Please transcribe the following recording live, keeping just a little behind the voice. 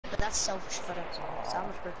That's selfish if I don't say it. So how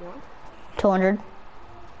much brick you want? 200. Okay.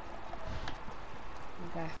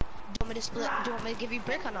 Do you want me to split? Do you want me to give you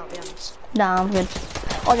brick or not? Be honest. Nah, I'm good.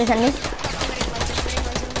 Oh, there's enemies.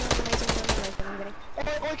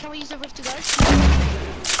 Or can we use the roof to go?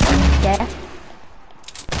 Yeah.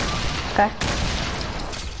 Okay.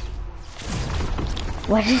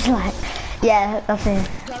 What is like? Yeah, that's it.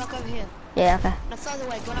 Go like over here. Yeah, okay. No, further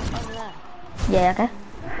away. Go like over there. Yeah, okay.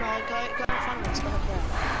 No, go in front of us. Go up there.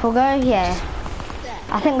 We'll go, yeah. There.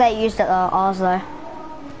 I think they used it ours though.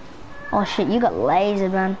 Oh shit, you got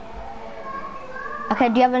lasered, man. Okay,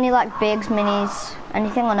 do you have any like bigs, minis,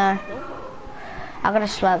 anything or no? Nope. I got a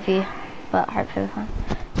sweat for you, but hopefully we're fine.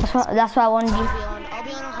 That's why I wanted you. I'll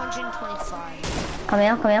be on 125. Come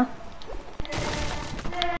here, come here.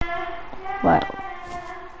 Wait.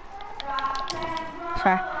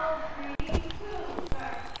 Sorry.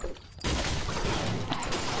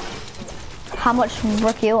 How much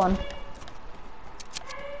brick are you on?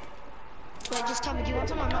 Wait, just tell me, do you want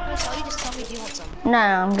some? I'm not gonna tell you, just tell me, do you want some? No,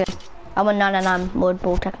 I'm good. I'm on 99 wood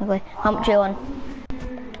ball technically. How much are you on?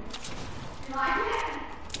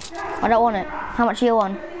 I don't want it. How much are you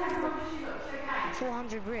on?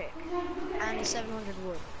 400 brick and 700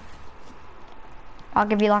 wood. I'll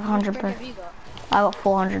give you like 100 brick brick. have you got? I got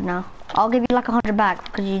 400 now. I'll give you like 100 back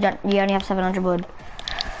because you only have 700 wood.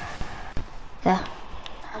 Yeah.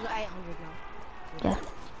 I've got 800 now. Yeah.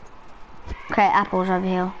 Okay, apples over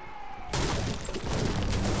here.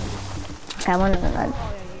 Okay, I'm on it. Oh yeah,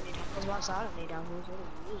 you need apples. Well, so I don't need apples. What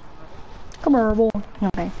do you need? Come here, boy.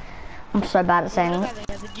 Okay. I'm so bad at saying it.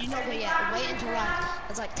 But do you not go yet? Wait until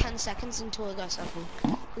it's like 10 seconds until it goes circle.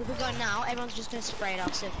 If we go now, everyone's just gonna spray it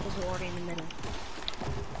out so because we're already in the middle.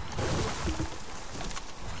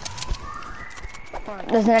 Right.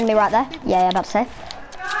 There's an enemy right there. Yeah, about to say.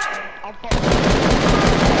 I'll pop.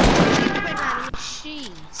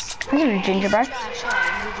 Jeez. This is a gingerbread. Trash,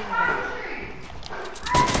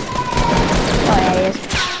 Oh yeah, he is.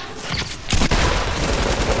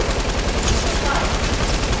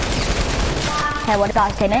 Hey, what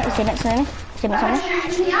about his teammate? His teammate's on me? His teammate's on me?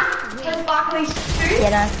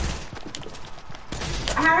 Yeah, no.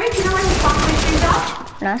 Harry, do you know where the fucking shoes are?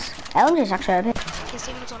 Nice. LMG's actually over here. His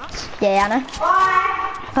teammate's on us? Yeah, I know. Bye.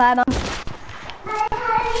 Bye, mum. Bye,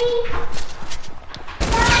 Harry.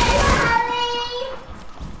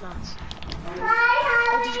 Bye, Nice. Harry.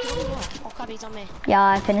 Oh, did you get him as well? Oh, crap, he's on me. Yeah,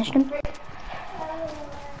 I finished him.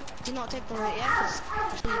 Do not take the route yet, because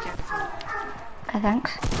actually you can. Okay,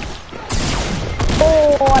 thanks.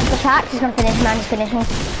 Oh, I've attacked. He's gonna finish, man. He's finishing.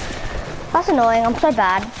 That's annoying. I'm so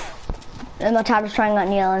bad. And my tab is trying out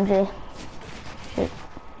the LMG. Shit.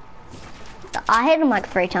 I hit him like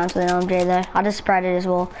 3 times with an LMG though. I just sprayed it as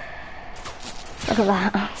well. Look at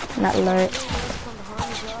that. That loot.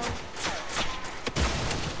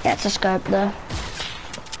 Yeah, it's a scope though.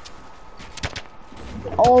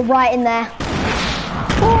 Oh, right in there.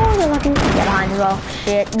 Oh, they're lucky. Get behind as well.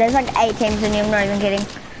 Shit. There's like 8 teams in here. I'm not even kidding.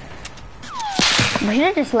 We should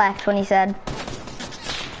have just left when he said.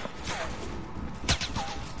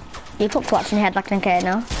 You put clutch in your head like an kid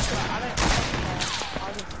now.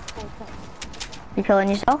 You killing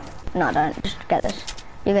yourself? No, don't. Just get this.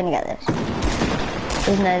 You're gonna get this.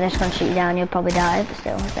 Even though this gonna shoot you down, you'll probably die, but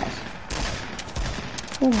still, with this.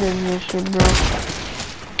 Who gives you shit, bro?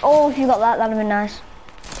 Oh, if you got that, that'd have been nice.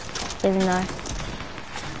 Even though.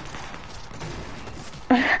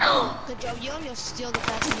 Good job, you're still the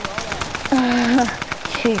best in the world.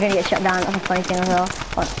 You're gonna get shot down, that's a funny thing as well.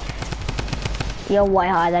 But you're way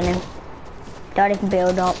higher than him. Don't even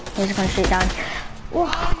build up, he's just gonna shoot down.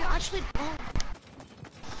 Oh, you're actually... Oh.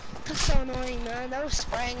 That's so annoying, man. They were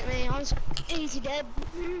spraying at me. I was easy dead.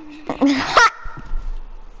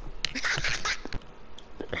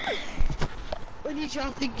 When you try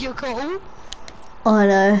to think you're cool. I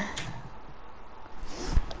know.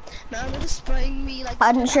 No, they're just spraying me like...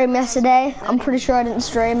 I didn't stream yesterday. I'm pretty sure I didn't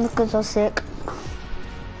stream because I was sick.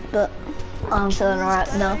 But I'm feeling alright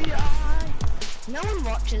now. No one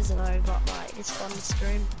watches though, but like, it's fun to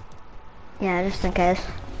stream. Yeah, just in case.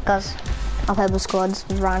 Because I played with squads,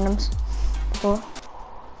 with randoms before.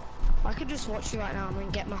 I could just watch you right now and then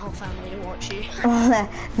get my whole family to watch you.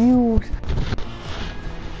 You. And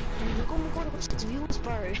you're like, oh my god, I got 6 views,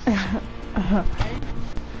 bro.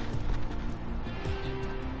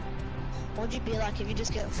 What'd you be like if you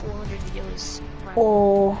just get 400 viewers?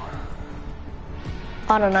 Oh.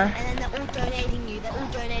 I don't know. And then they're all donating you. They're all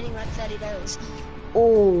donating like $30.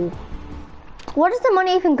 Oh. Where does the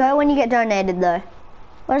money even go when you get donated though?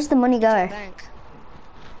 Where does the money go? Bank.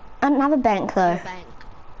 I don't have a bank though. Your bank.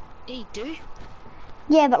 Yeah, you do?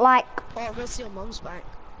 Yeah, but like, Oh, it goes to your mum's bank.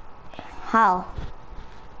 how?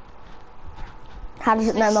 How does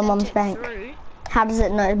it know my mum's bank? How does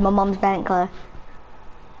it know my mum's bank though?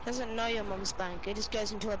 Doesn't know your mum's bank. It just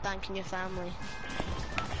goes into a bank in your family.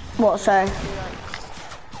 What, so?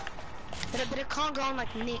 But it can't go on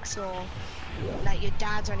like Nick's or like your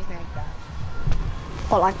dad's or anything like that.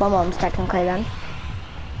 Or like my mum's technically then?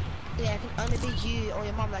 Yeah, it can only be you or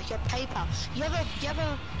your mum, like your paper. You have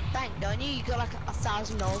a bank, don't you? You got like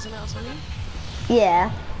 $1,000 in it or something?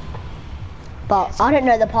 Yeah. But Yeah, so I don't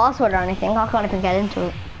know the password or anything. I can't even get into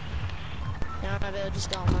it. no, but it'll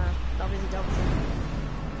just go on there. That'll be the double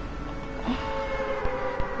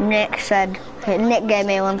thing. Nick said, Nick gave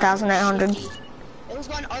me 1,800. It was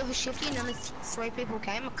going over shifty and then 3 people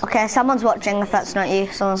came. Okay, someone's watching if that's not you.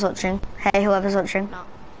 Someone's watching. Hey, whoever's watching. No.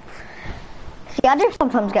 See, I do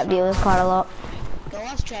sometimes get viewers quite a lot. Go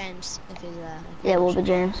ask James if he's there. Yeah, it will be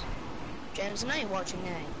James. James, I know you're watching,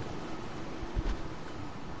 eh?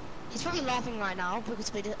 He's probably laughing right now because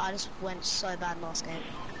I just went so bad last game.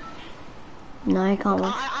 No, he can't win.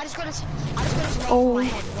 I just got his laugh in my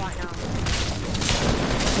head right now.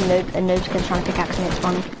 A noob skin's trying to pickaxe me, it's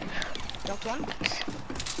funny. Dropped one?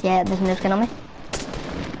 Yeah, there's a noob skin on me.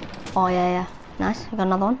 Oh yeah. Nice, we got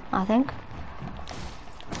another one, I think.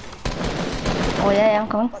 Oh yeah, I'm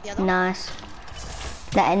coming. Nice.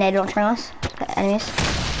 That nade launching us. The enemies.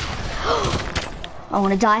 I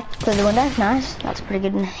want to die through the window. Nice. That's pretty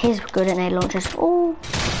good. He's good at nade launchers. Oh,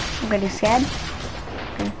 I'm getting scared.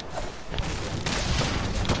 Okay.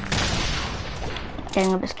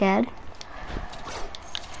 Getting a bit scared.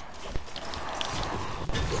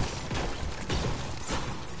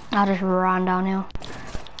 I'll just run downhill.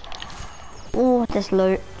 Oh, this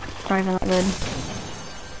loot. It's not even that good.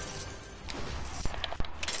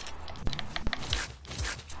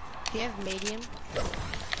 Do you have medium?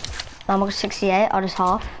 I'm on 68, I'll just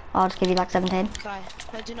half. I'll just give you like 17. Okay.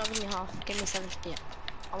 No, do not give me half. Give me 17.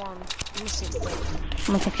 I'm on 60.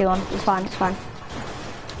 I'm on 51. It's fine, it's fine.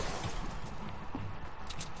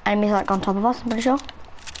 Enemies like on top of us, I'm pretty sure.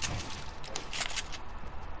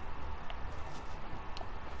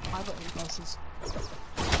 I got impulses.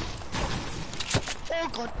 Oh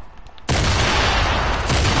god.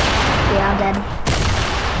 Yeah, I'm dead.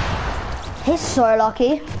 He's so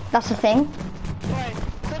lucky. That's the thing. Bro,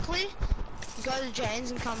 quickly go to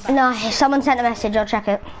James and come back. No, someone sent a message, I'll check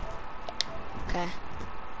it. Okay.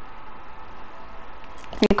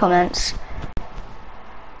 3 comments.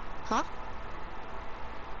 Huh?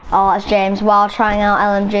 Oh, it's James. While trying out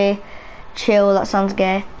LMG. Chill, that sounds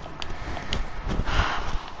gay.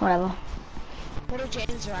 Whatever. What did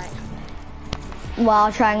James write?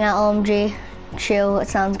 While trying out LMG. Chill, it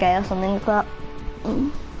sounds gay or something like that.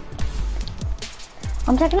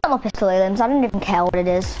 I'm taking out my pistol limbs. I don't even care what it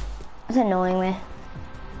is. It's annoying me.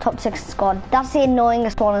 Top 6 squad. That's the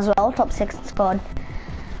annoyingest one as well. Top 6 squad.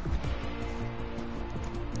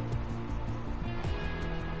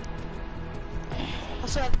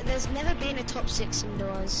 Also, there's never been a top 6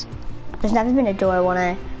 indoors. There's never been a door one,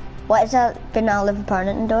 eh? What is that? Been our live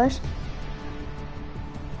opponent indoors?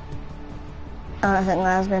 I don't think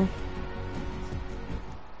there has been.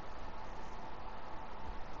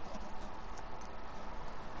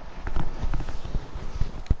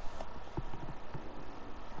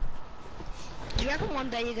 Do you reckon one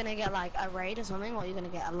day you're gonna get like a raid or something, or you're gonna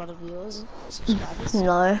get a lot of viewers, subscribers?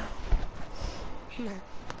 No.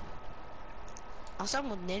 I was talking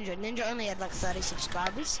with Ninja. Ninja only had like 30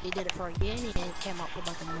 subscribers. He did it for a year and he came up with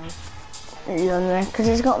like a million. Yeah, because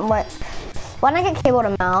he's got my... When I get keyboard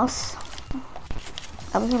and mouse,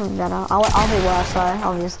 that was a little better. I'll be worse though,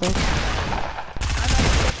 obviously. I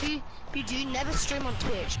know, if you do, never stream on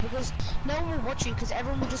Twitch because no one will watch you because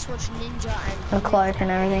everyone will just watch Ninja And Cloak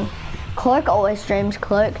and everything. Cloak always streams.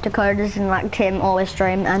 Cloak, Dakotas and like Tim always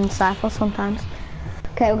stream, and Cypher sometimes.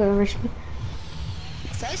 Okay, we'll go Rishi.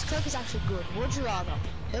 FaZe Cloak is actually good. Would you rather?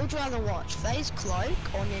 Who would you rather watch? FaZe Cloak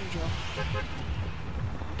or Ninja?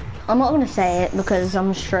 I'm not gonna say it because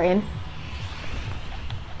I'm stream.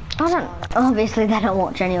 I don't. Obviously, they don't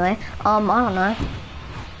watch anyway. I don't know.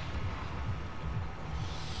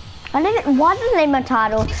 Why did I name my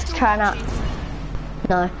title trying out?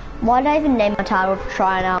 No. Why did I even name my title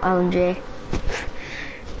trying out LMG?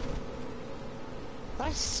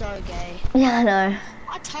 That's so gay. Yeah, I know.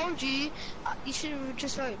 I told you, you should have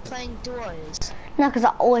just wrote playing duos. No, because I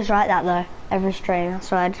always write that though, every stream.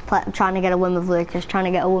 So I just play, trying to get a win with Lucas, trying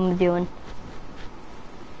to get a win with you.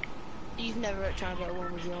 You've never wrote trying to get a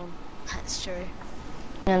win with you on. That's true.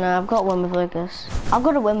 No, I've got a win with Lucas. I've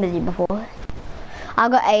got a win with you before. I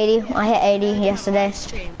got 80. I hit 80 yesterday.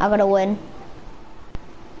 I got a win.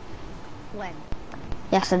 When?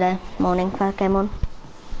 Yesterday morning, first came on.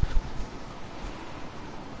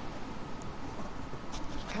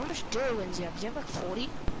 much duo wins you have? Do you have like 40?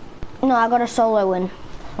 No, I got a solo win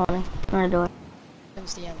this morning. I'm gonna do it.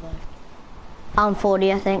 Wins do you have though? I'm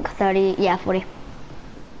 40, I think. 30, yeah, 40.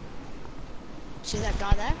 See that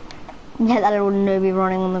guy there? Yeah, that little newbie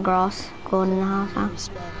running on the grass, going in the house now.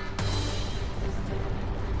 Respect.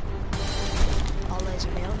 Always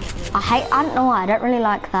me on it. I don't know why, I don't really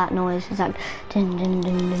like that noise. It's like, dun dun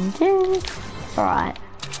dun dun dun. It's alright.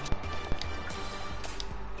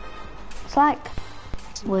 It's like,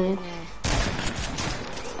 weird. Yeah.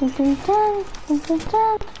 Dun dun dun dun dun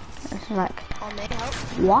dun. It's like, Oh, mate, help.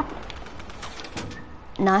 what?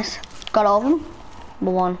 Nice. Got all of them?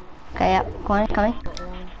 But one. Okay, yep, come on, coming. Got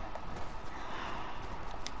one.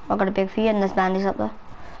 I've got a big for you and there's bandies up there.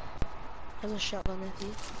 There's a shotgun there for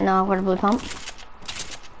you. No, I've got a blue pump.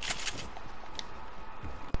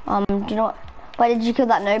 Do you know what? Wait, did you kill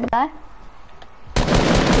that noob guy?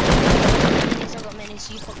 Yes, I got many,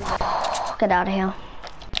 so you pop the big. Get out of here.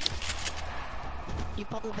 You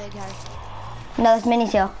pop the big, Harry. No, there's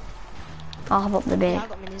minis here. I'll hop up the big. Yeah, I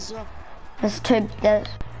got minis as well. There's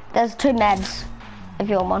two meds, if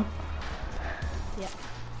you want one. Yeah.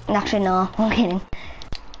 Actually, no, I'm kidding.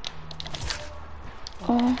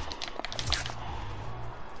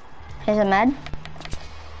 Here's a med.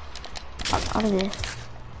 I'll do this.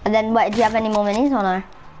 And then, wait, do you have any more minis or no?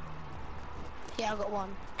 Yeah, I got one.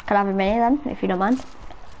 Can I have a mini then, if you don't mind?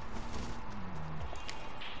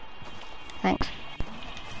 Thanks.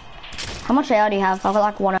 How much AR do you have? I've got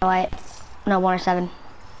like 108. No, 107.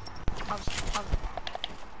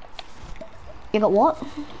 You got what?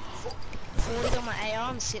 40 on my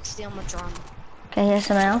AR and 60 on my drum. Okay, here's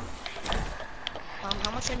some AR.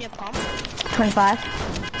 How much on your pump? 25.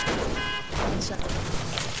 So,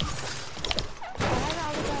 why did I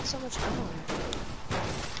have so much ammo?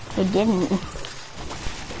 He didn't.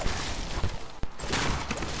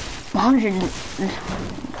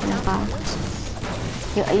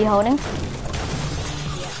 125. Are you holding? Yeah.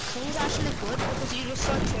 He's actually good because you just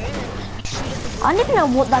throw two and you shoot at the I don't even know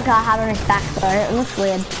what that guy had on his back though. It looks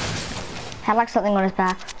weird. Had like something on his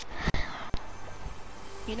back.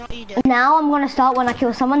 You know what you do? Now I'm gonna start when I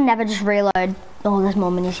kill someone, never just reload. Oh, there's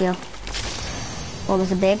more minis here. Oh,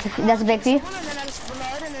 there's a big for you. And then I just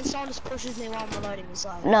reload and then someone just pushes me while I'm reloading as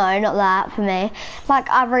well. No, not that for me. Like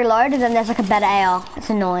I reload and then there's like a better AR. It's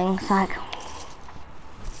annoying. It's like,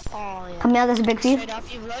 Oh yeah. come here, there's a big for you. Straight up,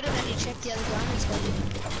 you reload and then you check the other gun and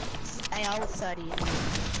it's got AR with 30 and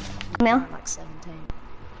Come here. like 17.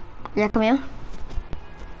 Yeah, come here.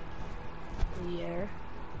 Yeah.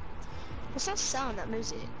 What's that sound, that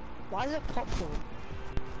music? Why is it pop for?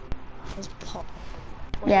 It's pop.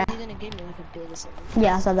 What Yeah. are you gonna give me, like a big or something?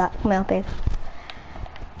 Yeah, I said that. Come here, big.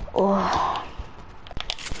 Oh.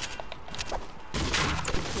 I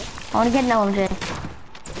wanna get an LMG.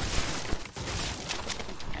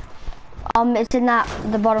 It's in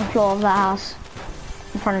the bottom floor of that house.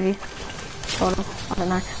 In front of you. Sort of. I don't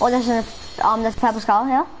know. Oh, there's a purple skull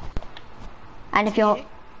here. And if you're...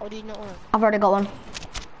 Or do you not want it? I've already got one.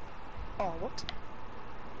 Oh, what?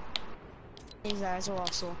 These guys are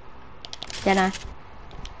also. Yeah, no.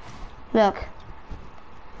 Look.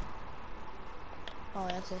 Oh,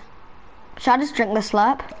 that's it. Should I just drink the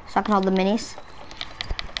slurp so I can hold the minis?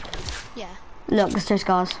 Yeah. Look, there's two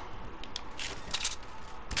scars.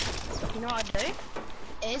 You know what I do?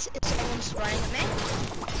 Is someone spraying at me,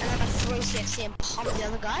 and then I 360 and pump the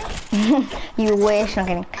other guy, You wish, I'm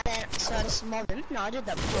kidding. and then so I just mob him. No, I did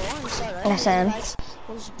that before, and so Listen. the guy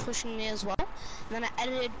was pushing me as well. And then I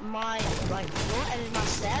edited my edited my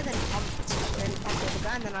stair, then pumped the other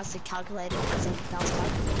guy, and then I just calculated because that was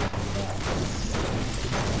like.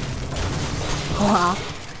 Wow.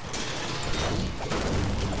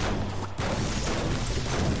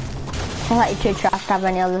 I thought you too trash to have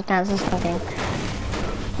any other dances thinking.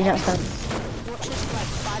 You don't stop. Watch this for like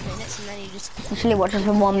 5 minutes, and then you just. Usually watch it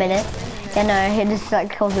for 1 minute. Yeah, no, he just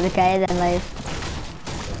like calls it okay, then leaves.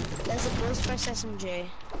 There's a Blues Press SMG.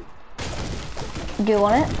 Do you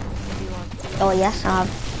want it? If you want. Oh yes, I have.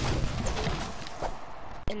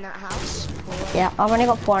 In that house. Or Yeah, I've only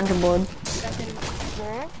got 400 wood. second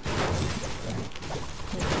floor.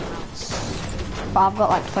 In the house. But I've got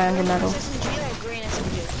like 300 metal. SMG or green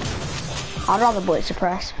SMG? I'd rather bullet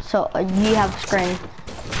suppress. So you have screen.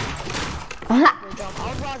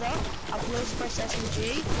 I'd rather a blue suppress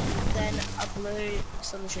SMG than a blue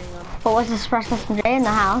submachine gun. What was the suppressed SMG in the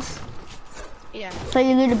house? Yeah, So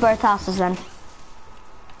you looted both houses then?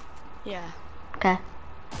 yeah. Okay.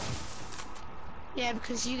 Yeah,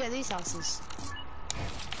 because you get these houses.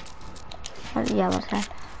 Yeah, what's that?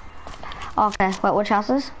 Okay, wait, which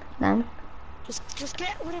houses then? Just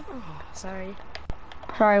get whatever. Oh, sorry.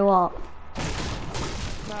 Sorry, what?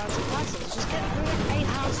 No, it's a party. Just get 8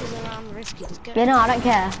 houses around risky. Just get. Yeah, no, I don't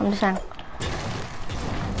care. I'm just saying.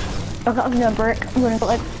 I've got a brick. I'm gonna put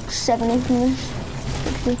like 70 from this.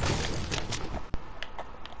 60.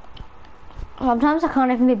 Sometimes I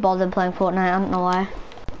can't even be bothered playing Fortnite. I don't know why.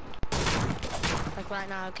 Like right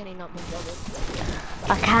now, can he not be bothered?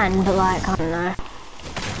 I can, but like, I don't know.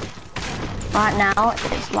 Right now,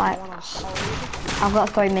 it's like, I've got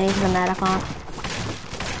 3 minis in the med, I can't.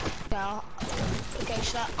 Yeah, okay,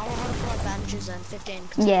 so I want to put bandages and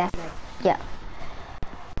 15. Yeah, yeah.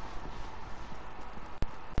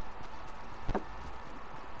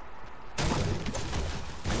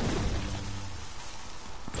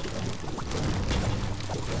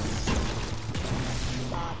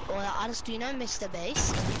 Do you know Mr.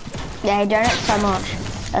 Beast? Yeah, he donates so much.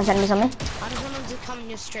 Send me something. I just want him to come in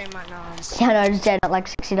your stream right now. Yeah, no, I just did like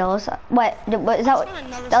 $60. Wait, is that what?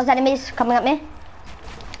 Those enemies coming at me?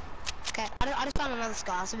 Okay, I just found another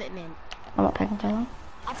scar. It's a bit mean. I'm not picking too long.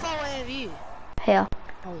 How far away are you? Here.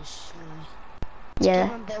 Oh shit. Yeah.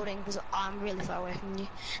 I'm building because I'm really far away from you.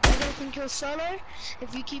 They're gonna think you're solo.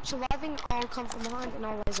 If you keep surviving, I'll come from behind and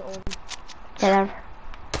I'll raise it all. Yeah,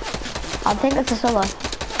 I think it's a solo.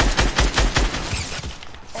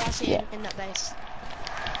 Oh, I see him in that base.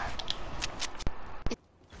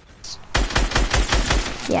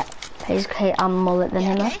 Yeah, I'm more lit than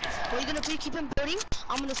him. Okay. What you're gonna do, keep him building.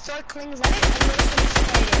 I'm gonna throw clings at it and you're just gonna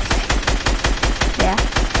spray it, okay? Yeah.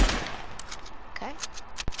 Okay.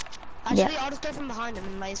 Actually, I'll just go from behind him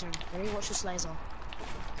and laser him. Ready? Watch this laser.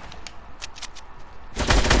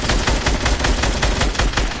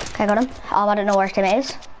 Okay, got him. I don't know where his teammate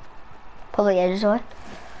is. Probably edges away.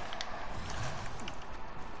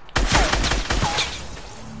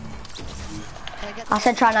 I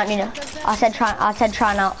said try not new. I said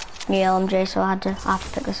try not new LMG, so I have to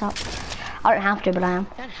pick this up. I don't have to, but I am.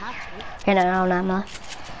 You don't have to. Yeah, no.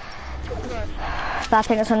 But I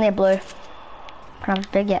think it's only a blue. Can I have a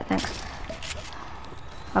big? Yeah, thanks.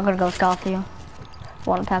 I'm gonna go scar for you.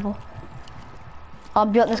 One pebble. I'll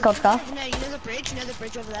build this gold scar. You know the bridge? You know the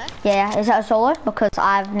bridge over there? Yeah, is that a solo? Because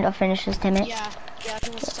I've not finished his teammate. Yeah, I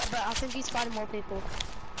think it's, but I think he's fighting more people.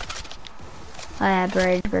 Oh yeah,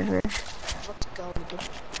 bridge. Let's go.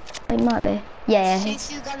 It might be. Yeah.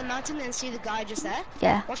 See the guy on the mountain and see the guy just there?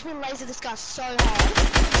 Yeah. Watch me laser this guy so hard.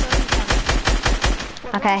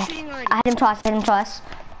 Okay. I hit him twice.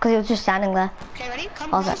 Because he was just standing there. Okay, ready? Come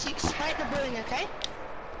close. You spray at the building, okay?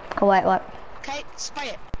 Oh wait, what? Okay, spray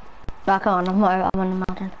it. No, come on. I'm on the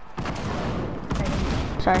mountain.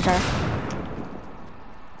 Sorry.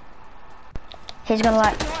 He's gonna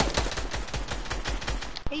like.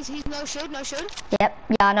 He's no shield. Yep.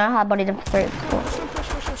 Yeah, I know. I bodied him three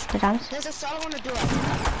times. There's a solo on the door.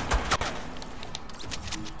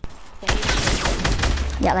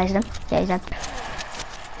 Yeah, lasered him. Yeah, he's dead.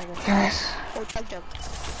 Nice. Oh, chug.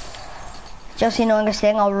 Just the annoyingest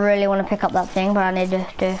thing, I really want to pick up that thing, but I need to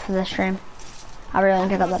do it for the stream. I really want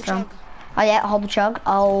to pick up that drum. Oh yeah, hold the chug.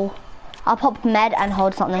 I'll pop med and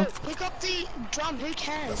hold something. No, pick up the drum. Who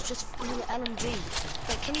cares? Just for the LMG.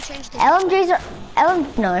 Like, can you change the? LMGs are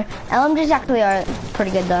LMGs actually are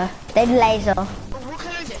pretty good though. They laser. Oh, what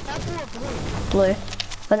color is it? Purple or blue? Blue,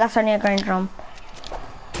 but that's only a green drum.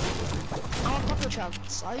 I want to pop the chug.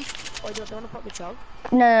 Sorry. Or do you want to pop the chug?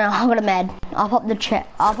 No, I've got a med. I'll pop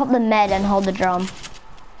the med and hold the drum.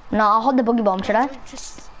 No, I'll hold the boogie bomb. Should I?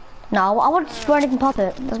 No, I want to where I can pop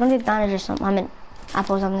it. There's gonna be bandages or something. I mean,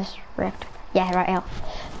 apples on this rift. Yeah, right here.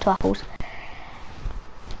 2 apples.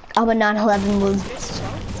 I'm a 911 wood.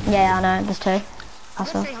 Yeah, I know. There's 2.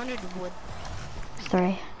 Also 300 wood.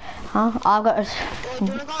 3. Huh? I've got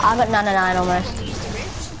 99 almost.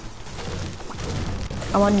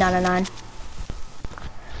 I'm on 99.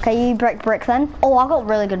 Okay, you break brick then. Oh, I got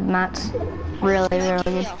really good mats. Really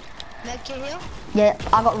good. Yeah,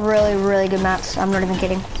 I got really good mats. I'm not even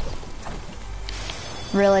kidding.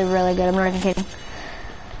 Really good. I'm not even kidding.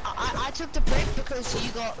 I took the brick because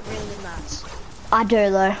you got really good mats. I do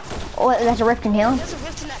though. Oh, there's a rift in here. There's a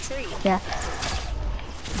rift in that tree. Yeah.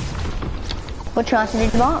 What chance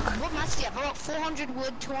did you mark? What mats do you have? I got 400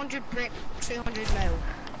 wood, 200 brick, 200 metal.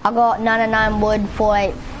 I got 99 wood,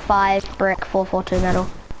 485 brick, 442 metal.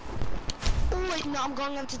 Oh wait, no, I'm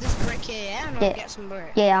going up to this brick here, yeah? And I'll get some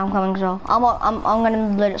brick. Yeah, I'm coming as well. I'm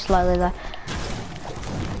gonna loot it slowly though.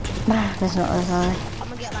 There's not as slowly. I'm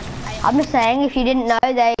gonna get like I'm just saying, if you didn't know,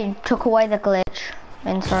 they took away the glitch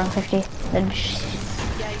in Storm 50. Yeah,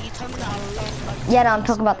 you told me that a long time. Yeah, no, I'm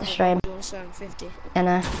talking about the stream. Storm 50. I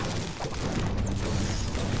know.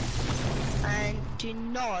 And do you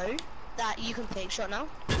know that you can pick shot now?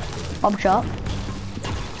 Bob shot? Yeah,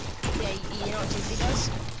 you know what TC does?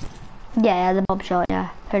 Yeah, the bob shot, yeah.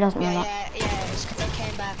 Who doesn't know that? Yeah, it's 'cause they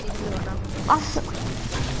came back, you can do it now.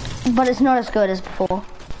 But it's not as good as before.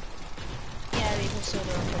 Yeah, you can still do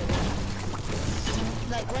it pretty good.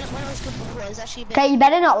 Like, when it was good before, it was actually a bit... Okay, you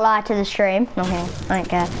better not lie to the stream. Okay, I don't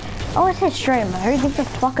care. Oh, it says stream. Who gives a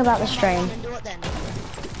fuck about the stream? Do it then.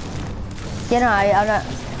 You know, I don't...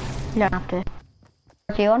 You don't have to.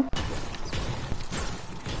 If you want.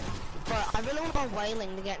 But I really want to go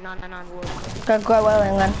whaling to get 99 wood. Go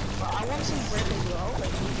whaling then. But I want some brick as well,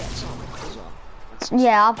 like you get some as well.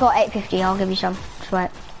 Yeah, I've got 850. I'll give you some.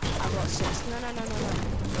 Sweat. I've got 6. No.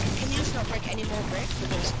 Can you just not break any more brick?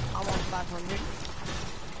 Because I want 500.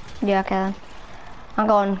 Yeah, okay then. I'm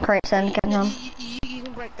going crates then, getting them. You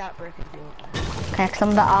can break that brick if you want. Okay, cause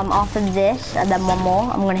I'm after this and then one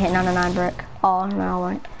more. I'm gonna hit 99 brick. Oh no, I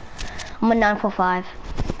won't. I'm at 945.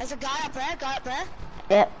 There's a guy up there.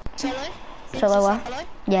 Yep. Solo? Solo where? Solo?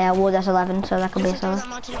 Yeah, well that's 11, so that could be a solo. That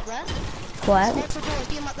mountain up there. What?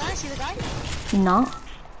 See him up there? See the guy? No.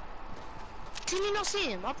 Can you not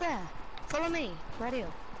see him? Up there. Follow me.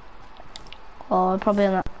 Radio. Oh, probably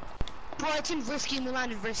on that. Brighton risky and we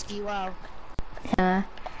landed risky. Wow. Yeah.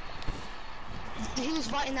 He was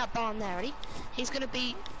right in that barn there, ready? He's gonna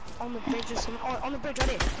be on the bridge or something. Oh, on the bridge,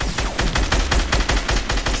 ready? This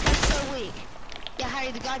guy's so weak. Yeah,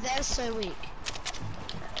 Harry, the guy there is so weak.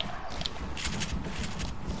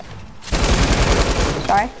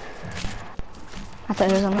 Sorry. I thought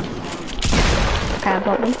he was on it. Okay, I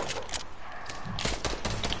blocked him.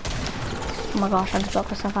 Oh my gosh, I just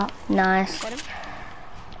blocked myself out. Nice. Got him?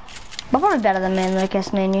 But probably better than me, I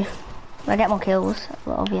guess, me and you. I get more kills,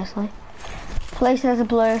 well, obviously. Place there's a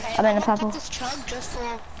blue, Okay, I mean a I'll purple. pop this chug just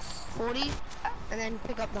for 40, and then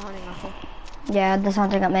pick up the hunting rifle. Yeah, there's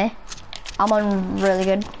hunting at me. I'm on really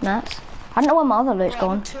good mats. I don't know where my other loot's Right,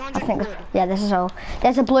 gone. 200 I think, wood. yeah, this is all.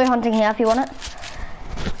 There's a blue hunting here if you want it.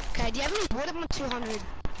 Okay, do you have any wood? I'm on 200.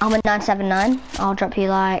 I'm at 979. I'll drop you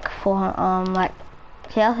like 400, like,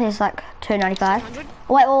 here's like 295. 200?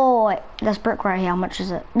 Wait. There's brick right here. How much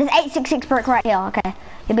is it? There's 866 brick right here. Okay.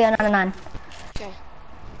 You'll be on 99. Okay.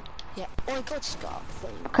 Yeah. Oh, I got scarf.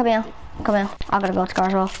 Come here. I gotta go to car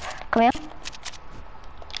as well. Come here.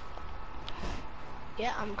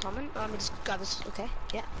 Yeah, I'm coming. Let me just grab this. Okay.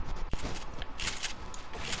 Yeah.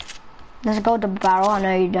 There's a gold barrel. I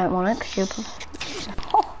know you don't want it because you're...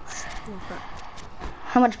 Oh.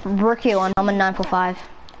 How much brick are you on? I'm on 945.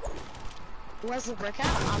 Where's the brick at?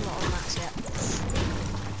 I'm not on max yet.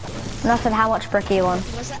 And I said, how much brick are you on?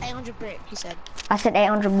 Where's that 800 brick? You said. I said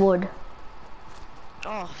 800 wood.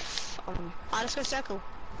 Oh, let's go circle.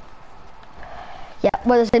 Yeah,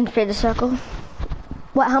 well, there's in through the circle.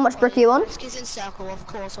 What? How much brick are you on? It's in circle, of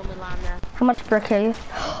course, on the land there. How much brick are you?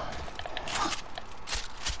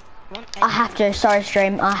 I have to. Sorry,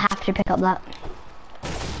 stream. I have to pick up that.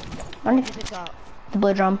 What did you pick up? The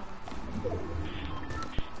blue drum.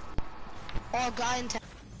 Oh, guy in town.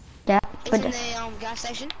 Yeah. It's in the gas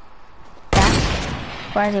station. Gas.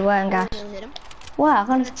 Where is he wearing gas? We'll hit him. Where? I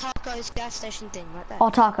The can't... Taco's gas station thing right there. Oh,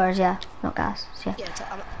 tacos. Yeah, not gas. Yeah. Yeah,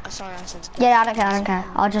 I'm sorry, I said. Yeah, I don't care.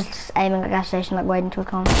 I'll just aim at the gas station, like waiting to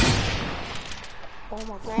come. Oh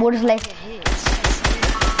my god. We'll just leave.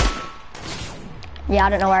 Yeah, I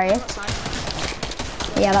don't know where he is.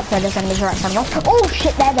 Yeah, that's where there's enemies right side of us. Oh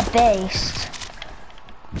shit, they're the beast.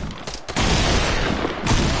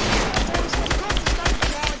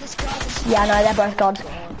 Yeah, no, they're both gods.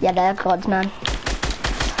 Yeah, they're gods, man.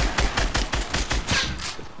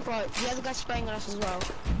 Bro, the other guy's spraying on us as well.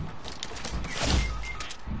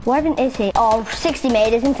 Where even is he? Oh, 60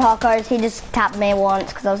 meters in tacos. He just tapped me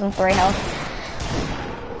once because I was on 3 health.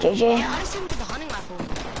 GG. I just him with the hunting rifle.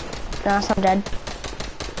 Nice, I'm dead.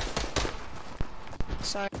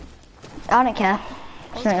 Sorry. I don't care.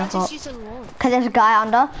 It's not your fault. Because there's a guy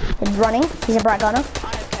under. He's running. He's a bright gunner. I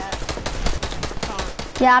don't care.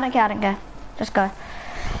 Can't. Yeah, I don't care. Just go.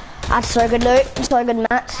 That's so good loot. So good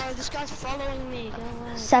mats. Oh, this guy's following me. Go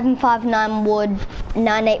away. 759 wood,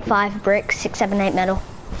 985 brick, 678 metal.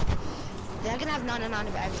 They're gonna have 99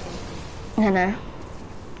 of everything. I know.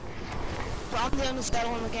 But I'm the only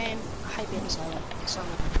solo in the game. I hate being a solo.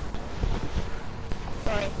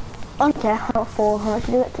 Sorry. Okay, I got 4. How much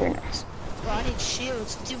to do it? 3 nice. Bro, I need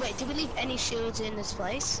shields. Did we leave any shields in this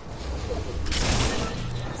place?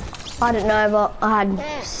 I don't know, but I had 9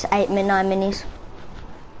 minis.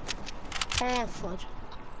 Oh, fudge.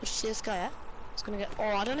 Let's see this guy, yeah? It's gonna get. Oh,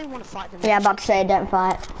 I don't even want to fight them. Yeah, about to say don't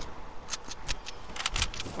fight.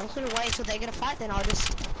 I'm just gonna wait until they're gonna fight, then I'll just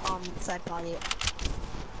third party it.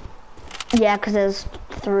 Yeah, because there's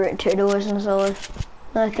 2 doors and so.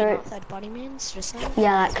 No, 3. Third party means just like.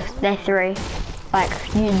 Yeah, like they're 3. Like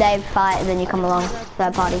they fight, then you come along.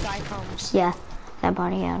 Third party. The guy comes. Yeah. Their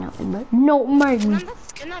body out, not me. Not me.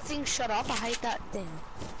 Can that thing shut up? I hate that thing.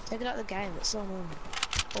 Take it out of the game, it's so annoying.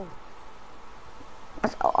 Oh.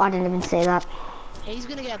 Oh, I didn't even see that. He's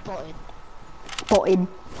gonna get botted. Botted.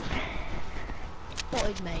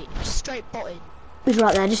 Botted, mate. Straight botted. He's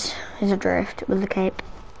right there, just he's adrift with the cape.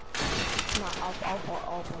 No, I'll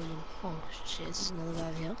bot you. Oh shit, this is another guy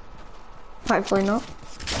over here. Hopefully not.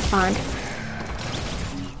 Fine.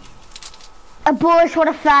 A bush, what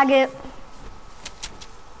a faggot.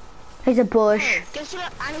 He's a bush. Oh, guess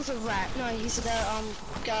what? Anna's a rat. No, he's the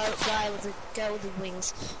guy with the girl with the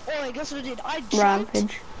wings. Oh, guess what I did? I jumped,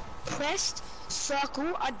 Rampage. pressed,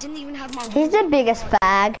 circle. I didn't even have my. He's the biggest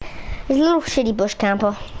fag. He's a little shitty bush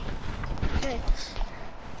camper. Okay.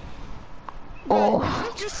 Oh.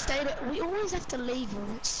 We just stayed at, we always have to leave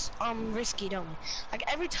when it's risky, don't we? Like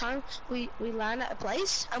every time we land at a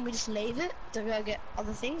place and we just leave it to go get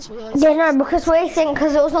other things, we always. Yeah, no, because we think,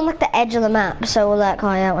 because it was on like the edge of the map, so we're like,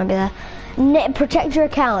 oh yeah, I won't be there. Protect your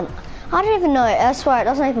account. I don't even know. I swear it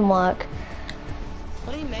doesn't even work.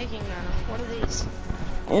 What are you making, Nana? What are these?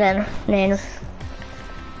 No.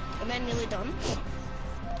 Am I nearly done?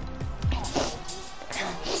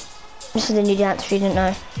 This is the new dance if you didn't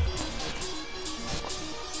know.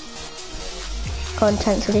 Go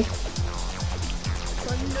intensity.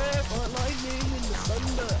 Thunder, lightning in the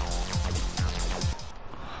thunder.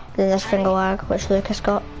 Then there's finger wag, which Lucas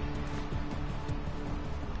got.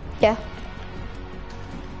 Yeah.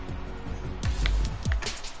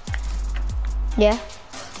 Yeah.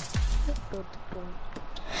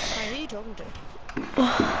 Hey, who are you talking to?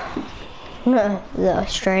 No, the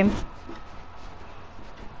stream.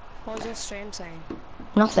 What was your stream saying?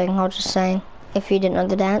 Nothing, I was just saying, if you didn't know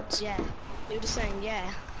the dance. Yeah. You were just saying,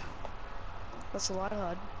 yeah. That's a lot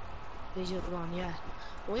hard. Because you're the one, yeah.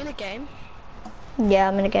 Are we in a game? Yeah,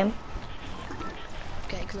 I'm in a game.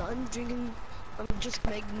 Okay, because I'm just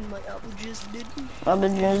making my apple juice, dude. Apple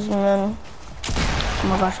juice, man. Oh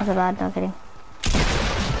my gosh, that's so bad, no kidding.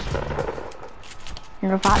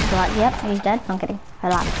 And Rafat, you're like, yep, he's dead, no kidding.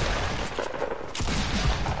 Relax.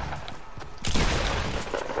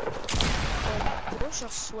 I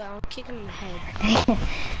swear, I'm kicking in the head.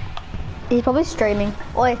 He's probably streaming.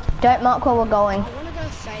 Oi, don't mark where we're going. I want to go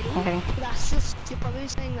fatal, Okay. but that's just, you're probably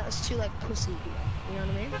saying that's too, like, pussy. You know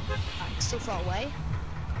what I mean? Like, still far away.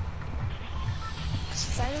 Because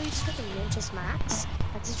fatal, you just got the Mentos Max.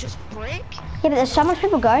 Like, it's just brick. Yeah, but there's so much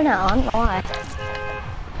people going now, aren't there? Why?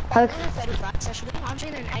 I don't know fatal Max, actually. I'm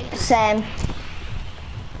doing an 8. Same.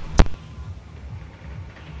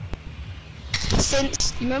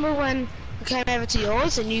 Since, you remember when I came over to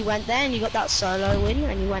yours and you went there and you got that solo win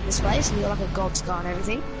and you went this place and you got like a gold scar and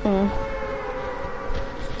everything? Mm.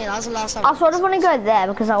 Yeah, that was the last time. I sort of want to go there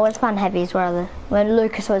because I always find heavies where when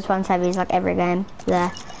Lucas always finds heavies like every game there.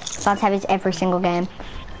 Finds heavies every single game.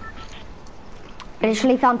 I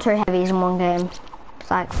literally found 2 heavies in one game. It's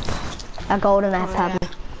like a gold and a heavy.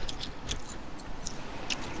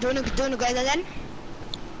 Do you want to go there then?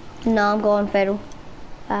 No, I'm going fatal.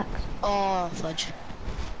 Facts. Oh, fudge.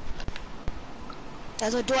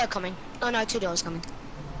 There's a door coming. Oh no, 2 doors coming.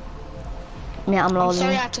 Yeah, I'm I'm loading.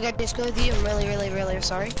 sorry I have to go disco with you. I'm really, really, really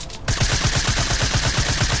sorry.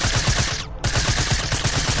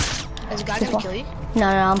 Is a guy gonna kill you? No,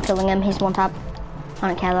 I'm killing him. He's one tap. I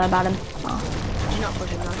don't care though about him. Oh. Do not push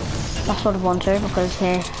him though. I sort of want to because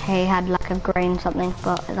he had like a green something,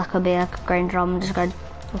 but that could be a green drum. Just go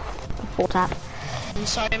full tap. I'm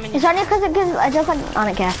sorry, I mean. It's only because it does like, I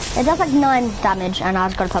don't care. It does like 9 damage and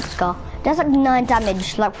I've got a purple scar. It does like 9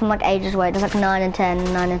 damage, like from like ages away. It does like 9 and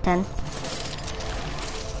 10, 9 and 10.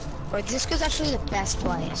 Wait, disco's actually the best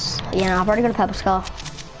place. Yeah, no, I've already got a purple scar.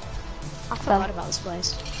 I forgot about this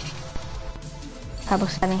place. Purple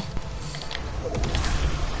semi.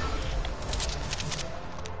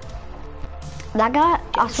 That guy,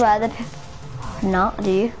 I swear, no, do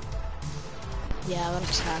you? Yeah, I got a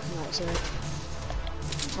attack and that's it.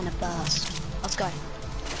 And a burst. Let's go.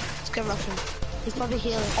 Let's go rush him. He's probably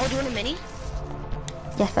healing. Oh, do you want a mini?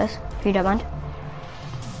 Yes, please, if you don't mind.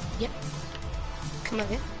 Yep. Come over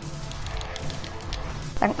here.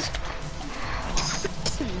 Thanks.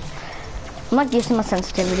 I'm like using my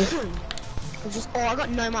sensitivity. I got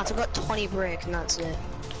no mats. I got 20 brick and that's it.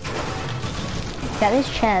 Get these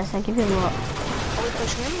chairs, they give you a lot. Are we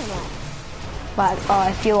pushing him or not? But, oh,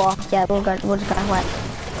 if you are, yeah, we'll just go, wait.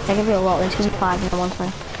 They give you a lot, let's give you 5 in one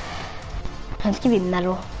thing. Let's give you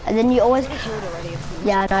metal. And then you always... Healed already.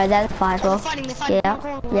 Yeah, no, they're 5 as well. They're fighting.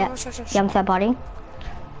 Yeah, yeah. Yeah, I'm third party.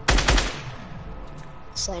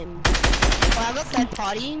 Same. Well, I got third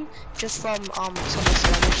party just from some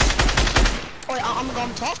skirmish. Oh, wait, I'm gonna go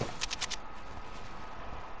on top.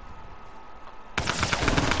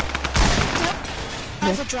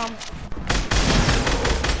 There's a drum.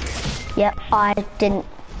 Yep, I didn't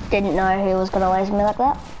know he was gonna laser me like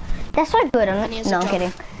that. They're so good, no, I'm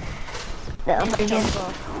kidding.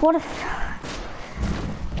 What if...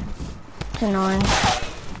 It's annoying.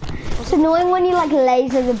 It's annoying when you like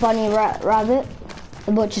laser the bunny rabbit.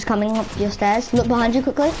 The butcher's coming up your stairs. Look behind you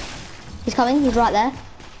quickly. He's coming, he's right there.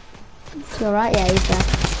 You're right, yeah, he's there.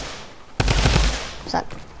 What's that?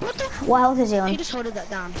 What health is he on? He just holded that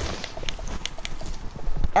down.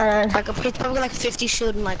 And Like, he's probably like 50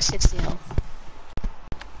 shield and like 60 health.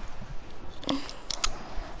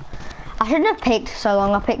 I shouldn't have peeked so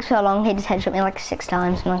long. I peeked so long, he just headshot me like 6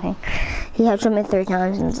 times and nothing. He headshot me 3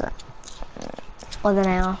 times and it's like, more than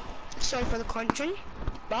an hour. Sorry for the crunching,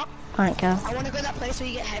 but I don't care. I want to go to that place where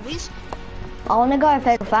you get heavies. I want to go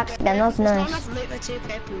Fatal Facts again, that's There's nice. not enough loot for 2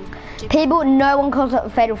 people. People, no one calls it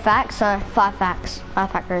Fatal Facts, so 5 facts. 5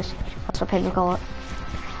 factors. That's what people call it.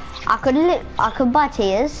 I could buy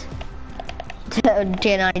tiers to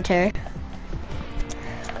G92.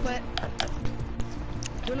 But,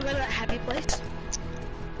 do you want to go to that heavy place?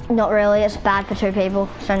 Not really, it's bad for 2 people.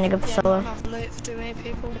 It's only good for Yeah, solo. not enough loot for too many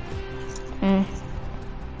people. Mm.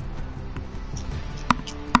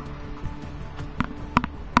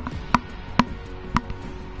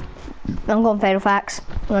 I'm going Fatal Facts.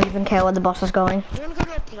 I don't even care where the boss is going. Do you want to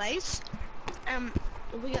go to a place?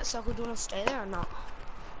 If we get circled, do you want to stay there or not?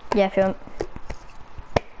 Yeah, if you want.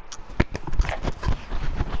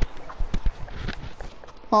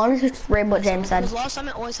 Well, let's just read what James said. Because last time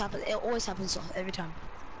it always happens. It always happens every time.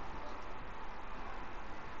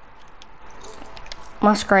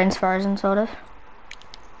 My screen's frozen, sort of.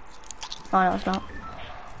 Oh, no, it's not.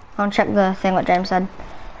 I'll check the thing what James said.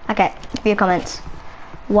 Okay, few comments.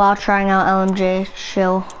 While trying out LMG,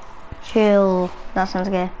 chill. That sounds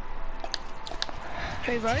good.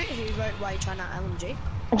 Who wrote why you trying out LMG?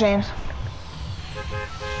 James.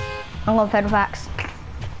 I'm going Fatal Facts.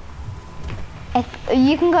 If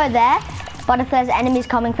you can go there, but if there's enemies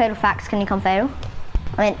coming Fatal Facts, can you come Fatal?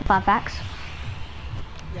 I mean, 5 facts.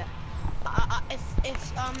 Yeah.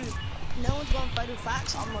 If no one's going Fatal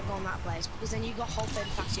Facts, I'm not going that place because then you got whole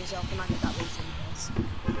Fatal Facts to yourself and I get that loot from you guys.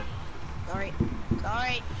 Sorry.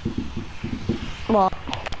 What?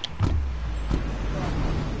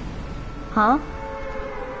 Huh?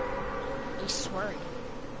 You swear.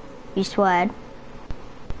 You sweared?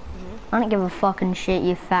 I don't give a fucking shit,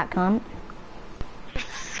 you fat cunt.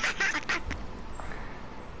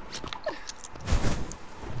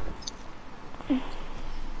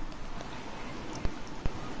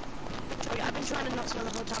 I've been trying to not spell the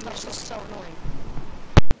whole time, but it's just so annoying.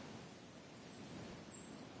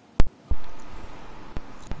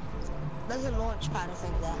 There's a launch pad, I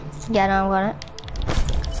think, there. Yeah, no, I've got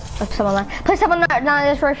it. Look, someone there. Please, someone down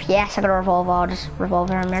this roof. Yes, I got a revolver. I'll just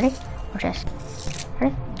revolver. I'm ready. Watch this.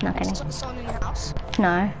 Ready? No kidding. Someone in your house?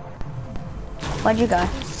 No. Where'd you go? I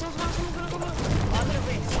got a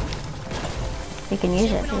rift. You can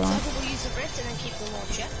use it if you We'll want. use the rift and then keep the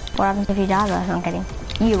launch, yeah? What happens if you die though? No, I'm kidding.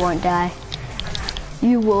 You won't die.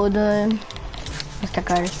 You will die. Mr.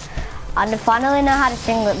 Curtis. I finally know how to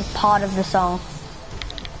sing the part of the song.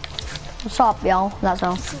 What's up, y'all? That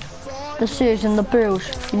song. This is in the bills.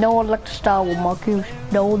 You know I'd like to start with my cues.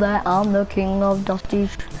 Know that I'm the king of dusty.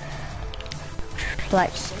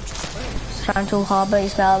 Like, trying too hard, but you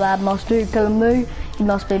smell bad. Must be killing me. You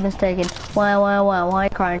must be mistaken. Why you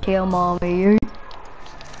crying to your mommy? You.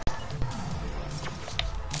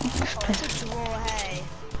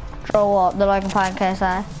 Draw what? That I can find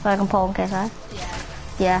KSI? That I can pull in KSI? Yeah.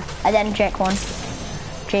 Yeah. And then Jake one.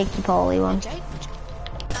 Jakey Polly one. Jake?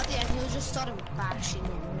 At the end, he was just started bashing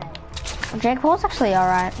him. Jake Paul's actually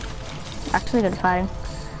alright. Actually good fighting.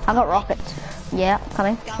 I got rockets. Yeah,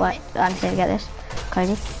 coming. Wait, I need to get this.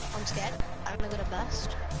 Crazy. I'm scared. I'm gonna go to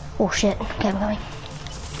best. Oh shit. Okay, I'm coming.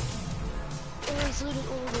 Oh, he's looted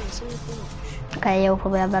all of this. Okay, you'll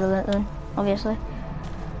probably have better loot then, obviously.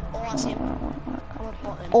 Oh, I see him. I'm a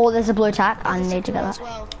bottom. Oh, there's a blue tack. I There's need to a get tool that. as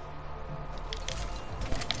well.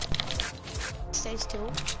 Stay still.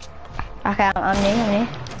 Okay, I'm near.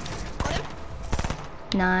 Got him.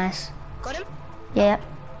 Nice. Got him. Yeah.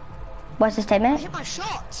 Where's his I teammate? hit my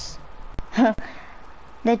shots.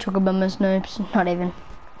 They talk about my snipes. Not even.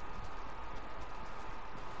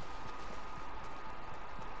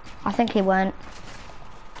 I think he went.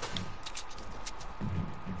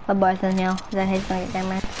 We're both in here. Then he's gonna get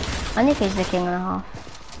game. I think he's the king and a half.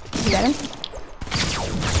 You get him?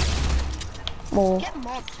 Oh. Get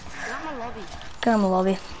mobbed. Get out my lobby. Go in the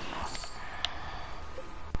lobby.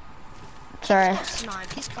 Sorry.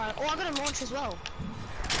 Snipe. He's got it. Oh, I got a launch as well.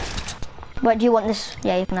 Wait, do you want this?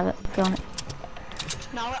 Yeah, you can have it if you want it.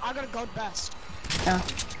 No, I got a gold burst. No.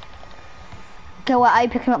 Okay, what are you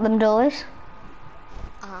picking up them doilies?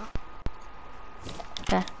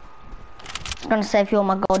 Okay. I'm gonna say if you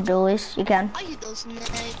want my gold doilies, you can. I use those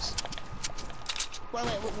names. Wait,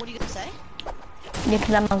 what are you gonna say? You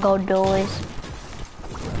can have my gold doilies.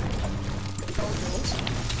 Gold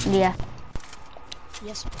doors? Yeah.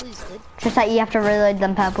 Yes, please, dude. Just like you have to reload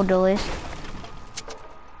them purple doilies.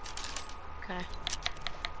 Okay.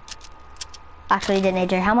 Actually, you didn't need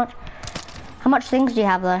to. How much things do you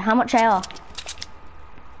have though? How much AR?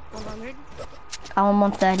 100? I'm on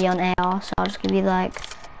 130 on AR, so I'll just give you like...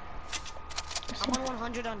 I'm on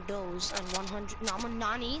 100 on dose and 100. No, I'm on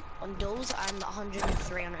 90 on dose and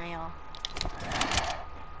 103 on AR.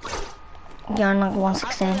 You're on like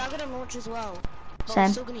 116. I got a launch as well. But Same.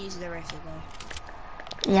 I'm still gonna use the rifle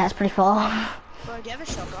though. Yeah, it's pretty full. Bro, do you have a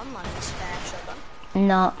shotgun? Like a spare shotgun?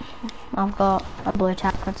 No, I've got a blue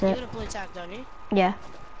tack, that's You it. got a blue tag, don't you? Yeah.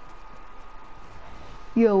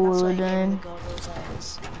 You That's why would you gave me then. the gold dose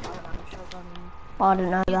items. I don't have a shotgun. I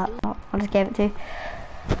didn't know that. I just gave it to you.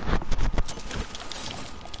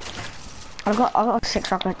 I got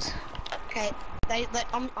 6 rockets. Okay,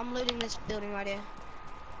 I'm looting this building right here.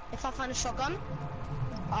 If I find a shotgun,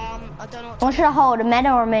 I don't know what to What should I hold, a med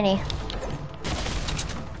or a mini?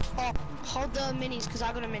 Oh, hold the minis, because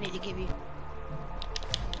I got a mini to give you.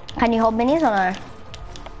 Can you hold minis or no?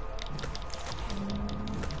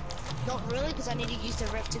 Not really, because I need to use the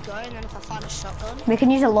ref to go, and then if I find a shotgun. We can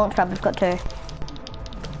use a launch pad, we've got 2.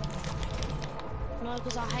 No,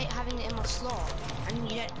 because I hate having it in my slot. And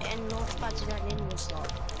you don't, and launch pads you don't need in your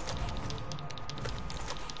slot.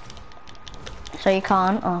 So you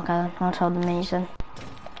can't? Oh, okay, then I'll hold the minis then.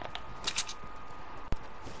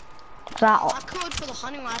 I could for the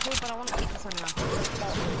hunting rifle, but I want to keep the hunting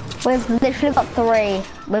rifle. We've literally got 3.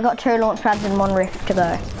 We've got 2 launch pads and 1 rift to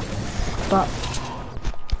go. But,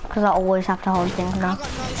 because I always have to hold things now. I got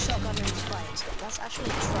no shotgun in this place. That's actually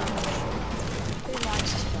trash. Who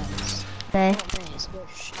likes this place? Me. Not me, it's a bit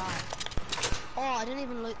shy. Oh, I didn't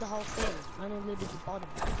even loot the whole thing. I only looted the bottom.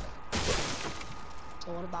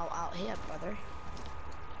 So what about out here, brother?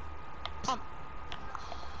 Come.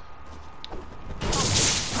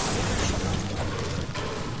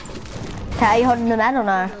 Okay, are you holding the med or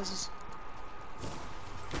no? I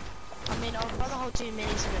mean, I'd rather hold 2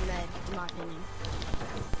 minis than a med, in my opinion.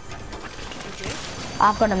 Would you?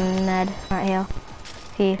 I've got a med right here.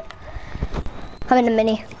 Here. I'm in a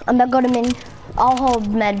mini. I've got a mini. I'll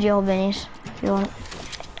hold med, you hold minis, if you want.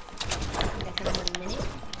 Yeah, can I hold a mini?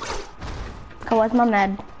 Okay, where's my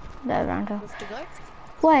med? There, around here. With to go?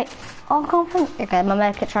 Wait, I'll come from... Okay, my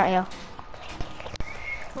med kit's right here.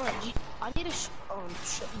 Bro, I need a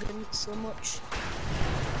shotgun so much.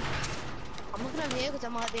 I'm looking over here because there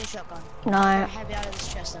might be a shotgun. No, I'm heavy out of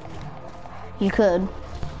this chest over here. you could.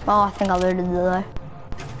 Oh, I think I looted it though. You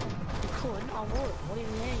could? I would. What do you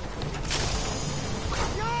mean?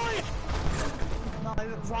 No!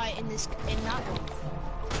 No, right in that one.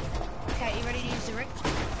 Okay, you ready to use the rig?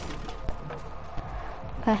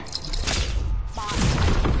 Okay. Bye.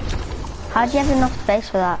 How do you have enough space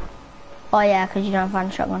for that? Oh yeah, because you don't find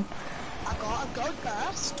a shotgun. I got a gold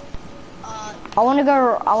burst. I wanna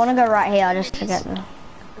go right here just to get the...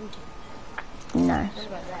 No. What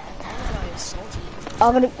about that? I'm going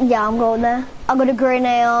salty. I'm going there. I got a green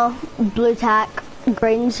AR, blue tack,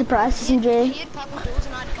 green suppress He SMG, had purple doors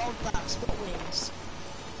and I had gold burst. What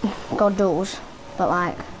wins? got duels, but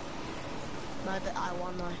like, No, but I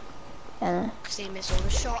won though. yeah. Because he missed all the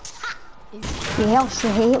shots. Ha! He also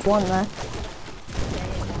hit one though.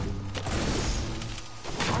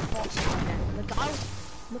 The guy was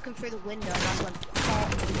looking through the window and I went, oh.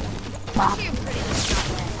 Wow. Actually, a pretty good shot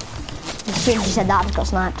there. As soon as you said that, I just got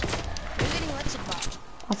sniped. You're getting lit about.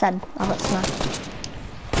 I said I got sniped.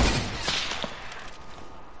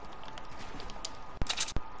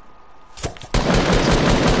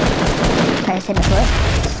 Okay, hit me for it.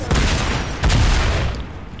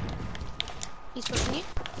 He's pushing you.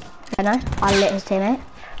 I know. I lit his teammate.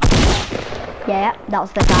 Yeah, that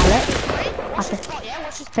was the guy lit. Watch his spot, yeah?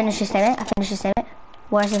 Watch his spot. Finished his teammate. I finished his teammate.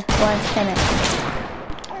 Where's his teammate?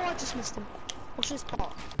 Oh, I just missed him. Watch his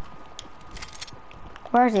spot.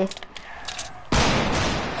 Where is he?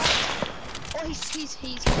 Oh,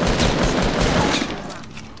 he's.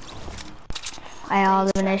 AR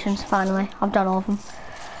eliminations, finally. I've done all of them.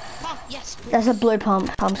 Oh, yes. Please. There's a blue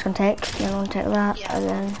pump I'm just gonna take. You want to take that? Yeah. And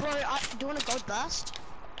then... Bro, do you want a gold burst?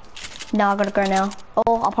 No, I gotta go now.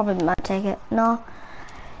 Oh, I'll probably might take it. No.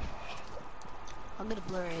 I'm gonna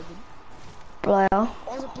blur it. Blue. Oh,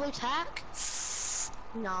 the blue tack?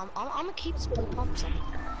 No, I'm gonna keep this blue pumps on.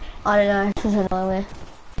 I don't know, this is annoying me.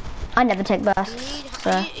 I never take You bursts. need, So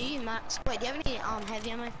are you max? Wait, do you have any heavy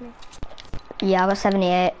ammo for me? yeah, I got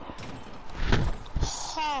 78.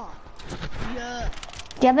 Ha! Yeah.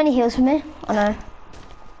 Do you have any heals for me? Oh no.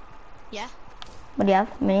 Yeah? What do you have?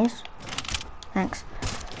 Minis? Thanks.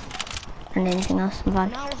 And anything else? I'm fine.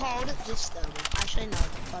 Now hold this though. Actually no,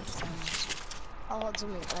 fudge thermals. I'll hold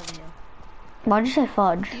something over here. Why'd you say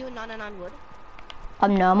fudge? You and 99 wood?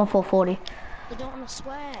 No, I'm a 440. You don't want to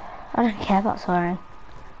swear. I don't care about swearing.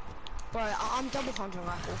 Bro, I'm double hunting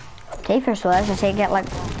rifle. Tifa swears. Does he get like,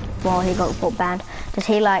 well, he got foot banned. Does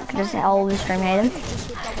he like, does all the stream hate him? Just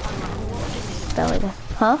with double hunting rifle. What would you need? Barely do.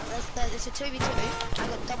 Huh? It's a 2v2. I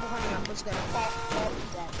got double hunting rifles going pop,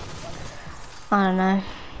 dead. I don't know.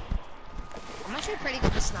 I'm actually pretty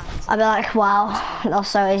good with snipers. I'd be like, wow, that was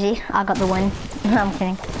so easy. I got the win. I'm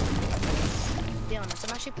kidding. Be honest,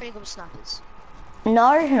 I'm actually pretty good with snipers.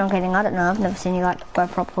 No, you're not kidding. I don't know. I've never seen you like go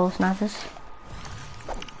proper snipers.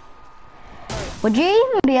 Would you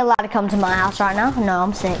even be allowed to come to my house right now? No,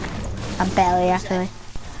 I'm sick. I barely actually.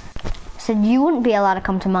 Said you wouldn't be allowed to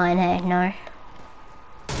come to mine, hey? No.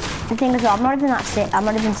 The thing is, I'm not even that sick. I'm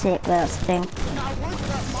not even sick, but that's the thing. No, I would,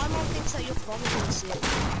 but my mom thinks that you're vomiting sick.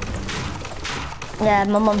 Yeah,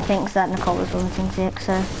 my mum thinks that Nicole was vomiting sick,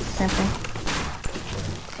 so simple.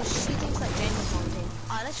 Because she thinks that Jane was vomiting.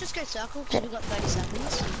 Alright, let's just go circle, because we've got 30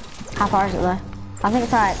 seconds. How far is it though? I think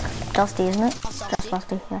it's like Dusty, isn't it? Oh, Dusty. Just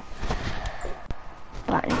Dusty, yeah.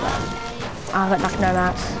 Right, I've got nothing no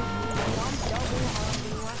mats.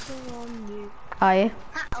 Are you?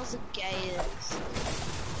 That was a gators.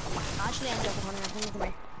 Actually, I'm double hunting. I think with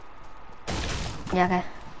me. Yeah, okay.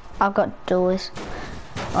 I've got doors.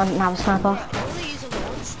 I don't have a sniper. Right, I want to use a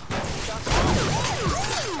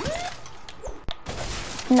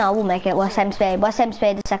launch. No, we'll make it. We're same speed. We're same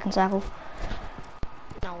speed the second circle.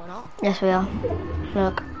 No, we're not. Yes, we are.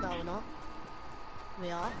 Look. No, we're not.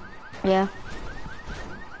 We are. Yeah.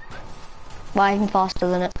 Why even faster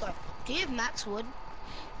than it? Go. Do you have max wood?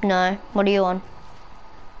 No. What do you want?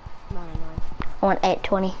 No. I want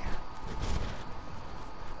 820.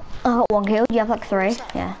 I got 1 kill. Do you have like 3?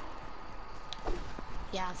 Yeah.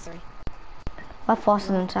 Yeah, I have 3. We're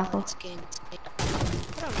faster than tackle. It's good.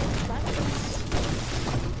 What a launch pad.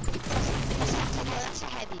 That's a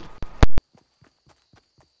heavy.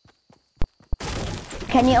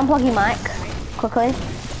 Can you unplug your mic quickly?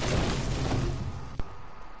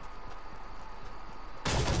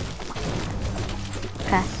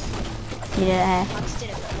 Okay. You did it here. I just did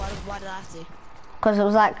it, but why did I have to? Because it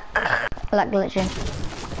was like glitching.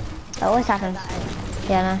 It always happens.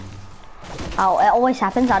 Yeah, no. Oh, it always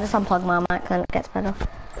happens. I just unplug my mic and it gets better.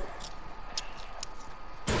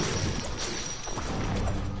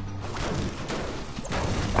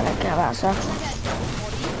 I don't care about stuff.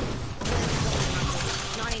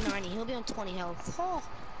 90, he'll be on 20 health. Oh.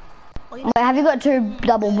 Wait, have you got 2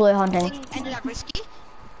 double blue hunting? Thing ended up risky,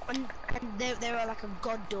 and they were like a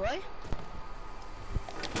god duo.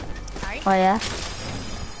 Right? Oh yeah?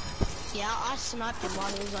 Yeah, I sniped him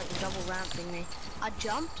while he was like double ramping me. I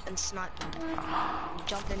jumped and sniped him.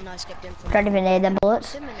 Jumped in and I skipped him. Don't even need them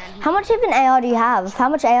bullets. Him and then he How much even AR do you have? How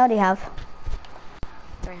much AR do you have?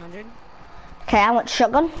 300, Okay, how much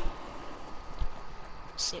shotgun?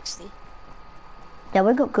 60. Yeah,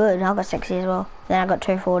 we got good. I got 60 as well. Then I got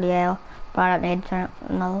 240 AR. But I don't need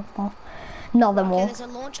another more. Another Okay, more. there's a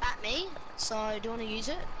launch at me, so do you want to use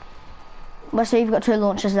it? Well, so you've got 2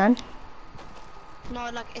 launchers then? No,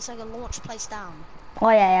 like it's like a launch placed down. Oh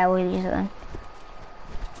yeah, we'll use it then.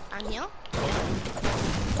 And here?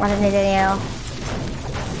 I don't need any AR.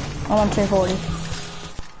 I'm on 240.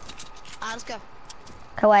 Let's go.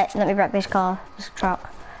 Okay, wait, let me wreck this car, this truck.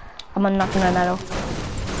 I'm on nothing no metal.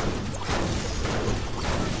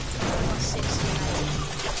 60.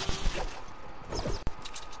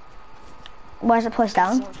 Where's it placed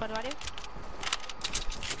down? Launch pad, ready?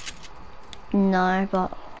 No,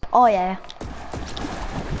 but... Oh yeah.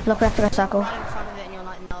 Look, we have to go circle. Right in front of it and you're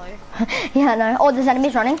like, no. Yeah, no. Oh, there's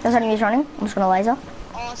enemies running. There's enemies running. I'm just gonna laser.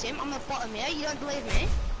 Oh, Sim, I'm at the bottom here. You don't believe me?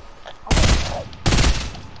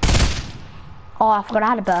 Oh, I forgot I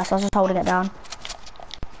had a burst. I was just holding it down.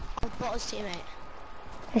 I'm the bottom's teammate.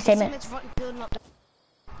 His teammate. Teammate's right building up.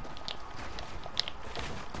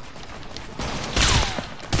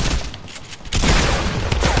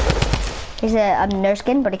 He's a no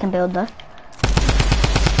skin, but he can build though.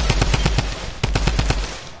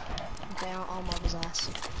 Okay, I'll mob his ass.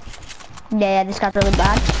 Yeah, this guy's really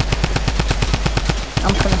bad.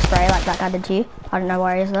 I'm just gonna spray like that guy did to you. I don't know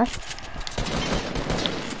where he is though.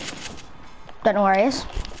 Don't know where he is.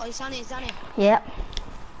 Oh, he's down here, Yep.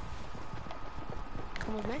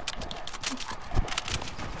 Come with me.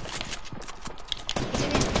 He's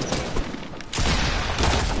in here.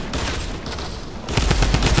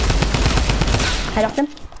 I knocked him.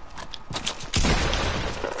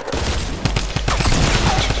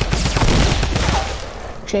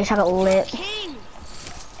 Jeez, I got lit. King!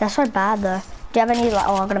 That's so bad though. Do you have any like,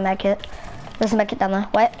 oh, I'm gonna make it. There's a make it down there.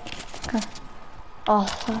 Wait. Okay. Oh.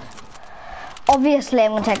 Obviously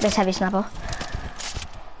I'm gonna take this heavy sniper.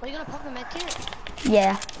 Are you gonna pop the med kit?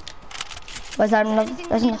 Yeah. Was that another? Anything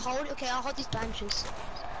There's we no. need to hold? Okay, I'll hold these benches.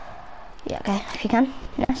 Yeah, okay, if you can.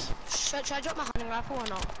 Yes. Should I drop my hunting rifle or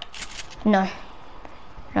not? No. You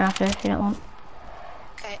don't have to if you don't want.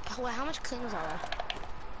 Okay, well, how much clings are there?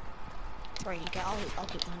 3, okay, I'll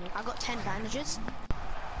keep the hunting. I got 10 bandages.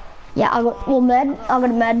 Yeah, I got well med. I got a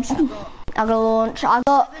med. I got a launch. I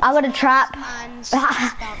got a trap. And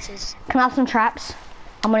bounces. Can I have some traps?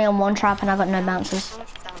 I'm only on one trap and I got no bounces. How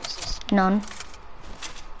much bounces? None.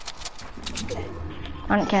 Okay.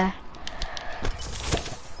 I don't care.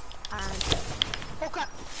 And... Oh crap!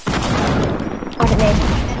 What did it I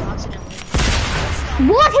accidentally. mean?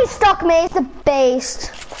 What? He stuck me? It's the beast.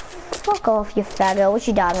 Fuck off, you faggot. What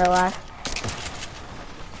you done in real life?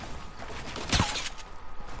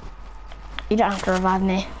 You don't have to revive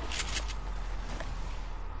me.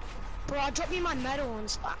 Bro, I dropped you my medal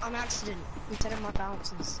on accident instead of my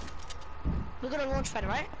bounces. We're gonna launch better,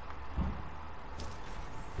 right?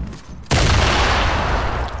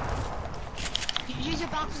 Use your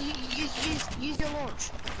bounces, use your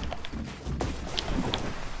launch.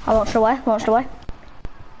 I launched away, launched away.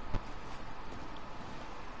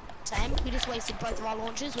 Same, we just wasted both of our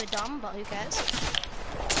launches, we're dumb, but who cares?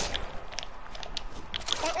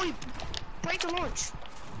 Oh, break the launch.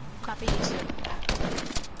 Crap, he used it.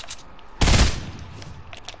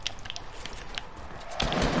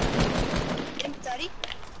 Get him 30.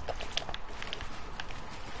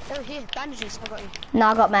 Oh, here, bandages, I got you. No,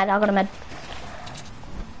 I got med, I got a med.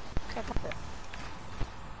 Okay, pop it.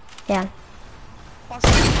 Yeah. Pass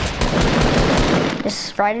it.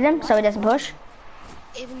 Just righted him so he doesn't push.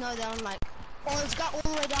 Even though they're on like... Oh, it's got all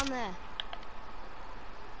the way down there.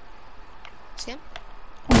 See him?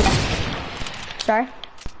 Sorry.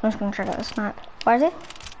 I'm just gonna try to get the snipe. Where is he?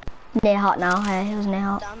 Near hot now, hey, he was near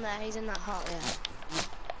hot. Down there, he's in that hut, yeah.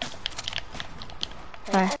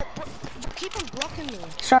 Sorry. Oh, keep on blocking me.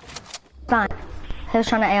 Sorry. Fine. He was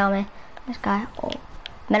trying to AR me. This guy. Oh.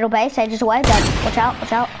 Metal base, ages away, dead. Watch out,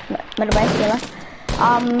 watch out. Metal base, yellow.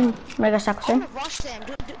 I'm gonna go circle I soon. wanna rush them.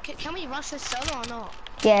 Can we rush this solo or not?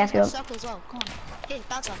 Yeah, if you Let's want. go circle as well. Come on. Here,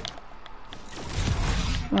 bounce up.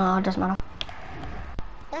 No, it doesn't matter.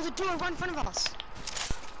 Oh, the door right in front of us.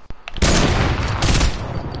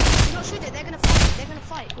 Do not shoot it. They're gonna fight. They're gonna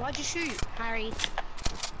fight. Why'd you shoot, Harry?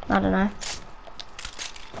 I don't know.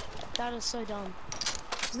 That is so dumb.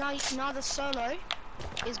 'Cause now the solo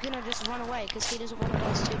is gonna just run away because he doesn't want to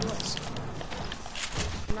waste 2 doors.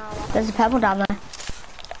 Now, There's a pebble down there.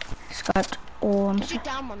 Scoped. Oh, I'm did you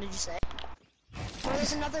down one? Did you say? Oh,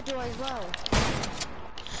 there's another door as well.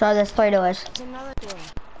 so there's 3 doors. There's another door.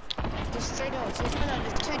 There's 3 doors. There's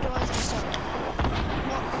 2 doors and a solo.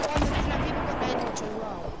 No, people got their launcher as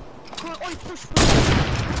well. Come on, oi, push.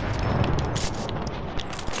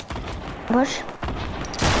 Push.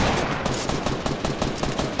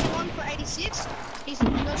 Get one for 86. He's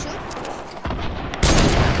no shield.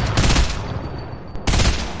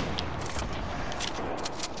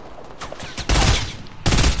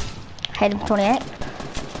 Hit him 28.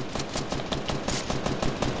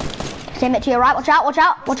 Same it to your right. Watch out, watch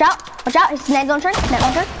out, watch out, watch out. It's net launcher, net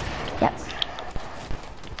launcher. Yep.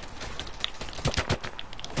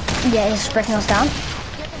 Yeah, he's breaking us down.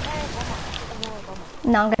 Get the wall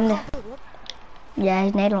bomber. No, I'm getting the. Yeah,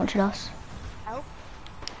 he's nade launched us. Help.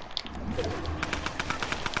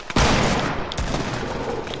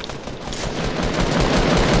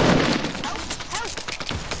 Help!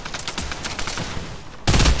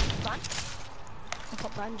 Run. I'll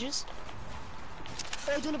pop bandages.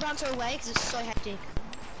 Oh, do you want to bounce her away? Because it's so hectic.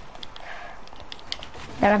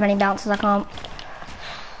 Don't have any bounces, I can't.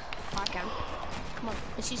 I can. Come on,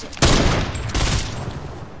 let's use it.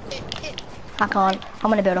 Hit. I can't. I'm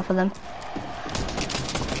gonna build off of them.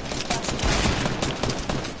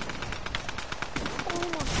 Oh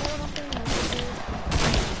my god, I'm doing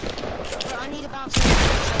it. I need a bounce.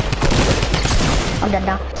 I'm dead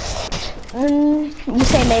now. You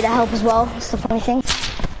say may that help as well. That's the funny thing.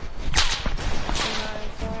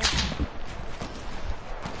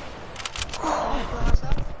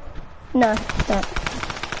 No, don't.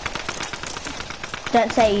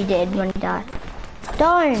 Don't say you did when you died.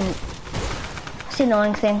 Don't! That's the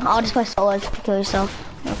annoying thing. I'll just play solo to kill yourself.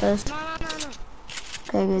 Not this. No.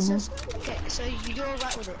 Okay, good then. Okay, so you're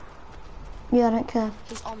alright with it? Yeah, I don't care.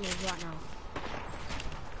 He's on me right now.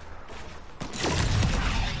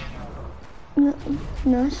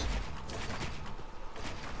 Nice.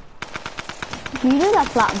 Do you do that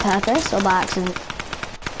flat on purpose or by accident?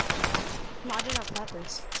 No, I did have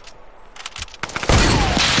purpose.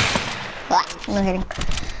 No kidding.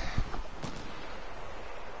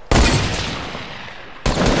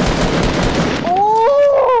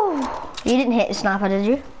 Oh! You didn't hit the sniper, did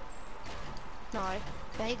you? No,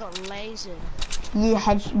 but he got lasered. You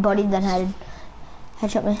bodied then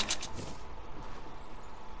headshot me.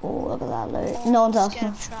 Oh, look at that loot. Oh, No one's I'm asking.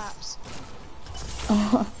 scared of traps.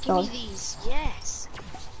 Oh, Give God. me these, yes.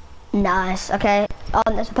 Nice. Okay.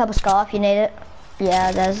 There's a purple scarf. You need it.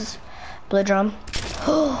 Yeah, there's blue drum.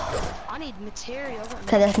 I need material.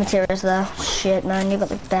 Okay, there's materials there. Shit, man, you got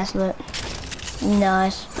the best loot.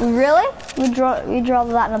 Nice. Really? You draw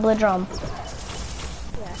that in a blue drum?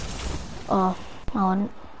 Yeah. Oh, I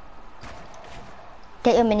wouldn't.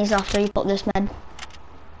 Get your minis after you put this med.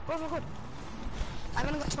 Good. I've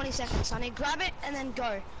only got 20 seconds, so I need to grab it and then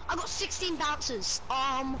go. I got 16 bounces.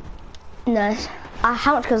 Nice.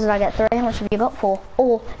 How much kills did I get? 3? How much have you got? 4.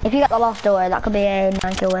 Oh, if you get the last door, that could be a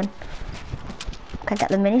 9 kill win. Okay, get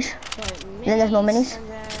the minis. Then there's more minis. And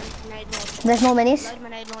then grenade launcher. There's more minis. Load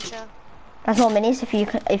grenade launcher. There's more minis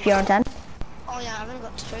if you're on 10. Oh yeah, I've only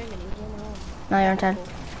got 2 minis. Oh, no. No, you're on 10.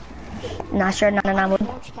 Nice, you're 9 wood.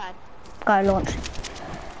 Launch pad. Go launch.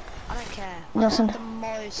 I don't care. Nothing. The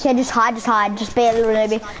most. Yeah, just hide. Just be a little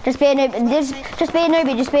newbie. Just be a newbie. Just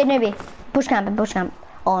be a newbie. Bush camp.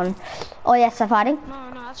 On. Oh yes, they're fighting.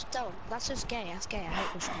 No, that's dumb. That's just gay. That's gay. I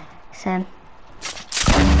hate this game. Same.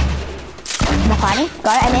 They're fighting.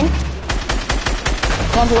 Got it. I'm in.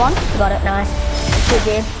 1v1. Got it. Nice.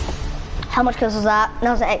 GG. How much kills was that?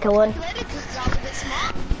 That was an 8 kill one.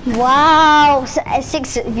 Wow.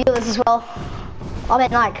 6 viewers as well. I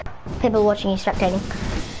meant like people watching you spectating.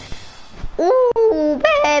 Ooh,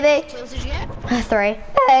 baby. Kills did you get? 3.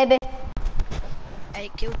 Baby.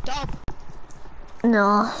 8 kill dub.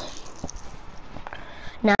 No.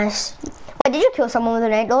 Nice. Wait, did you kill someone with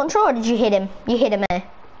an 8 launcher or did you hit him? You hit him, eh?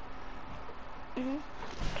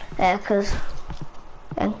 Yeah, because...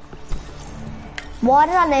 Yeah. Why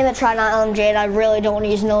did I name it Try Not LMG and I really don't want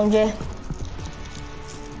to use an LMG?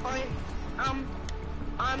 Alright,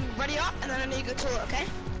 I'm ready up and then I need to go to it, okay?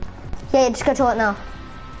 Yeah, just go to it now.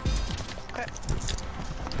 Okay.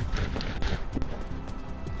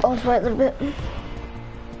 I'll just wait a little bit.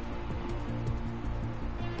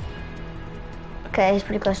 Okay, he's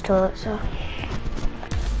pretty close to it, so...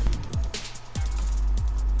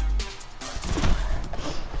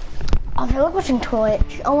 I feel like watching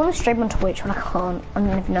Twitch. I want to stream on Twitch, but I can't. I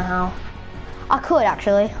don't even know how. I could,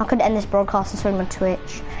 actually. I could end this broadcast and stream on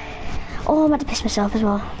Twitch. Oh, I'm about to piss myself as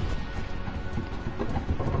well.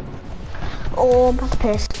 Oh, I'm about to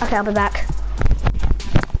piss. Okay, I'll be back.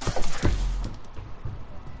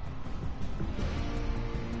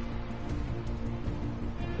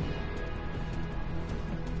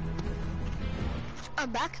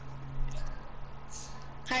 I'm back.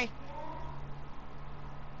 Hey.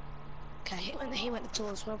 Okay, he went to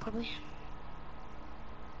tour as well, probably.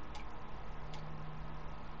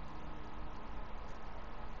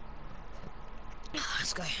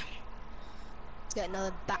 Let's go. Let's get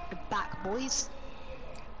another back-to-back, boys.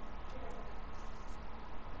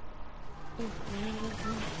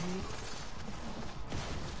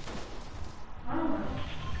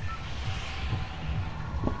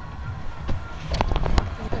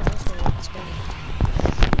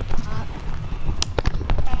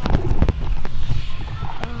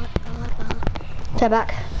 Stay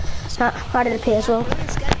back. I did a P as well.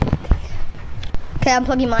 Okay,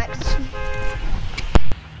 unplug your mics.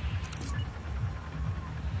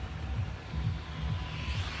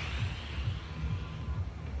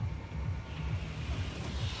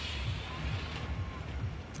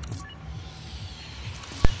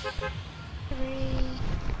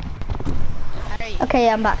 Okay,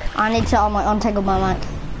 yeah, I'm back. I need to untangle my mic.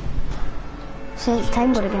 So it's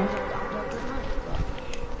tangled again.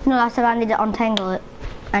 No, I said I need to untangle it,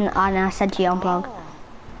 and I said to you unplug.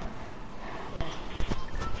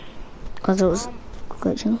 Because it was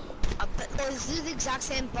glitching. This is the exact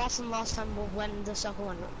same boss from last time when the second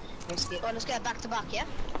one risked it. Let's get back to back, yeah?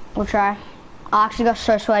 We'll try. I actually got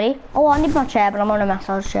so sweaty. Oh, I need my chair, but I'm on a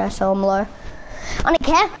massage chair, so I'm low. I need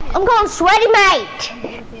care. I'm going sweaty, mate!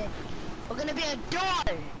 We're gonna be a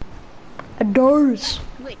door! A doors.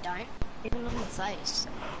 Wait, don't. Even look at my face.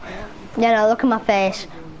 Yeah, no, look at my face.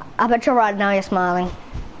 I bet you right now you're smiling.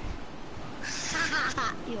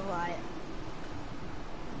 You're right.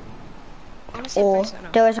 Or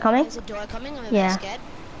doors are coming? Is a door coming? I'm a Yeah. bit scared.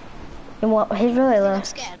 And what? He's really low. I'm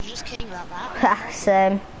scared. I'm just kidding about that.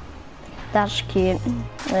 Same. That's cute.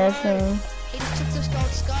 There's him. He just took this gold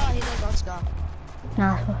scar. He got a gold scar.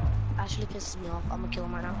 Nah. Actually pisses me off. I'm gonna kill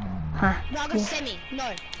him right now. Huh. No, I got a semi.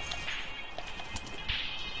 No.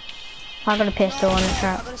 I got a pistol on the I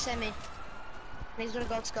trap. got a semi. And he's got a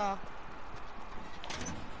gold scar.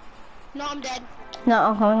 No, I'm dead. No,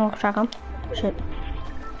 I'm coming. I'll track him. Shit.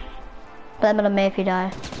 Blame it on me if you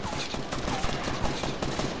die.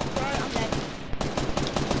 Bro, I'm dead.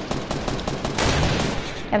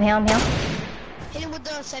 I'm here. I'm here. Hit him with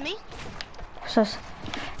the semi. So,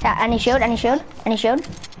 yeah. Any shield? Any shield? Any shield?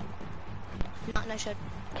 No shot.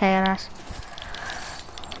 Okay, nice.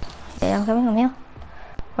 Yeah, I'm coming. I'm here.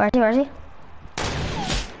 Where is he? Where is he?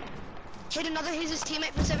 Hit another. He's his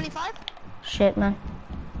teammate for 75. Shit, man.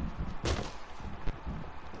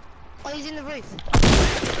 Oh, he's in the roof.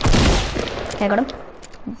 Okay, got him.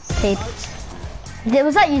 Peep.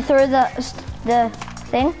 Was that you threw the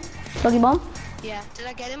thing? Buggy bomb? Yeah. Did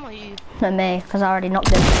I get him or you? Not me, because I already knocked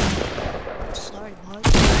him. Sorry, boy.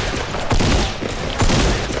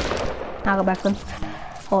 I'll go back to him.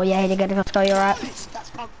 Oh yeah, he did get a go. You're right. That's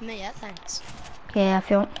fine for me, yeah, thanks. Yeah, if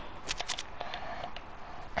you want.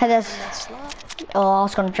 Okay, there's. That's right. Oh, I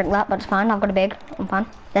was gonna drink that, but it's fine. I've got a big. I'm fine.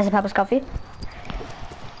 There's a pepper's coffee.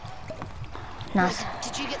 Nice.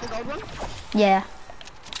 Did you get the gold one? Yeah.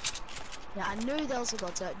 Yeah, I knew there was a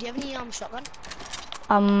gold. So, do you have any shotgun?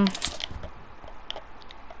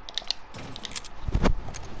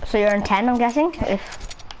 So you're in 10, I'm guessing. Okay. If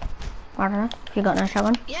I don't know. If you got no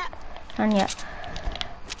shotgun. Yeah. And yeah.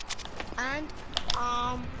 And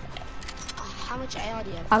how much AR do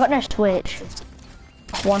you have? I got no switch.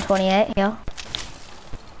 128. Yeah.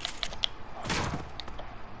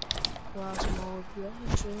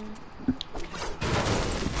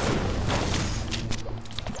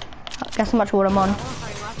 Guess how much wood I'm on.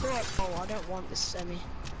 Oh, I don't want this semi.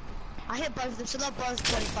 I hit both of them, so they're both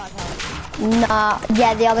 25 health. Nah,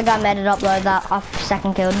 yeah, the other guy made it upload that off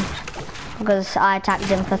second killed. Because I attacked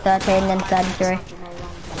him for 13, then 33.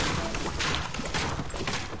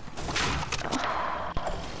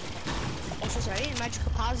 Sorry,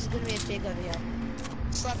 magical powers is gonna be a big over here.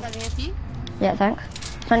 Slap over here for you. Yeah, thanks.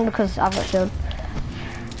 It's only because I've got shield.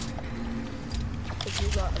 If you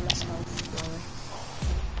got less health,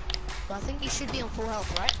 but I think you should be on full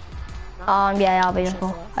health, right? No? Yeah, I'll be on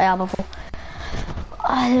full. Yeah, I'll be full.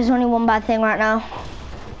 There's only one bad thing right now.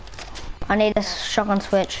 I need a shotgun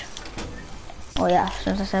switch. Oh yeah, as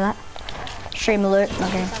soon as I say that. Stream alert.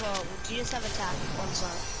 Okay. Do you just have attack on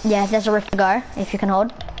side? Yeah, there's a rift to go, if you can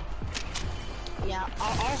hold. Yeah,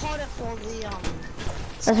 I'll hold it for the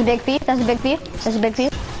There's a big feed, there's a big feed, there's a big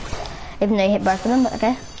feed. Even though you hit both of them, but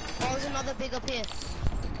okay. Oh, there's another big up here.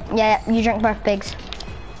 Yeah, you drink both bigs.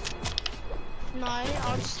 No,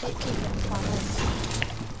 I'll just keep it.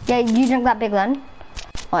 Yeah, you drink that big then.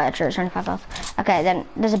 Oh yeah, true, it's 25 health. Okay, then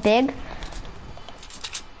there's a big.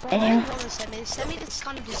 And semi just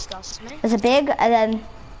kind of disgusts me. There's a big, and then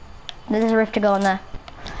there's a rift to go on there.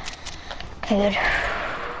 Okay, good.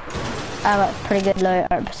 I got pretty good loot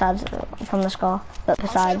besides from the score, but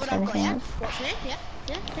besides anything else. Watch me, yeah.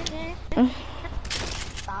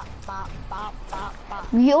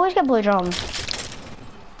 You always get blue drums.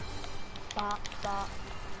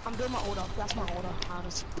 I'm doing my order. That's my order. I'll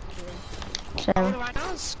just do it. So, Order right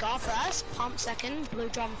now: scar first, pump second, blue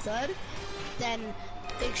drum third, then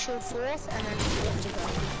big shield fourth, and then lift to go.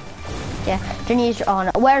 yeah, do you use on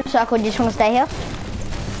where in circle? Do you just want to stay here?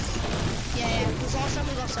 Yeah, because last time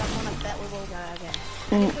we got circle, and I bet we will go again.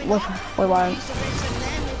 We won't. Use the rinse over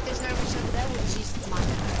there, and if there's no rinse over there, we'll just use the mine.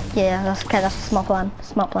 Yeah, that's okay. That's a smart plan.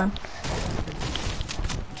 Smart plan.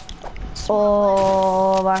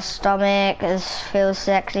 Oh, my stomach feels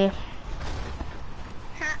sexy.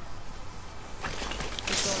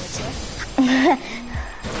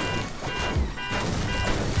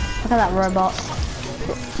 Look at that robot.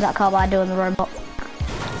 That carbide doing the robot.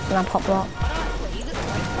 And I pop up.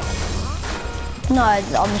 No,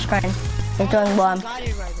 it's on the screen. He's doing worm.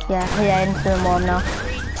 Yeah, he's doing worm now.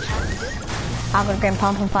 I've got a green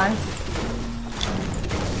pump, I'm fine.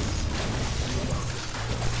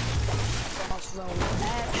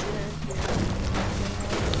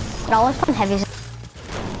 No, let's pump heavies.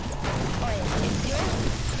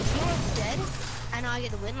 I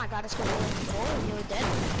get the win, like I just got the win before and you were dead.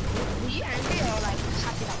 Were you angry or like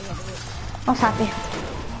happy that we got the win? I was happy.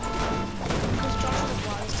 Because Josh was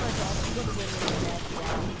wise, so Josh, you got the win when you were dead.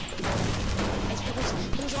 Yeah. It's because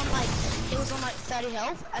he was on like 30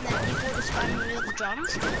 health and then people were just spamming me with the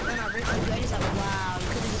drums and then I ripped the he's like, wow, you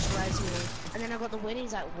could have just raised me. And then I got the win,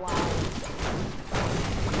 he's like, wow.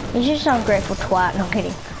 He's just an ungrateful twat, no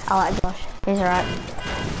kidding. I like Josh, he's alright.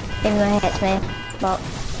 Even though he hits me, but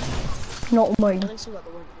not me. At least we got the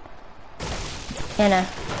win. You know.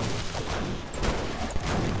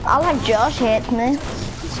 I like Josh hits me. I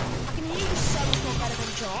can hear you so much more better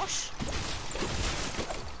than Josh.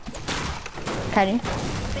 Can you? I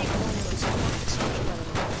think Ronnie was so much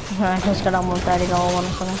better than I just got on 130 goal one or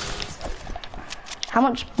something. How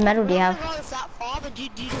much metal do you have? I don't know if that far, but do you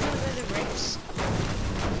just want to go to the rips?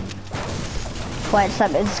 Wait,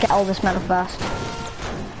 let's get all this metal first.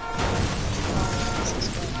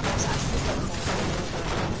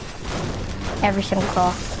 Every single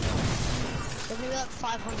car. There's maybe like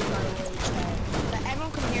 500 metal each way. But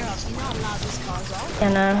everyone can hear us. You know how loud this car's on?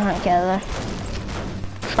 Yeah, no, I don't get there.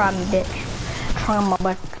 Try me, bitch. Try my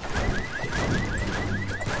butt.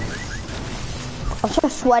 I'm so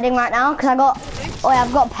sweating right now because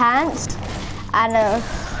I've got pants and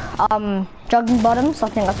jogging bottoms. I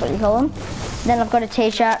think that's what you call them. Then I've got a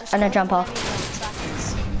t-shirt and a jumper.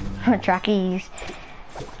 Trackies.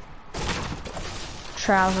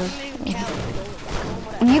 Trousers.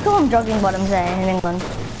 You call them jogging bottoms there in England.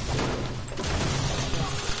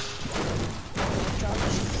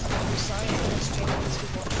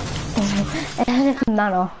 It has a different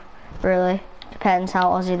manner, really. Depends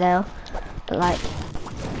how Aussie they are. But like,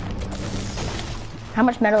 how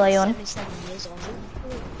much metal are you on? 77 years old.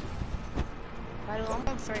 I'm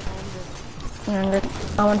on 300.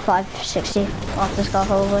 I'm on 560 off this car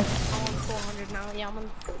probably. I'm on 400 now. Yeah, I'm on.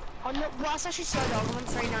 Oh no, well, it's actually so low. I'm on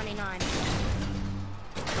 399.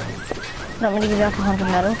 Not really give you like 100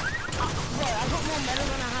 metal. Bro, I've got more metal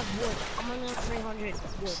than I have wood. I'm only on 300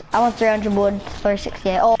 wood. I want 300 wood,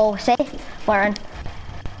 368. Oh, see? Warren.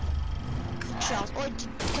 Charles, oh,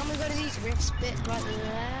 can we go to these rifts bit right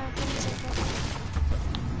there? Can you say that?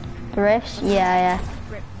 The rifts? Yeah.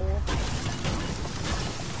 Rip ball.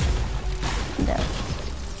 No.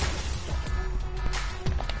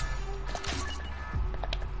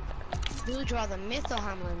 Who would you rather, Myth or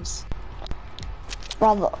Hamlin's?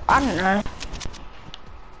 Rather, I don't know.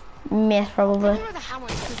 Myth probably. I'd rather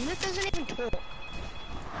Hamlin's because Myth doesn't even talk.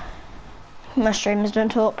 My streamers don't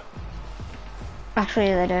talk.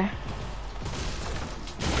 Actually, they do. Well,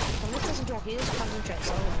 Myth doesn't talk, he just concentrates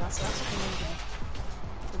on it. That's like a ninja.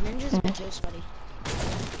 The ninja's a bit too sweaty.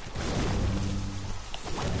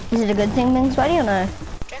 Is it a good thing being sweaty or no? Do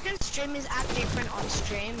you reckon streamers act different on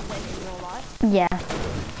stream than in real life? Yeah,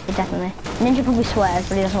 definitely. Ninja probably swears,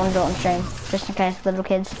 but he doesn't want to do it on stream, just in case the little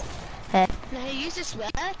kids. No, he used to swear,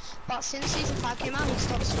 but since season 5 came out, he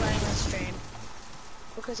stopped swearing on stream.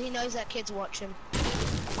 Because he knows that kids watch him.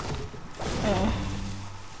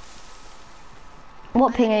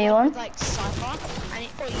 What ping are you on? Like Cypher, and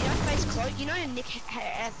oh, you know Face Cloak? You know Nick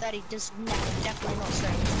 30 does definitely not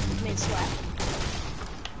stream. I mean swear.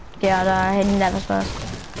 Yeah, no, he never swears.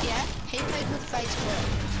 Yeah, he played with Face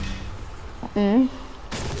Cloak. And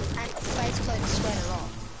Face Cloak sweared a lot.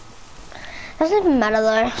 Doesn't even matter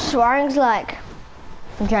though. Swearing's like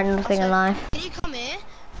a general thing in life. Can you come here?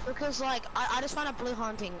 Because like I just found a blue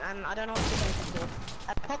hunting and I don't know what to do for.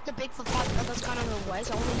 I popped the big for 5, but that's kind of the way.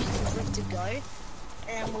 So I want to use the rift to go,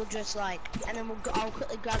 and then we'll just like, and then I'll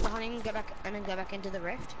quickly grab the hunting and go back, and then go back into the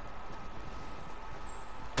rift.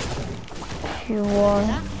 If you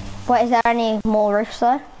want. Wait, is there any more rifts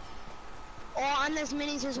though? Oh, and there's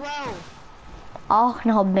minis as well. Oh, I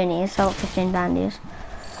can hold minis, so I've got 15 bandies.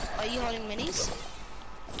 Are you holding minis?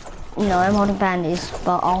 No, I'm holding bandies,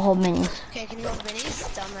 but I'll hold minis. Okay, can you hold minis?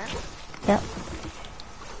 Down there. Yep.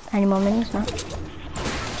 Any more minis? No.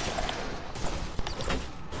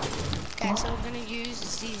 Okay, so we're gonna use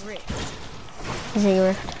Z rift. Z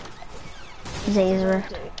rift. Z is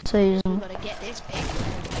rift. So We using. gotta get this big.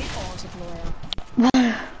 Big balls of loyal.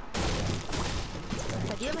 Yeah,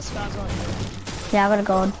 Okay, do you have a scars on you? I got a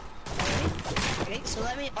gold. Okay, so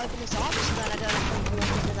let me open this up so that I don't have to walk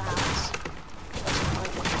into the house.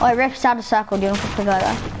 Oh, rift's out of circle. Do you want to quickly go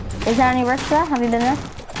there? Is there any rifts there? Have you been there?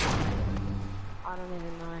 I don't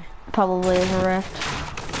even know. Probably is a rift.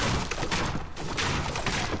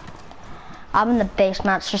 I'm in the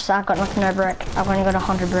basement. It's just I've got like no brick. I've only got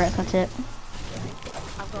 100 brick. That's it.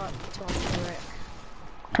 I've got 200 brick.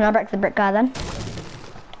 Can I break the brick guy then?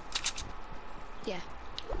 Yeah.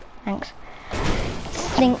 Thanks.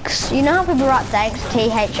 Thanks. You know how people write thanks?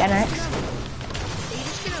 THNX. Are you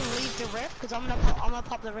just gonna leave the rift? Because I'm gonna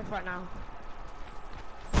pop the rift right now.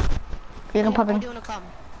 You can pop Or in. do you wanna come?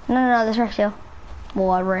 No, there's rift here.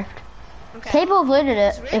 Well, a rift. Okay. People have looted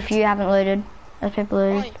it. Rift? If you haven't looted, there's people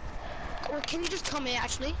looted. Oi. Well, can you just come here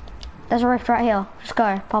actually? There's a rift right here. Just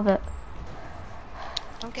go, pop it.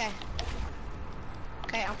 Okay.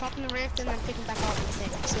 Okay, I'm popping the rift and then picking back up the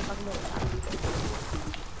thing. See if I can do it.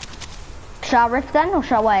 Should I rift then, or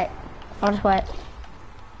should I wait? I'll just wait.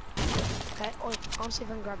 Okay. Oi, I'll see if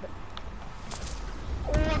I can grab it.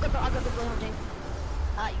 Oh, I got the blood hunting.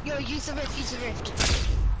 Yo, use the rift.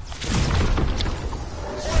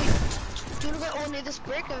 Oh, do you wanna go near this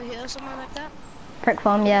brick over here or something like that? Brick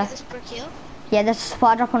farm, yeah. This brick here? Yeah, there's a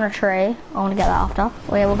spot drop on a tree. I want to get that after.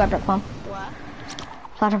 Oh yeah, we'll go brick farm. What?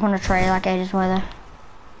 Spot drop on a tree, like ages away there.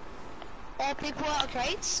 People out of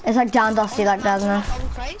crates? It's like down dusty like that, isn't it? On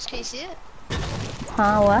crates, can you see it?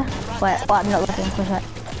 Huh, where? Wait, what? I'm not looking for it.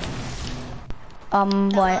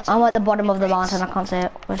 Wait, I'm at the bottom of the mountain, I can't see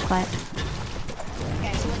it. Wait. Okay, so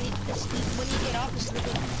when you get up, just look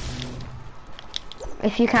at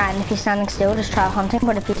If you can, if you're standing still, just try hunting,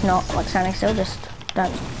 but if it's not like standing still, just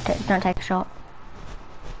don't take a shot.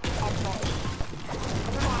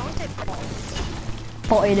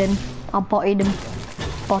 Botted him. I botted him.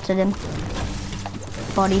 Botted him.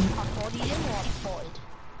 Bodied. bodied him or botted?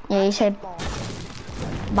 Yeah, you said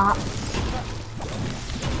bop.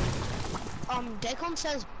 Decon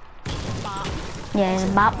says bop. Yeah, it's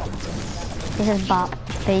bop. He says bop.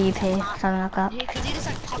 B-U-P, something like that. Yeah, cause he just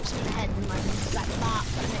like pops him in the head and like bop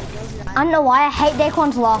and then it goes in I don't know why, I hate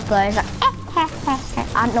Daquan's laugh though. It's like,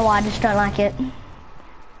 I don't know why, I just don't like it. Do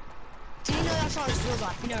you know that's not his real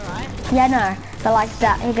life, you know, right? Yeah, no, but like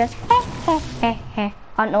that, he goes,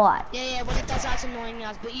 I don't know why. Yeah, when it does that's annoying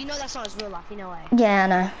us, but you know that's not his real life, you know, eh? Yeah, I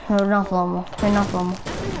know, we're not normal,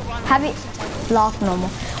 Have you, laugh normal.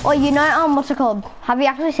 Oh, you know, what's it called? Have you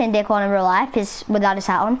actually seen Daquan in real life? He's without his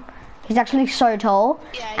hat on. He's actually so tall,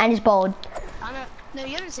 Yeah, and he's bald. I know. No,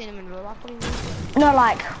 you haven't seen him in real life, what do you mean? No,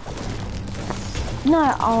 like, no,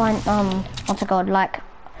 I want, what's it called? Like,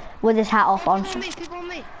 with his hat off on. People on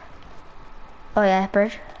me. Oh yeah,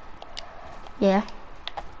 bridge. Yeah.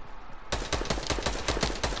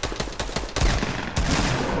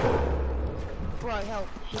 Bro, help.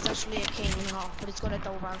 He's actually a king and a half, but he's got a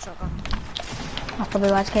double barrel shotgun. That's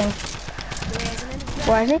probably why it's king. Where is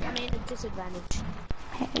Where is he? I mean, a disadvantage.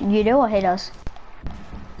 You do or he does?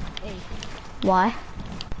 Hey. Why?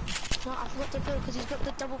 No, I forgot to do it because he's got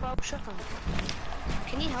the double barrel shotgun.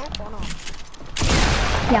 Can you help or not?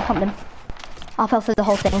 Yeah, I pumped him. I fell through the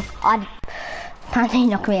whole thing. Apparently he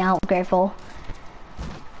knocked me out, grateful.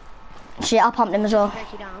 Shit, I pumped him as well.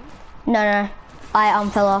 Break you down. No. I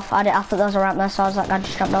fell off. I thought there was a ramp there, so I was like, I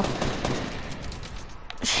just jumped off.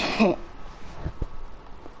 Shit.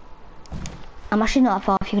 I'm actually not that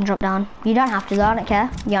far if you can drop down. You don't have to though, I don't care.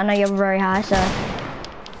 Yeah, I know you're very high, so.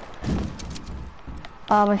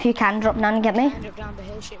 If you can drop down and get me. I drop down, but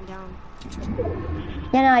he'll shoot him down.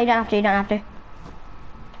 Yeah, no, you don't have to.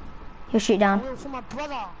 He'll shoot down. Oh, for my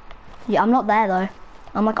brother. Yeah, I'm not there though.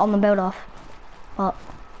 I'm like on the build off. But.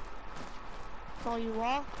 Oh, you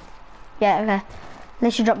are? Yeah, okay. At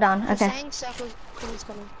least you drop down, okay. Saying circles, he's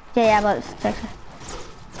coming. Yeah, but it's okay.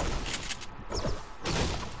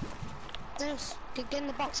 Get in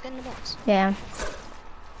the box, Yeah.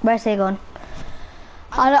 Where's he gone?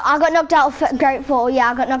 I got knocked out of Grateful.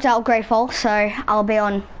 Yeah, I got knocked out of Grateful, so I'll be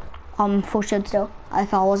on full shield still.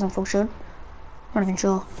 If I wasn't full shield. Not even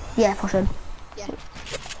sure. Yeah, full shield. Yeah.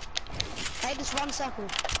 Hey, just run circle.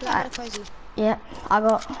 I'm crazy. Yeah, I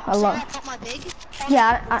got a lot. I got my big?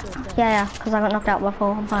 Yeah, yeah, because I got knocked out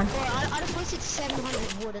before. I'm fine. Bro, I just wasted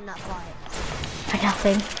 700 wood in that fight. For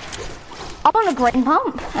nothing. I'm on a green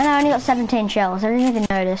pump, and I only got 17 shells. I didn't even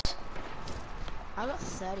notice. I got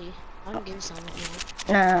 30. I don't give you some if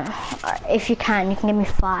you No, if you can give me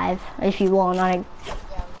 5. If you want, want.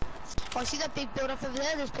 Oh, see that big build up over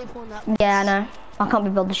there? There's people in that. Yeah, I know. I can't be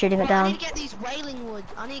bothered shooting it down. I need to get these wailing wood.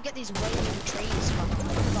 I need to get these wailing trees from.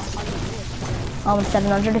 I'm on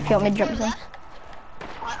 700 if you want me to drop some.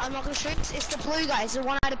 I'm not gonna shoot. It's the blue guy. It's the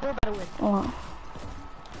one I had a bull battle with. Oh.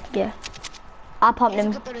 Yeah. I pumped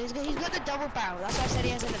him. He's got the double barrel. That's why I said he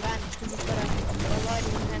has an advantage because he's got a load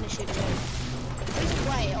and a shoot too. Who's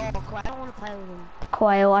Quay? Oh, Quay. I don't want to play with him.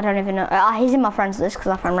 Quail, I don't even know. He's in my friends list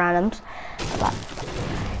because I find randoms. But,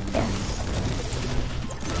 yeah.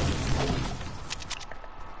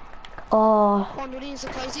 Oh. Come on, Woody, is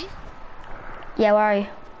it cozy? Yeah, where are you?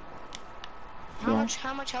 How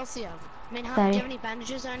much health do you have? I mean, do you have any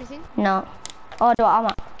bandages or anything? No. Oh, do I? I'm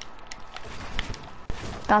up.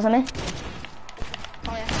 Guys on me?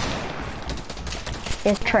 Oh yeah.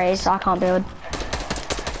 There's trees, so I can't build.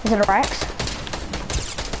 Is it a Rex?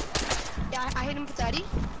 Yeah, I hit him for 30.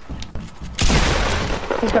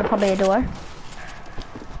 He's got probably a door.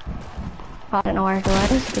 I don't know where his door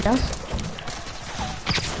is, if he does.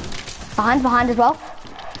 Behind as well.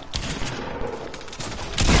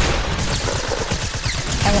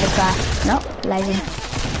 I'm gonna cry. Nope, lazy.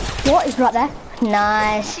 What is right there?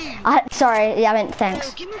 Nice. Sorry, yeah, I meant thanks.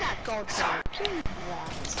 Yo, give me that gold star.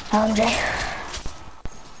 LMG.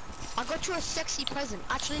 I got you a sexy present.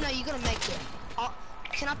 Actually, no, you're gonna make it.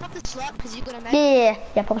 can I pop the slot? Because you're gonna make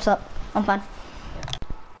Yeah, pop us up. I'm fine.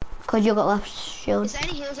 Cause you got left shield. Is there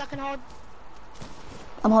any heals I can hold?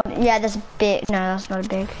 I'm holding. Yeah, there's a big. No, that's not a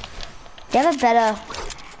big. You have a better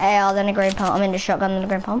AR than a green pump. I mean, a shotgun than a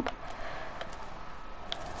green pump.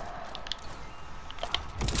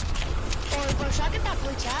 Oh, bro, should I get that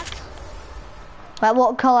blue tack? Like,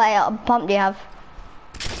 what color AR pump do you have?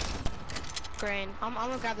 Green. I'm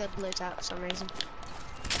gonna grab that blue tack for some reason.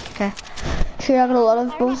 Okay. Sure, you have a lot of I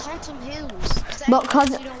wanna balls. hold some heals. Is there But any 'cause-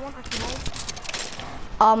 heals you don't want I can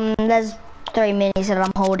hold? There's 3 minis that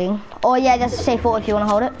I'm holding. Oh yeah, there's a C4 if you want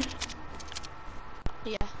to hold it.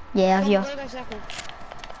 Yeah. Yeah, Go, you. go, circle.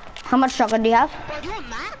 How much shotgun do you have? Bro, do you want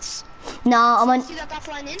mats? No, I'm on. See that guy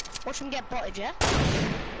flying in? Watch him get botted, yeah?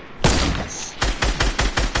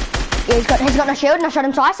 Yeah, he's got no shield, and I shot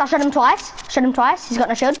him twice. Shot him twice. He's got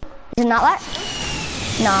no shield. Isn't that like?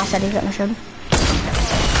 No, I said he's got no shield.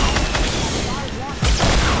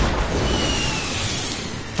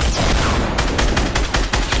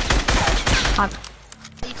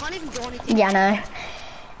 You can't even draw anything. Yeah, I know.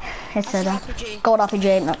 It's a RPG. gold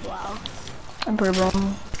RPG. No, Wow. I'm pretty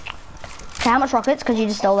wrong. Okay, how much rockets? Because you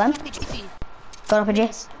just stole them. RPG for you. Gold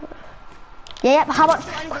RPG. Yeah, but how much I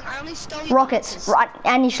stole anything. I only stole your rockets? boxes. Right,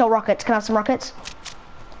 and you stole rockets. Can I have some rockets?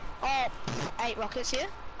 Oh, 8 rockets here.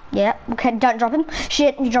 Yeah. Okay, don't drop him.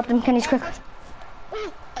 Shit, you dropped him. Can you quick?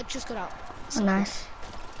 Ooh, I just got out. Oh, nice.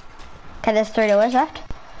 Okay, there's 3 doors left.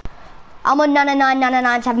 I'm on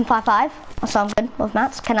 999,99755. So I'm good with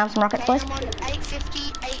mats. Can I have some rockets, Okay, please? I'm on 850,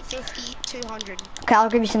 850, 200. Okay, I'll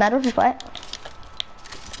give you some metal. Just wait.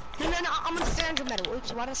 No, I'm on 300 metal.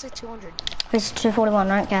 Oops, why did I say 200? This is 241.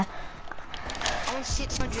 I don't care. I'm on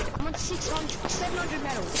 600. I'm on 600, 700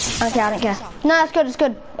 metal. Okay, I don't care. No, that's good. It's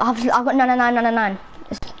good. I've got 99999.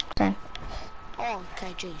 It's the same. Oh,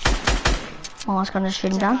 okay, jeez. Oh, I was gonna shoot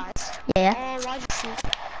him So down. guys. Yeah. Oh, why'd you shoot?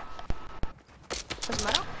 Doesn't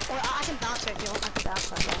matter. Well, I can bounce it if you want. I can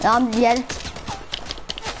bounce it. Yeah.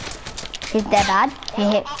 He's dead bad. He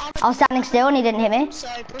hit. I was standing still and he didn't hit me. So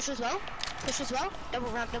push as well. Push as well. Double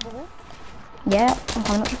ramp, double wall. Yeah, I'm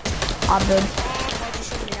fine. I'm good. Oh, God, you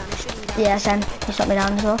shooting me down. You shooting me down. Yeah, Sam. He shot me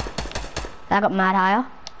down as well. I got mad higher.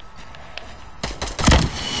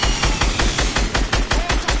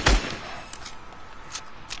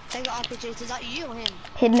 They got RPGs. Is that you or him?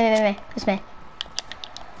 Hit me. It's me.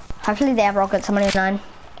 Hopefully they have rockets. I'm only 9.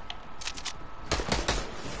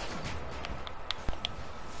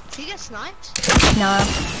 Did you get sniped? No.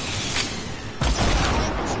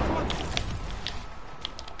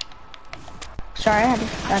 Sorry, I had to.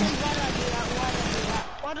 Actually,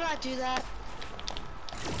 why did I do that?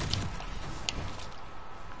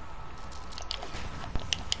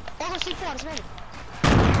 Oh, I got C4, it's ready.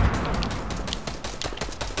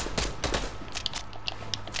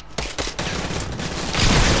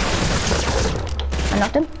 I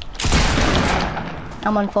knocked him.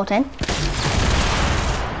 I'm on 14. I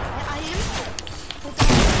hit him.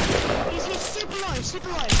 He's super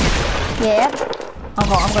low. Yeah. I'm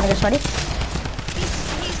gonna get sweaty.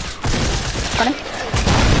 Got him.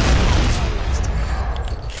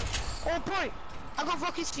 Oh, bro. I got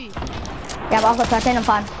rockets for you. Yeah, but I've got 13. I'm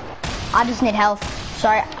fine. I just need health.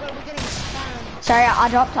 Sorry. Bro, we're getting spammed. Sorry, I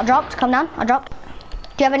dropped. Come down. I dropped.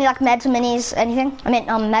 Do you have any like meds or minis, anything? I mean,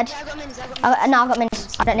 meds. Yeah, I got minis. No, I got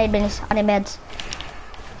minis. I don't need minis. I need meds.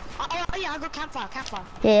 Oh, yeah, I got campfire.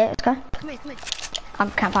 Yeah, let's go. Come here. I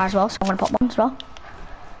got campfire as well, so I'm gonna pop one as well.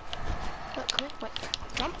 Look, come here, wait.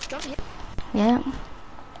 Jump here. Yeah.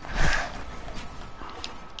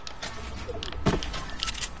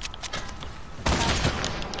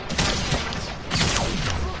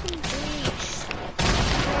 Fucking beach.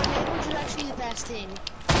 Bro, which is actually the best thing.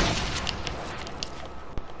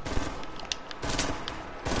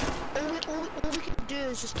 All we can do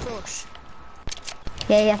is just push.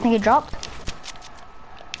 Yeah, I think he dropped.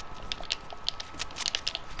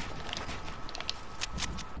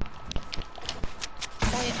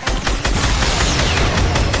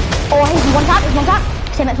 Oh, he's one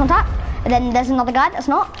tap. Teammate's one tap. And then there's another guy that's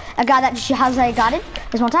not. A guy that just has a guarded.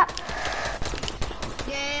 There's one tap.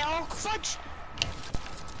 Yeah, oh, fudge.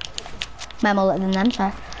 Man, more than them, so.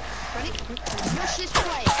 Ready? Push this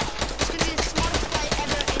play. It's gonna be the smartest play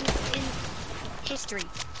ever in history.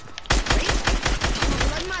 Ready?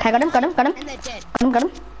 Okay, got him. And they're dead. Got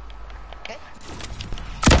him. Okay.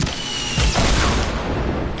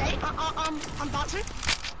 Okay, I'm bouncing.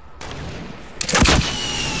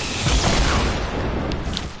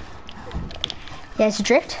 Yeah, it's a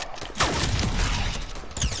drift.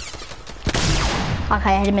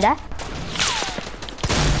 Okay, I hit him there.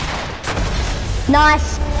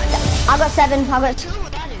 Nice. I got 7. Kill him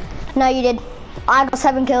without him. No, you did. I got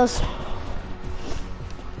 7 kills.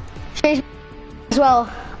 She's as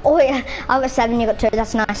well. Oh yeah, I got 7, you got 2,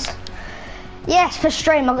 that's nice. Yes, for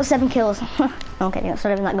stream, I got 7 kills. No, I'm kidding, it's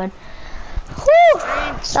not even that good. Whew,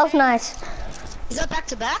 that was nice. Is that back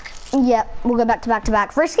to back? Yep, we'll go back to back to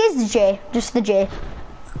back. Risky's the G, just the G.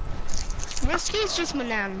 Risky is just my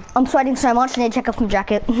nan. I'm sweating so much, I need to check off my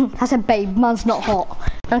jacket. I said, babe, mine's not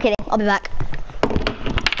hot. I'm kidding, I'll be back.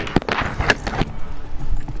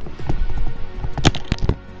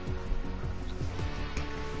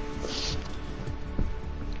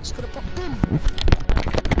 Just gotta pop boom.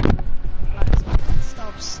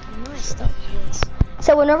 Nice stuff, yes.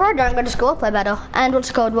 So whenever I don't go to school, I play better. And what's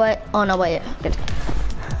it called? Wait, oh no, wait, good.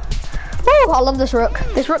 Woo, I love this rook.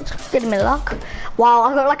 This rook's giving me luck. Wow,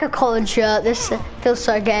 I got like a collared shirt. This feels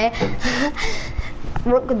so gay.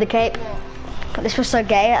 Rook with the cape. This was so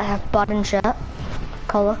gay. I have button shirt,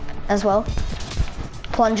 collar as well.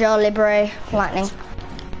 Plunger, libre, lightning.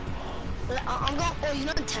 I'm going, oh, you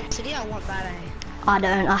know intensity? I want that, eh? I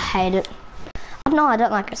don't, I hate it. No, I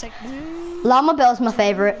don't like it. It's like, Llama Bell's my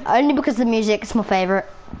favorite, only because the music is my favorite.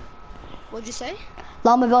 what'd you say?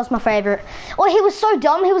 Llama Bell's my favorite. Oh, he was so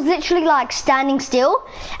dumb. He was literally like standing still,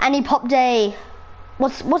 and he popped a,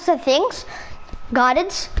 what's the things?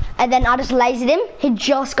 Guidance, and then I just lasered him. He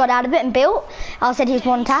just got out of it and built. I said he's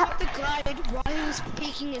one tap. The guided while he was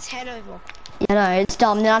peeking his head over. Yeah, no, it's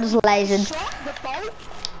dumb. Then I just lasered. Shot the bolt,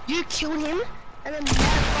 you killed him, and then my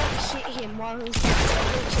bolt hit him while he was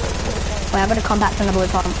Wait, I gotta come back to the blue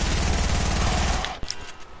pump.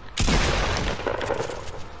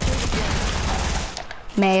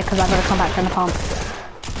 Me, because I gotta come back to the pump.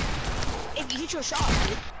 If you hit your shot,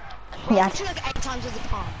 dude. Yeah. I hit you like 8 times with the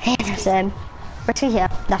pump. Same. Risky here.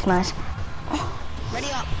 That's nice. Ready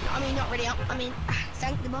up. I mean, not ready up. I mean,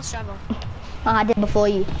 thank the bus driver. Oh, I did before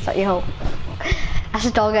you. Shut your hole. That's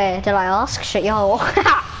a dog, eh? Did I ask? Shut your hole.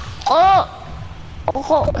 Oh!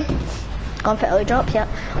 Gone for early drops, yeah.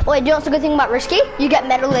 Wait, do you know what's the good thing about Risky? You get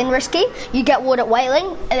metal in Risky, you get wood at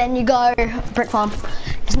Wailing, and then you go brick farm.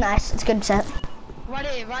 It's nice. It's a good set. Right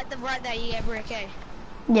here, right there, you get brick, eh?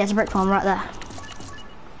 Yeah, it's a brick farm right there.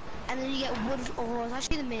 And then you get wood, or it's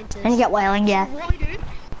actually the mantis. And you get Wailing, yeah. So what we do,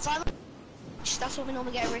 that's what we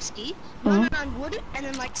normally get Risky. 99 wood, and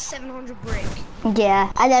then like 700 brick.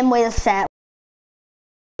 Yeah, and then with a set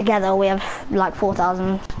together, we have like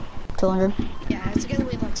 4,200. Yeah, together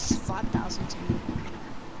we have like 5,000.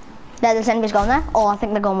 There's enemies gone there. Oh, I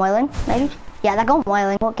think they're going Wailing, maybe. Yeah, they're going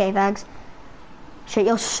Wailing. What gay bags? Shit,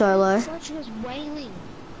 you're so low. Such as wailing.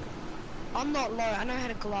 I'm not low. I know how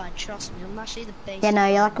to glide. Trust me. I'm actually the base. Yeah, no,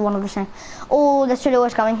 you're like one of the same. Oh, there's 2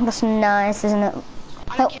 doors coming. That's nice, isn't it?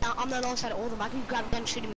 I don't care. I'm the lowest out of all of them. I can grab a gun and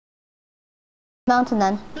shoot him. Mountain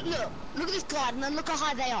then. Look at this glide, and then look how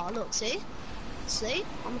high they are. Look, see? See?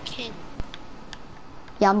 I'm a king.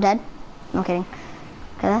 Yeah, I'm dead. No kidding.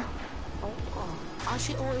 Okay there. Oh. I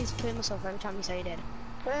should always play myself every time you say you're dead.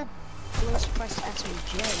 Or let's press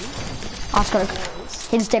SMG. I just gotta.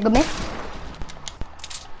 He just did with me.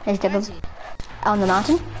 He's dead with me. On the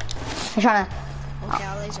mountain. He's trying to. Okay,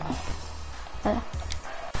 I'll laser.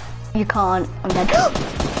 You can't. I'm dead.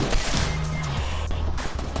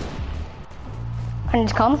 I need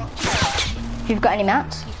to come. If you've got any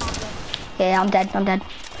mats. Yeah, I'm dead. I'm dead.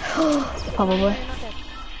 Probably.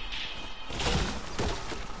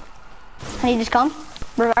 Can you just come?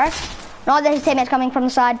 Reverse. No, there's his teammates coming from the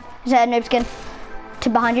side. Is there a noob skin? To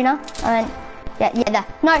behind you now. And then, yeah, there.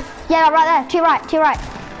 No, yeah, right there. To your right, to your right.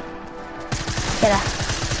 Yeah, there.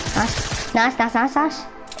 Nice. No,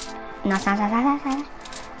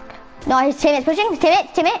 his teammate's pushing. His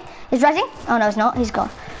teammate. He's rezzing. Oh no, he's not. He's gone.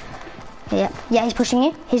 Yeah, he's pushing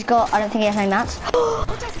you. He's got. I don't think he has any mats.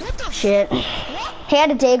 Shit. He had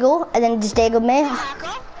a deagle and then just deagled me.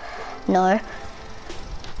 No.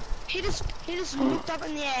 He just looked up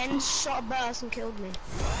in the air and shot a burst and killed me.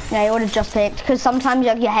 Yeah, you would have just picked because sometimes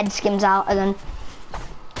your head skims out and then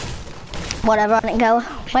whatever. I didn't go.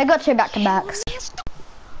 We got 2 back-to-backs.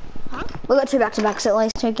 Huh? We got 2 back-to-backs at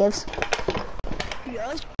least. 2 gives.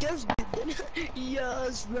 Yes, yes,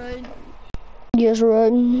 right. Yes,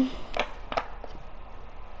 right.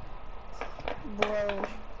 Bro.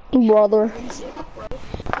 Brother.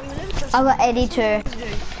 I got 82.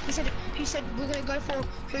 He said we're gonna go for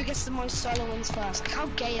who gets the most solo wins first. How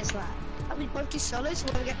gay is that? Like, we both do solos,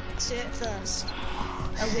 we're gonna get to it first.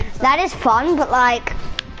 A win first. That is fun, but like,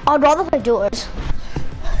 I'd rather play duos.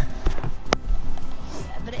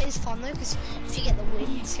 Yeah, but it is fun though, because if you get the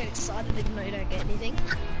win, you just get excited even though you don't get anything.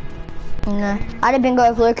 No. I did bingo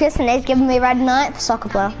with Lucas and he's giving me red night for soccer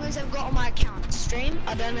How player. many wins I've got on my account? Stream,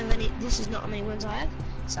 I don't have any, this is not how many wins I have.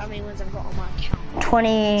 That's how many wins I've got on my account.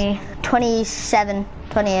 20, 27,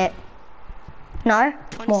 28. No?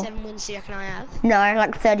 27 More. wins do you reckon I have? No,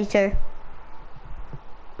 like 32.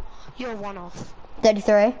 You're one off.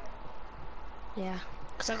 33. Yeah,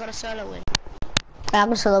 because I got a solo win. I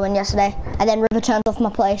got a solo win yesterday. And then River turned off my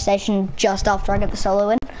PlayStation just after I got the solo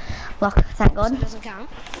win. Look, thank God. So it doesn't count?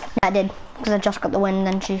 Yeah, I did. Because I just got the win and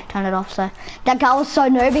then she turned it off, so. That guy was so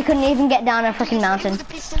noob, he couldn't even get down a freaking mountain. The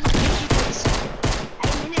pistol, aim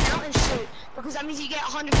in and out and shoot. Because that means you get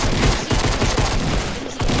 100% accuracy every shot.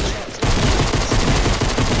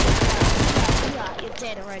 Yeah, you're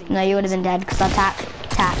dead already. No, you would have been dead, because I tapped.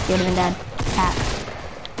 Tap, you would have been dead. Tap.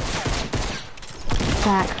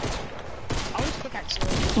 Tack. I would pickaxe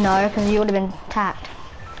you. No, because you would have been tapped.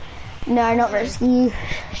 No, not risky.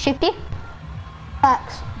 Shifty?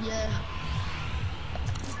 Facts. Yeah.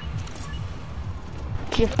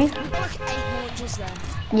 Shifty? We've got like 8 launches there.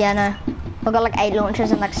 Yeah, no. I've got like 8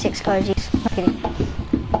 launchers and like 6 cozies. Not kidding.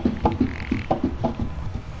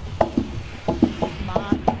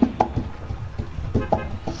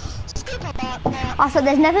 Also,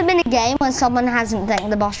 there's never been a game when someone hasn't thanked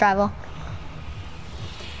the boss driver.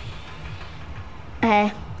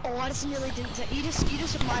 Hey. Oh, I just nearly didn't. You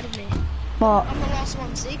just reminded me. What? I'm the last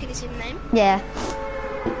one. See, can you see the name? Yeah.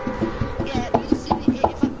 Yeah, you just said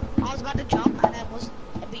if I was about to jump and I wasn't,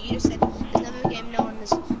 but you just said there's never a game no one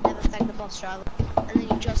has never thanked the boss driver, and then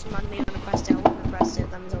you just reminded me when I pressed it. I wouldn't have pressed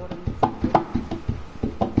it. That means I would have.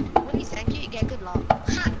 When you thank you, you get good luck.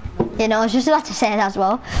 Ha! You know, I was just about to say that as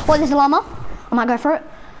well. What, there's a llama? I might go for it.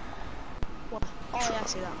 What? Oh yeah, I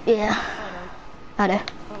see that. Yeah. Oh, I do. no.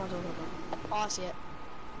 What am I talking about? Oh, I see it.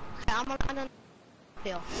 Okay, I'm on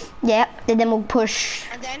deal. Yeah, and then we'll push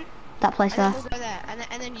And then. that place And then there. we'll go there,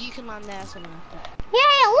 and then you can land there, something like that. Yeah,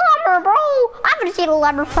 llama, bro! I haven't seen a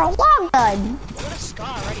llama for a long time. I got a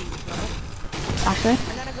scar already, bro. Actually,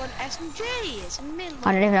 And then I got an SMG. It's a min.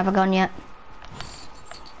 I don't even have a gun yet.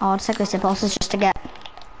 Oh, I'd take this impulses just to get.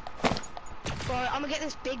 Bro, I'm gonna get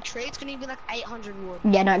this big tree. It's gonna be like 800 wood.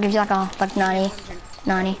 Yeah, no, it gives you like 90, 100.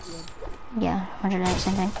 90. Yeah, 108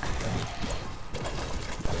 something.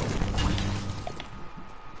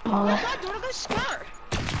 Oh my god, do you wanna go scar?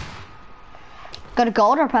 Got a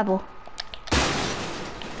gold or purple?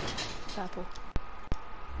 Purple.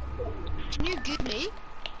 Can you give me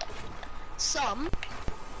some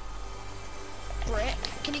brick?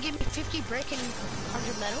 Can you give me 50 brick and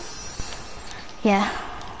 100 metal? Yeah.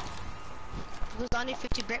 Because I need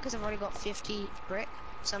 50 brick because I've already got 50 brick.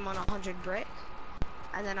 So I'm on 100 brick.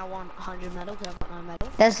 And then I want 100 metal because I've got no metal.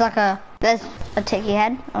 There's a tiki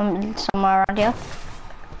head somewhere around here.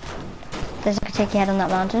 There's like a tiki head on that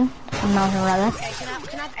mountain. A mountain right there. Okay,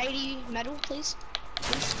 can I have 80 metal, please?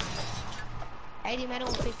 Please? 80 metal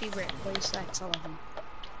and 50 brick, please. Thanks, I love them.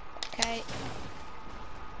 Okay.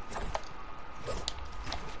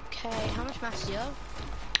 Okay, how much mass do you have?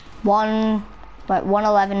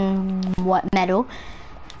 111 metal,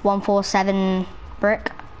 147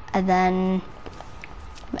 brick, and then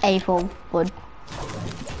 84 wood. I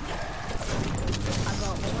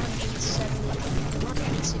got 170,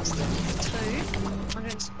 162,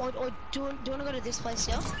 100, or do you want to go to this place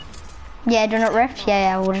here? Yeah, do not rift?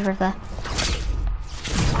 Yeah, we'll just rift there.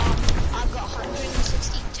 I've got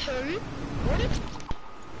 162 wood,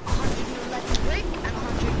 111 brick, and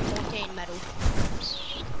 114 metal.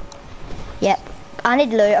 Yep. I need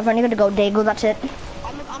loot. I've only got a gold deagle, that's it.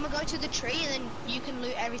 I'm gonna go to the tree and then you can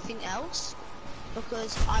loot everything else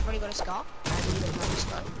because I've already got a scar.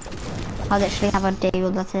 I literally have a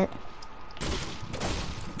deagle, that's it.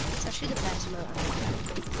 It's actually the best loot.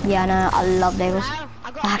 Yeah, I know. I love deagles. Blower.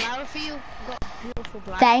 I got a blower for you. I got a beautiful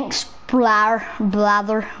blower. Thanks,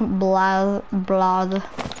 blather.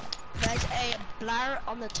 There's a blower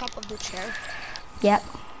on the top of the chair. Yep.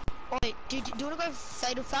 Wait, do you want to go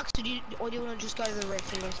fatal facts or do you want to just go to the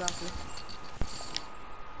rift and go after?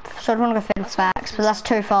 So I don't want to go fatal facts, but that's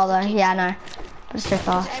too far though. Yeah, I know. But it's too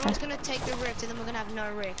far. Everyone's going to take the rift and then we're going to have no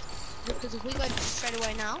rift. Because if we go straight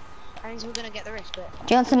away now, that means we're going to get the rift, but...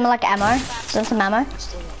 Do you want some like ammo? Do you want some ammo?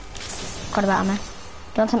 Got about ammo. Do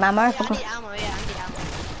you want some ammo? Yeah, I need ammo, yeah, I need ammo.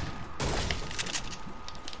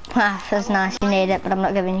 Ah, that's nice. You need it, but I'm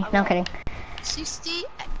not giving you. No, I'm kidding. 60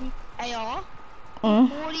 AR.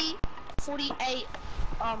 48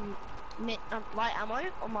 light ammo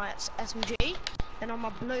on my SMG, and on my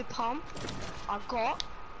blue pump I've got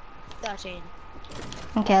 13.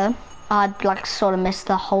 Okay then. I'd like sort of missed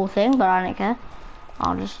the whole thing, but I don't care.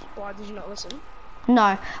 I'll just. Why did you not listen?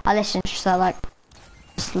 No, I listened, so like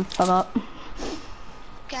just forgot.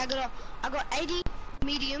 Okay, I got 80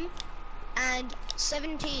 medium and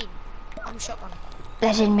 17 shotgun.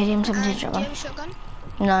 There's in medium, 17 Do you shotgun. have a shotgun?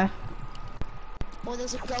 No. Or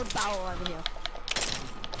there's a gold barrel over here.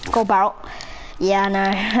 Gold barrel. Yeah, I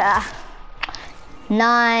know.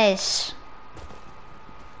 Nice.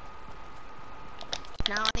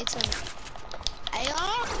 Now I need some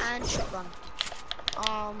AR and shotgun.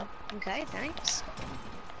 Okay, thanks.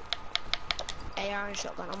 AR and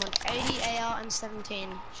shotgun. I'm on 80 AR and 17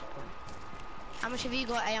 shotgun. How much have you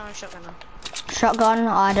got AR and shotgun now? Shotgun?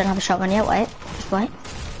 Oh, I don't have a shotgun yet. Wait. Just wait.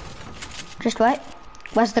 Just wait.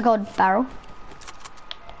 Where's the gold barrel?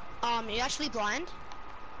 You're actually blind.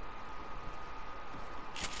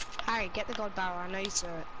 Harry, get the gold barrel. I know you saw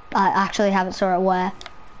it. I actually haven't saw it. Where?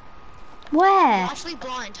 Where? You're actually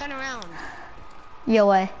blind. Turn around. Your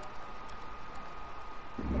way.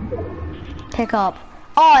 Pick up.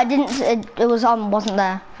 Oh, it didn't. It was wasn't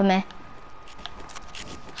there for me.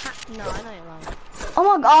 No, I know you're lying. Oh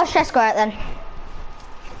my gosh, let's go out then.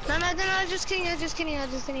 No, just kidding. Just kidding.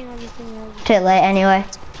 Too late anyway.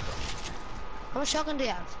 How much shotgun do you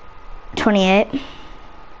have? 28.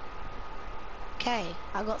 Okay,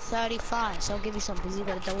 I got 35, so I'll give you some because you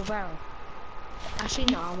got a double barrel. Actually,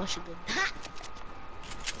 no, I'm actually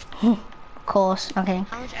good. Of course. Okay.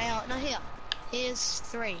 How much AR? No, here. Here's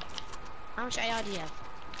 3. How much AR do you have?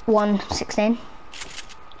 116.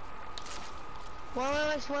 Wait.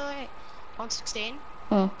 116.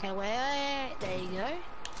 Mm. Okay, wait. There you go.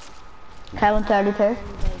 Okay, I'm on 32. There you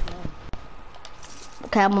go.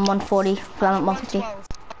 Okay, I'm on 140. So I'm at 150. 112.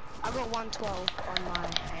 I got 112 on my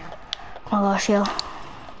AR. Oh my gosh, yeah.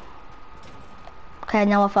 Okay,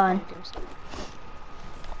 now we're fine.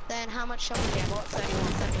 Then how much shotgun do you have? What?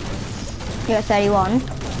 31. You got 31.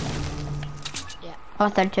 Yeah. I'm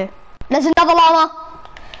at 32. There's another llama!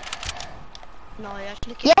 No, you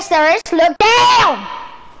actually can't. Yes, there is. Look down!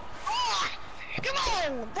 Come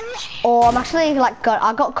on! Oh, I'm actually like,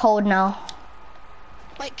 I got cold now.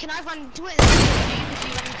 Wait, can I run into it? If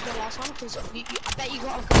you run into the last one? Because I bet you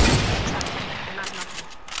got a good trap and I have nothing.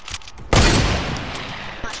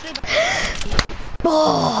 Actually,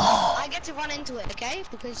 Oh. I get to run into it, okay?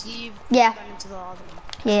 Because you've Yeah. run into the other one.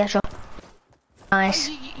 Yeah, sure. Nice.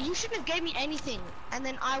 Oh, you shouldn't have gave me anything, and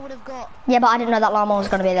then I would have got. Yeah, but I didn't know that llama was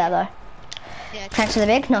gonna be there though. Yeah. Thanks for the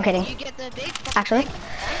big. No kidding. You get the big. Actually.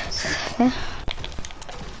 Yeah.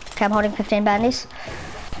 Okay, I'm holding 15 bandies.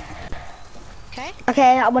 Okay.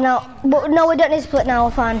 Okay, well now, no, we don't need to split now.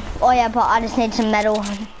 We're fine. Oh yeah, but I just need some metal.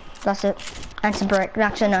 That's it. And some brick.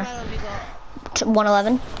 Actually, no. How have you got?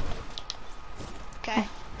 111. Okay.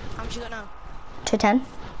 How much you got now? 210.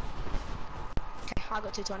 Okay, I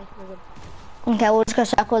got 220. We're good. Okay, we'll just go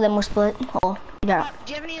circle, then we'll split. Or you don't.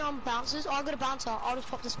 Do you have any bouncers? Oh, I got a bouncer. I'll just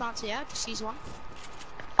pop this bouncer. Yeah, just use one.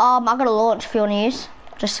 I got a launch if you want to use,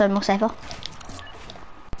 just so more safer.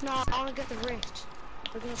 No, I want to get the rift.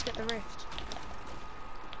 We're gonna get the rift.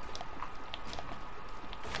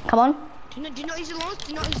 Come on. Do you not use the launch? Do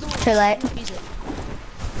you not use the launch? Too late. Use it.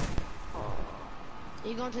 Are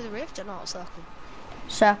you going to the rift or not? Circle.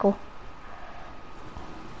 Circle.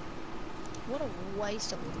 What a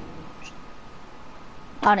waste of a launch.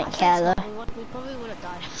 I don't care though. We probably would have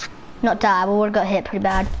died. Not die, but we would have got hit pretty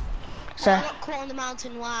bad. So. I got caught on the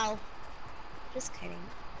mountain. Wow. Just kidding.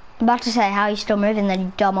 I'm about to say, how are you still moving then,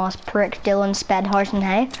 you dumbass prick, Dylan sped horse and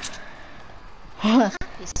hay? You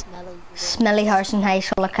smelly. Smelly horse and hay,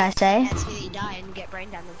 so like I say. That's how you die and get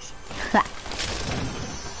brain damage.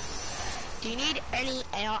 Do you need any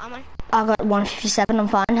AR ammo? I got 157, I'm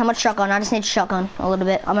fine. How much shotgun? I just need shotgun, a little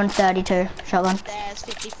bit. I'm on 32 shotgun. There's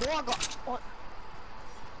 54, I got... What?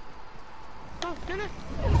 Oh, no.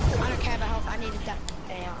 I don't care about health, I needed that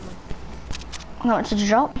AR ammo. How much did you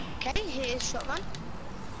drop? Okay, here's shotgun.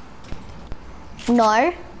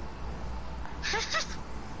 No.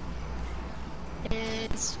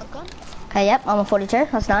 It's shotgun. Okay, yep, I'm on 42,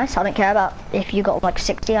 that's nice. I don't care about if you got like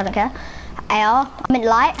 60, I don't care. AR, I'm in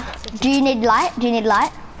light. Do you need light? Do you need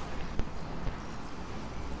light?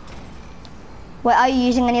 Wait, are you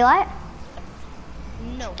using any light?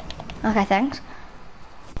 No. Okay, thanks.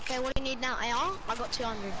 Okay, what do you need now? AR? I got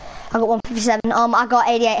 200. I got 157. I got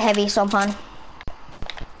 88 heavy, so I'm fine.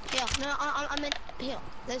 Here, no, I meant here.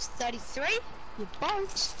 There's 33. You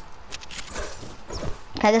both.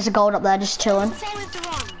 Okay, there's a gold up there, just chilling. That's why we have to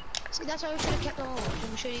run. See, that's why we should have kept on.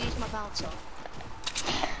 We should have used my bouncer.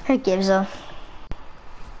 Who gives a?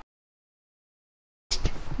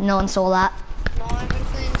 No one saw that. No,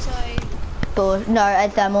 everything, so... But no, a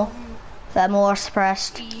thermal. Thermal or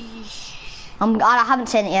suppressed. I haven't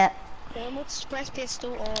seen it yet. Thermal, suppress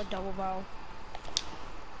pistol, or double barrel.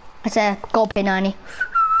 It's a gold P90.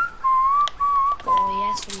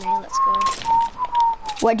 Oh yes, for me, let's go.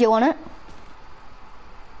 Where do you want it?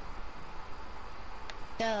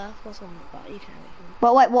 Yeah, of course I'm not, but you can.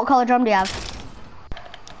 But wait, what color drum do you have?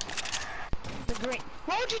 The green.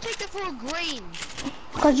 Why would you take that for a green?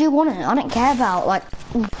 Because you want it. I don't care about, like...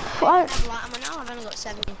 I have light ammo now, I've only got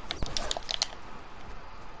 70.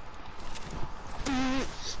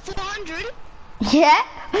 400? Yeah?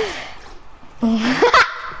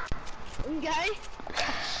 Okay.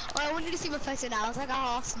 Well, I wanted to see my face now. I was like, a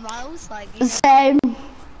half smiles, like, you know. Same.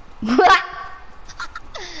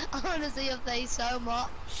 I want to see your face so much.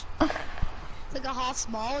 It's like a half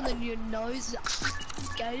smile and then your nose.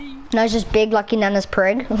 Okay. Nose is big like your nana's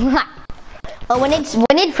prig. Oh, I need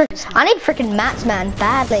freaking mats, man,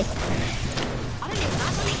 badly. I don't need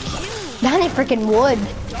that, I need kills. I need freaking wood.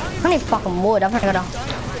 I need fucking wood. I've only got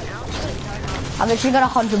I've literally got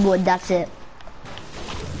 100 wood, that's it.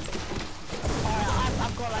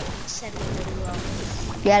 I've got like 70 as well.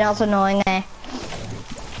 Yeah, that's annoying, eh?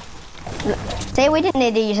 See, we didn't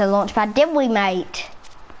need to use a launch pad, did we, mate?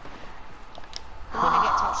 We're gonna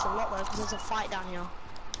get touched a lot though, because there's a fight down here.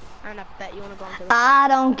 And I bet you wanna go into the... I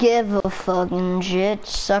don't give a fucking shit.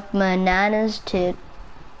 Suck my nana's tit.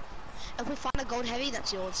 If we find a gold heavy,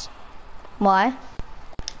 that's yours. Why?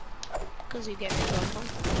 Because you get me gold one.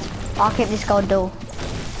 I'll keep this gold dual.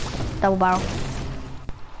 Double barrel.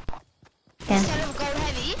 Yeah. Instead of a gold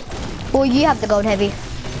heavy? Well, you have the gold heavy.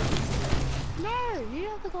 No, you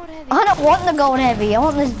have the gold heavy. I don't want the gold heavy. I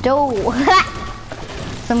want this dual.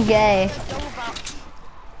 Some gay. Double barrel.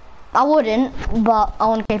 I wouldn't, but I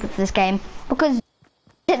want to keep it for this game because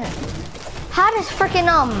how does freaking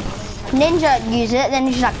Ninja use it? Then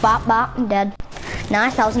he's just like bop bop, I'm dead.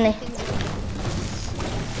 Nice, that wasn't he?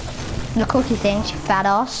 The cookie thing, you fat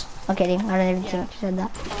ass. I'm kidding. I don't even think she said that.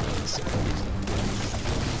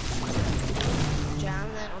 Jam,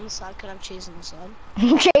 and then on the side, could have cheese on the side.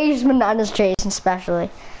 Cheese, bananas, cheese, especially.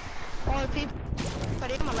 Oh, people,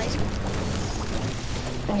 but I'm a lazy.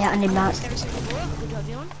 Yeah, I need that. Every single bullet. Good job,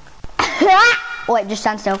 you on? Wait, just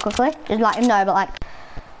stand still quickly. Just like no, but like.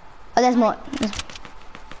 Oh, there's more.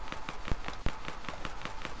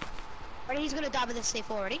 Ready? He's gonna die with this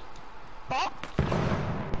C4 already. Bot.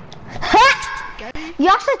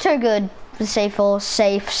 You're actually too good for C4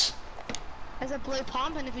 safes. There's a blue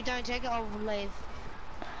pump, and if you don't take it, I'll leave.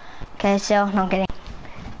 Okay, so no, I'm kidding.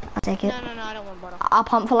 I'll take it. No, I don't want butter. I'll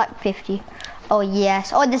pump for like 50. Oh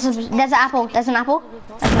yes. Oh, there's an apple. There's an apple.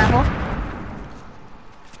 There's an apple.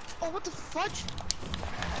 Oh, what the fudge?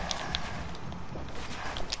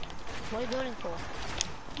 What are you building for?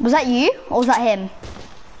 Was that you or was that him?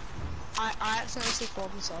 I accidentally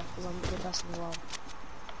C4'd myself because I'm the best in the world.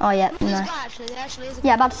 Oh yeah, This no. guy actually, there actually is a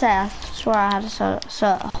Yeah, about to say. I swear I had a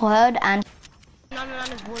heard and.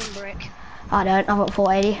 99 is wooden brick. I don't. I've got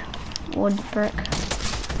 480 wood brick.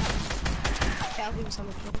 Okay, I'll give you some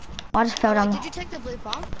of them. I just fell down. Did you take the blue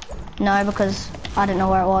pump? No, because I didn't know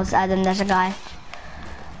where it was. And then there's a guy.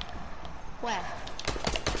 Where?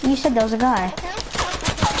 You said there was a guy.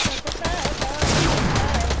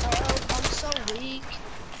 I'm so weak.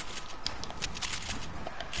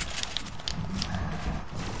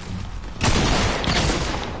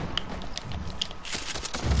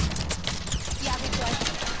 Yeah, big joy.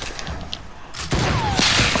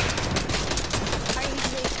 He's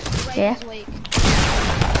weak. Ray Yeah. is weak.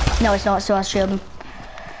 No, it's not. So I shield him.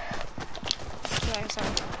 Sorry.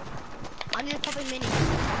 I need a pop a mini.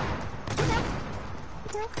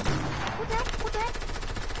 What the?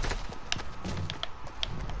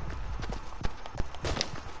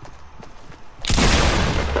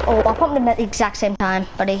 Oh, I pumped him at the exact same time,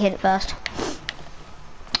 but he hit it first.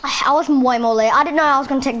 I was way more late. I didn't know I was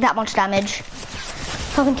going to take that much damage.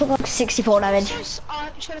 So I can take like 64 damage.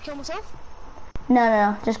 Should I kill myself?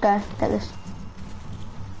 No, just go. Get this.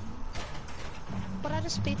 But I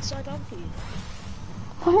just speed so dumb for you.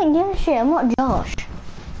 I don't give a shit. I'm not Josh.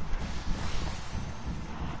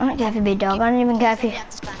 I don't care if you be a dog. I don't even care if you... You have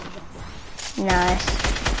to spam it.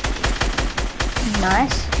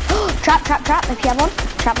 Nice. Trap if you have one.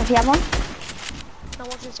 Trap if you have one. Now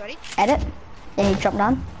watch this, ready? Edit. Then you drop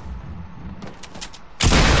down.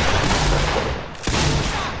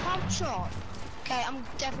 Pump shot. Okay, I'm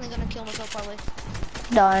definitely gonna kill myself probably.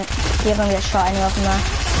 Don't. You're gonna get shot anywhere from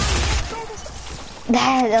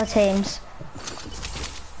there. There are teams.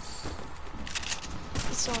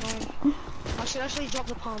 It's so annoying. I should actually drop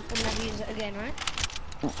the pump and never use it again, right?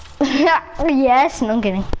 Yes, no, I'm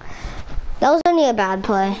kidding. That was only a bad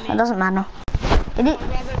play. It doesn't matter. It is, I'd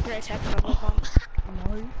rather protect the pump.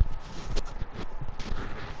 No.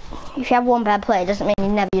 if you have one bad play, it doesn't mean you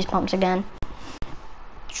never use pumps again.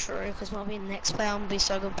 True, because maybe next play I'm gonna be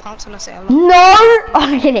so good with pumps and I say I love No!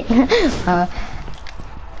 I'm kidding. So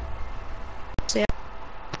yeah.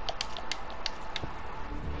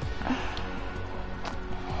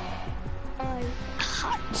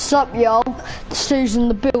 Sup, yo? The Stews and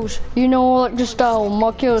the Bills. You know, like just stole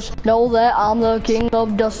my kills. Know that I'm the king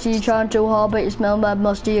of dusty, trying too hard, but you smell bad,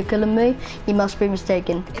 musty. You're killing me. You must be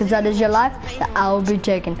mistaken, cause that is your life that I will be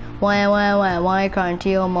taking. Why are you crying to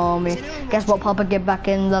your mommy? Guess what, Papa? Get back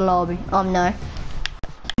in the lobby. No.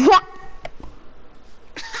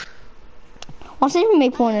 What's even me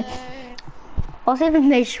pointing? What's even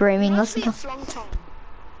me screaming? Listen to.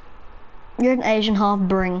 You're an Asian half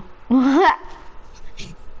bring.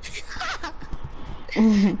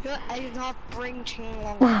 You're Asian half bring ching.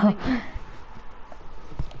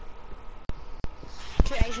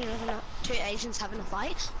 Two Asians having a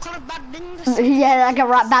fight. Yeah, like a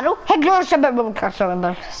rap battle. That'll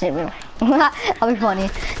be funny.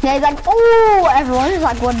 Yeah, he's like, oh, everyone is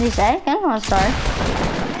like, what did he say? Again? Oh, sorry.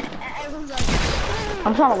 Everyone's like,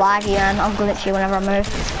 I'm trying to lag you and I'm glitchy whenever I move.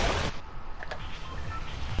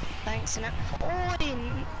 thanks, innit? Oh,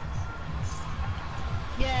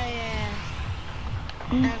 yeah.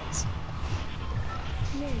 Thanks.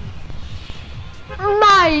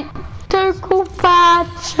 Mate, total bad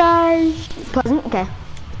change. Present, okay.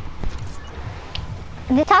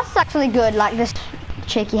 This house is actually good, like this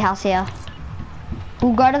cheeky house here.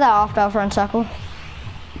 We'll go to that after our friend circle.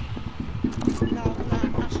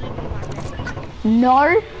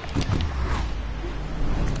 No.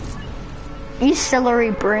 You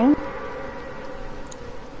celery bring.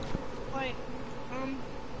 Wait,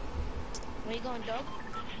 where you going, dog?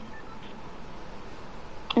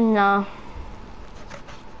 No.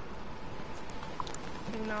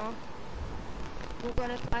 No. We're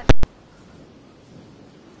gonna fight.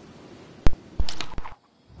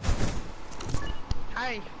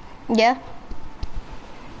 Hey, Yeah?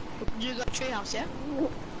 you got a treehouse, yeah?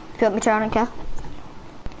 If you want me to, I don't care.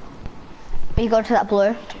 You go to that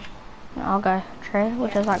blue. I'll go tree,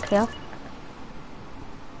 which is like here.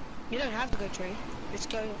 You don't have to go tree. Just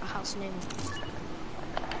go a house near me.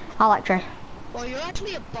 I like tree. Well, you're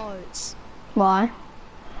actually a boat. Why?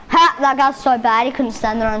 Ha! That guy's so bad he couldn't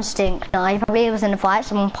stand there and stink. No, he probably was in a fight.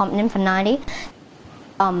 Someone pumped him for 90.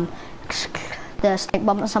 The stink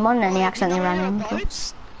bumped someone and he accidentally ran him.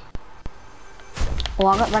 Well,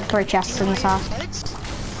 I got like 3 chests in this house.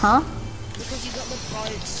 Huh? Because you got the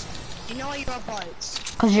boats. You know why you got boats?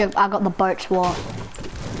 Because I got the boats, what?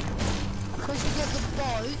 Because you got the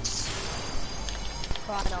boats.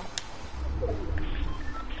 Right now.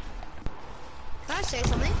 Can I say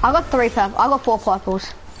something? I got 3 purple. I got 4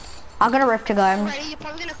 purples. I got a rift to go. Already, you're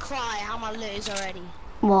probably gonna cry how my loot is already.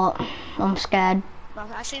 What? I'm scared. No,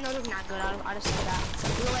 actually, not even that good. I just said that.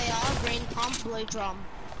 Blue AR, green pump, blue drum.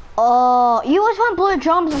 Oh, you always want blue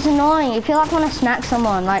drums. It's annoying. You feel like want to smack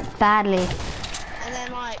someone like badly. And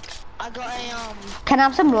then like I got a Can I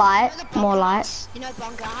have some light? you know the More bunker light. house? You know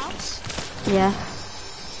bunker house? Yeah.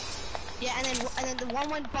 Yeah, and then the one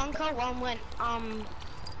went bunker, one went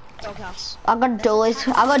doghouse. I got dualies.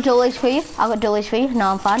 I got dualies for you. I got dualies for you. No,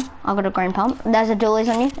 I'm fine. I got a green pump. There's a dualies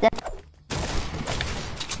on you.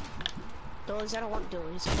 Dualies, I don't want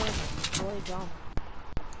dualies. I want blue drum.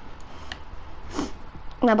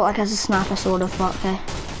 No, but like as a sniper sort of, but okay.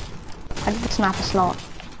 I did the sniper slot.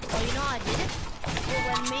 Oh, you know I did it?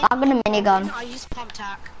 Well, when me I got a minigun. I used pump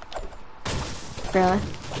tack. Really?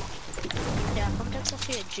 Yeah, pump tack's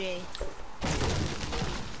actually a G.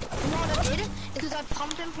 You know what I did? Because I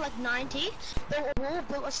pumped him for like 90, built a wall,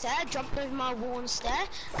 built a stair, jumped over my wall and stair,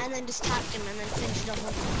 and then just tapped him and then finished him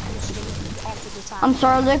off with the tap. I'm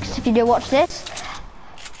sorry, Lucas, if you do watch this.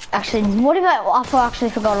 Actually, what about? I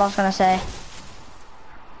actually forgot what I was gonna say.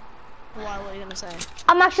 Why? What are you gonna say?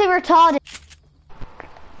 I'm actually retarded.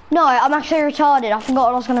 No, I'm actually retarded. I forgot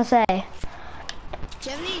what I was gonna say. Do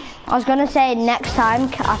you have any? I was gonna say next time,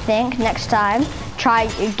 I think, next time, try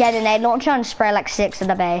get an aid launcher and spray like 6 at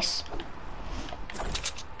the base.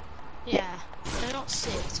 Yeah, they're not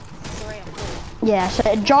 6, 3 or 4. Yeah, so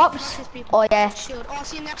it drops. Oh yeah. Shield. Oh, I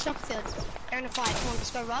see him next to the field. They're in a fight. Come on,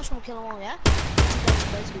 let's go rush. We'll kill them all, yeah?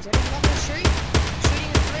 Shooting in 3.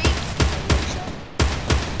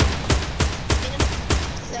 Hit him.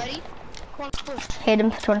 30. Come on, push. Hit him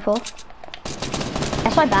for 24.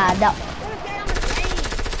 That's so bad. That.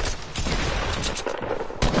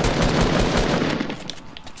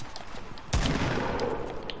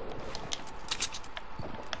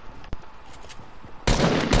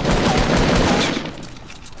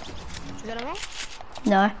 You got him all?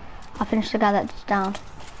 No, I finished the guy that's down.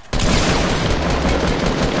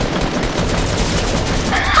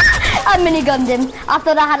 I minigunned him. I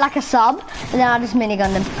thought I had like a sub, and then I just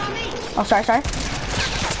minigunned him. Oh, sorry. Got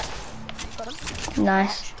him.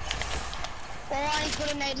 Nice. Oh, I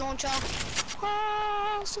got a nade launcher.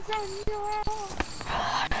 Oh,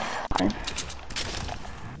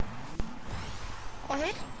 Oh,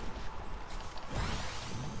 here?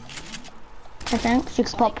 I think. You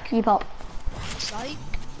can pop, you pop. Psych.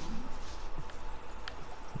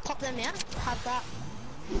 Pop them, yeah? Have that.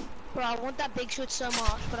 Bro, I want that big shot so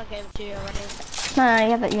much, but I gave it to you already. No,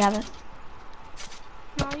 you have it, you have it.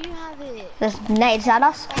 No, you have it. There's nades at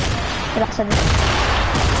us. But I said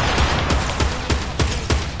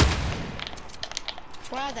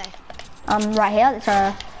Where are they? right here, it's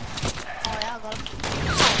a... Oh yeah, I got them.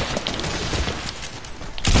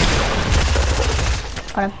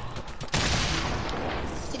 Got him.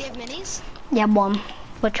 Did you have minis? Yeah, one.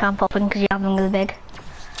 Which I'm popping because you have them really big.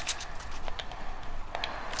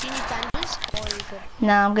 Do you need bandages? Or are you good?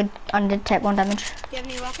 No, I'm good. I did take 1 damage. Do you have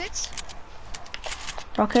any rockets?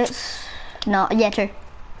 Rockets? No, yeah, 2.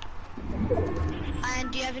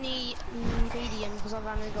 And do you have any medium? Because I've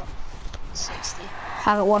only got 60.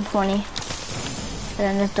 I got 120. And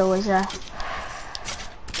then there's always a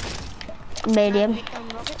medium.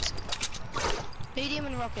 Rockets? Medium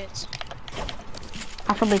and rockets.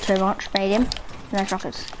 That's probably too much. Medium. And there's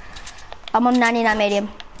rockets. I'm on 99 medium.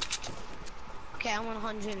 Okay, I'm on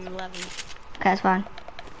 111. Okay, that's fine.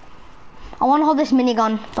 I want to hold this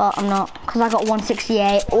minigun, but I'm not, because I got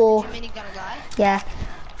 168 or... Your minigun a guy? Yeah.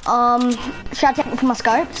 Should I take it for my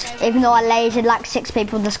scopes? Even though I lasered like 6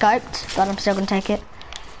 people with the scopes, but I'm still going to take it.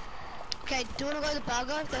 Okay, do you want to go to the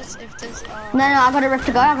burger if there's No, I got a rift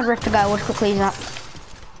to go, We'll just quickly use that.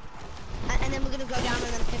 and then we're going to go down and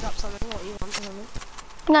then pick up something, what you want or something.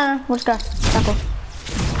 No, we'll just go. That's cool.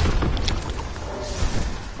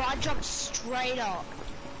 But I dropped straight up.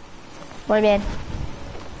 What do you mean?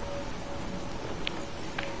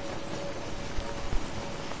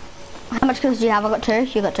 How much kills do you have? I got 2.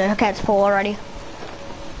 You got 2. Okay, it's 4 already.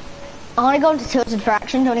 I want to go into tilted for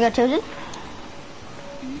action. Do you want to go tilted?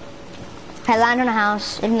 Okay, land on a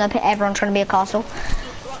house, even though everyone's trying to be a castle.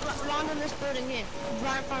 Land on this building here.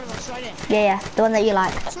 Right in front of us, right in. Yeah, the one that you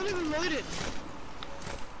like. It's not even loaded.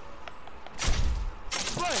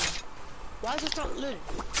 Bro, why is it not loaded?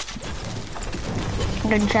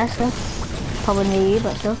 Good chest though. Probably near you,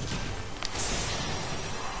 but still.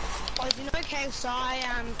 Oh, if you know KSI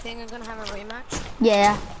thing are gonna have a rematch?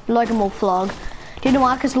 Yeah, Logan will flog. Do you know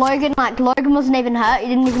why? Because Logan wasn't even hurt. He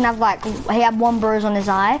didn't even have he had 1 bruise on his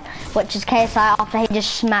eye, which is KSI after he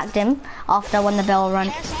just smacked him after when the bell rang.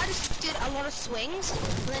 KSI just did a lot of swings,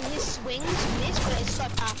 and then his swings missed, but it's so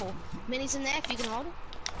powerful. Minis in there if you can hold it.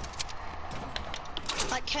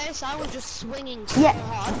 Like KSI was just swinging so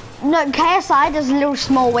hard. No, KSI does little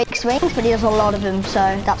small weak swings, but he does a lot of them,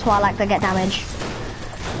 so that's why I like to get damage.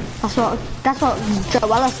 That's what Joe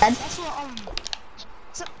Weller said. That's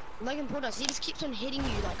what Logan Paul does. He just keeps on hitting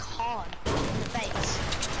you like hard in the face.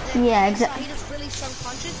 Then Yeah, exactly. He just really strong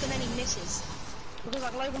punches, but then he misses. Because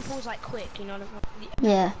like Logan Paul's like quick, you know what I mean?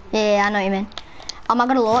 Yeah, I know what you mean. Am I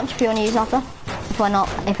gonna launch if you want to use after?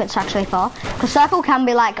 If it's actually far. Because circle can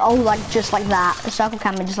be like, just like that. The circle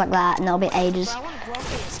can be just like that, and there'll be ages. But I want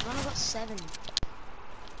rockets. I've only got 7.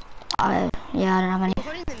 Yeah, I don't have any. You're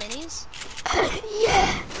putting the minis?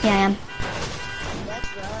 Yeah, I am.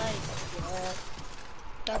 That's right. Yeah.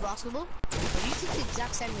 Go basketball? You took the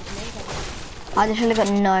exact same as me. I just really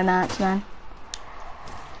got no mats, man.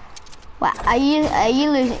 Wait, are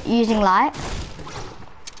you using light?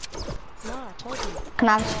 No, I told you. Can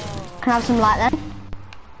I have some light then?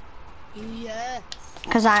 Yeah.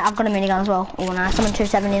 Because I've got a minigun as well. Oh, nice. I'm on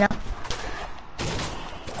 270 now.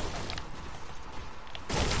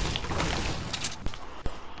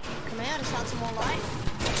 Come here, just have some more light.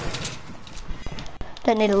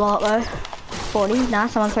 Don't need a lot though. 40.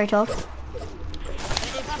 Nice. I'm on 312.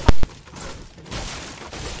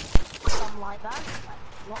 Some light back.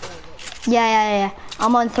 Not all of it. Yeah.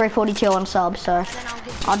 I'm on 342 on sub, so And then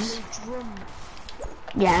I'll just. drum.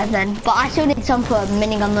 Yeah, then. But I still need some for a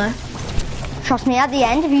minigun though. Trust me, at the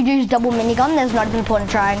end, if you do double minigun, there's not even a point in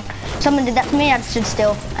trying. Someone did that to me, I stood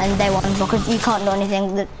still, and they won because you can't do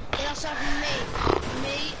anything. Yeah, so me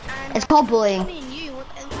and... It's called bullying. Me and you,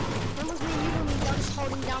 when was me and you when we were just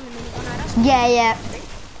holding down the minigun at us? Yeah.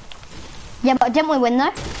 Yeah, but didn't we win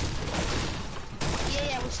though?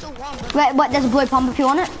 Yeah, we still won, but... Wait, there's a blue pump if you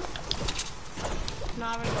want it. No,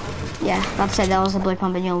 I already got it. Yeah, I'd say there was a blue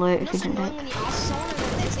pump in your loot You if you didn't do annoying it. when you ask someone and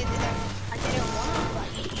then they say that I didn't want it, but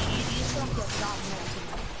you still have to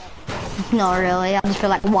dumb. Not really, I just feel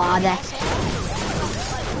like, why are they? Like,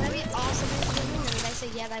 whenever you ask someone something and they say,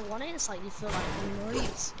 yeah, they want it, it's like you feel like, no,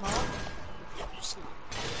 you're smart. You're smart.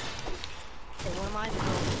 Okay, what am I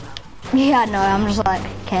talking about? Yeah, no, I'm just like,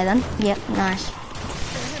 okay then. Yep, nice.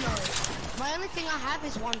 My only thing I have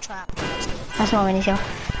is one trap. That's not many kill.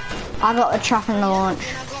 I got a trap in the launch.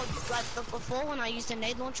 And I got, like, before when I used a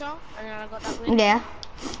nade launcher and then I got that win? Yeah.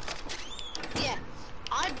 Yeah.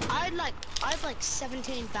 I had like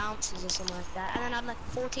 17 bounces or something like that, and then I had like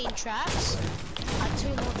 14 traps. I had 2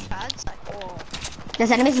 launch pads, like oh.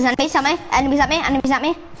 There's enemies at me. Enemies at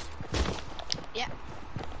me. Yeah.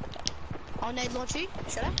 I'll nade launch you,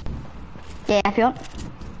 should I? Yeah, if you want.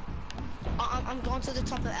 I'm going to the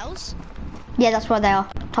top of L's. Yeah, that's where they are.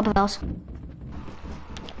 Top of those.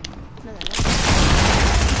 No,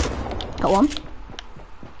 Got one.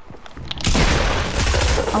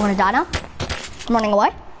 I'm gonna die now. I'm running away.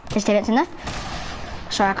 There's teammates in there.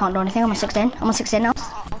 Sorry, I can't do anything. I'm on 16. I'm on 16 now.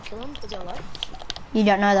 I'll kill him because you're low. You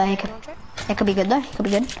don't know though. It could be good though. It could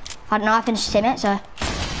be good. I don't know. I finished teammate, so.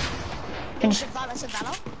 Finish. That's a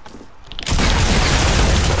battle.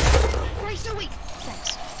 We're so weak.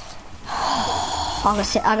 Thanks.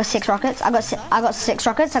 I got 6 rockets. I got 6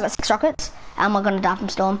 rockets. And we're gonna die from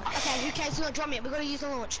storm. Okay, who cares? Not drum yet. We're gonna use the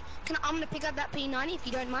launch. I'm gonna pick up that P90 if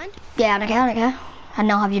you don't mind. Yeah, I don't care. And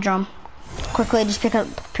now have your drum. Quickly, just pick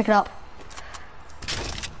it up.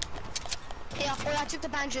 Yeah, oh, I took the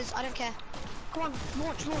bandages. I don't care. Come on,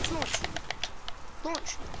 launch.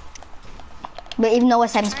 But even though we're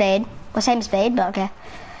same speed, but okay.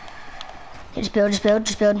 Just build.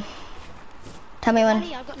 Tell me when.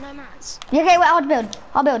 Honey, I've got no mats. Yeah, okay, wait,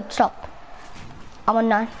 I'll build. Stop. I'm on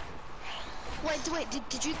 9. Wait,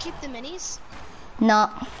 did you keep the minis? No.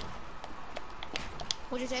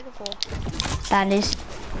 What'd you take it for? Bandies.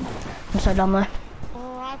 I'm so dumb though.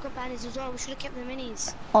 Oh, I've got bandages as well. We should have kept the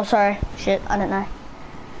minis. Oh, sorry. Shit, I don't know.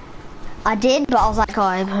 I did, but I was like,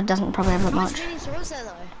 oh, it doesn't probably have that How much. much minis was there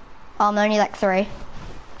though? Only like 3.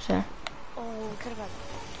 So. Oh, you could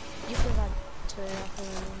have had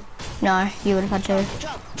 2. No, you would have had 2.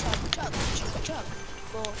 Chug.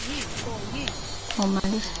 For you. Oh,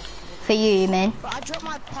 bandies. For you mean? But I dropped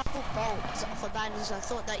my purple bolts for bandages. I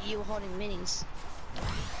thought that you were holding minis.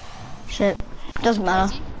 Shit. Doesn't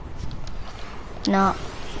matter. Crazy. No.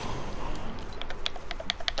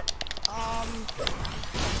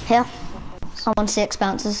 Here. I'm on 6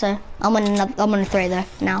 bounces, so I'm on 3 though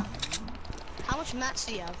now. How much mats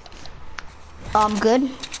do you have? I'm good.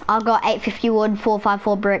 I've got 850 wood,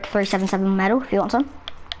 454 brick, 377 metal. If you want some.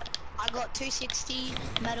 I got 260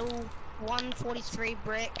 metal, 143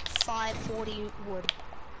 brick, 540 wood.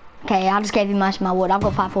 Okay, I just gave you most of my wood. I've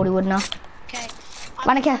got 540 wood now. Okay.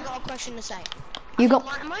 Monica. I've got a question to say. You got.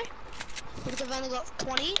 Light ammo? Because I've only got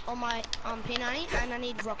 20 on my P90 and I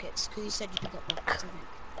need rockets because you said you could get rockets.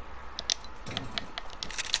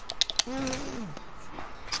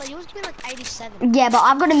 So yours give me like 87. Yeah, but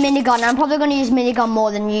I've got a minigun and I'm probably going to use minigun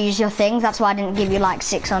more than you use your things. That's why I didn't give you like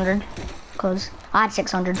 600. Because I had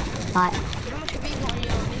 600. Like. How much have you got on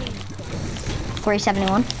your mini?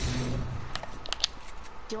 371.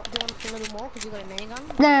 Do you want a little more because you got a minigun?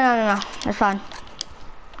 No. That's fine.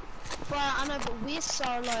 Well, I know, but we're so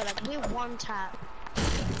low. Like, we're 1 tap.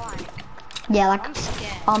 Fine. Yeah, like I'm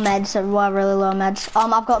scared. our meds, so we're really low meds.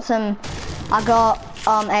 I got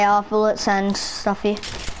AR bullets and stuff here.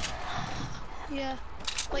 Yeah.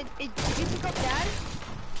 Wait, did you pick up Dad?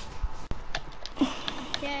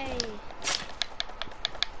 Yay.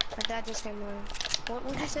 My dad just came over.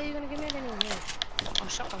 What did you say you were gonna give me? I didn't even hear. Oh,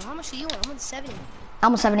 shotgun. How much are you on? I'm on 70.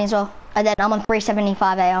 I'm on 70 as well. And then I'm on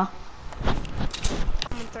 375 AR. I'm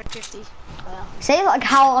on 350. Wow. See, like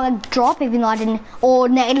how I drop even though I didn't. Oh,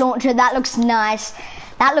 nade launcher, that looks nice.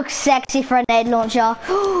 That looks sexy for a nade launcher.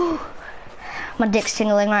 My dick's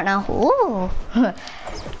tingling right now. Ooh. I'm a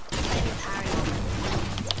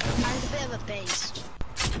bit of a beast.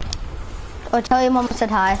 Oh, tell your mom I said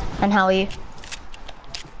hi. And how are you?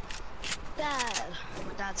 Dad.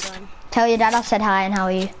 My dad's home. Tell your dad I said hi and how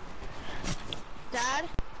are you? Dad?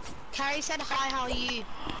 Carrie said hi, how are you?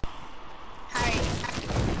 Harry.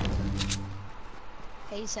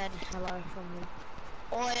 He said hello from me.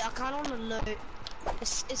 Oh, I kinda wanna loot.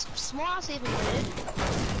 Is small house even looted?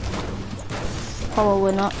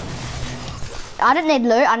 Probably not. I don't need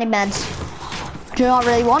loot, I need meds. Do you not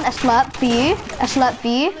really want a slurp for you? A slurp for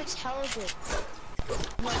you? It looks hella good.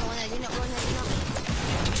 Not going there, do not.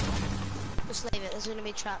 Just leave it, there's gonna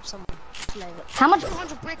be traps somewhere. Just leave it. How much?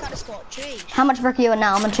 200 brick I just got, jeez. How much brick are you on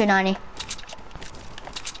now? I'm on 290.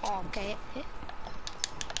 Oh, okay, yeah.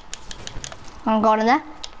 I'm going in there.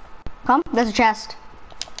 Come, there's a chest.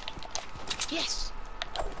 Yes!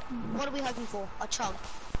 What are we hoping for? A chug.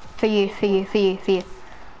 For you. No,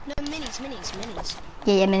 minis.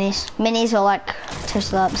 Yeah, minis. Minis are like 2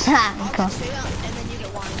 slurps. I'll Come on. get 2 and then you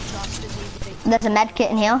get 1 just as easy. There's a med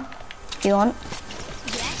kit in here, if you want.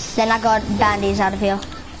 Yes? Then I got bandies out of here.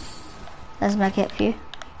 There's a med kit for you.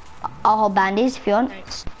 I'll hold bandies if you want.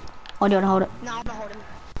 Thanks. Or do you want to hold it? No, I'm not holding.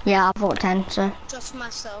 Yeah, I bought 10, so. Just for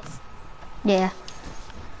myself. Yeah.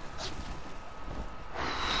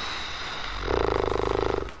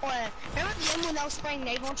 Oh, yeah. Remember at the end when they were spraying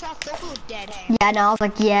nade launcher? I thought we were dead, hey? Yeah, no, I was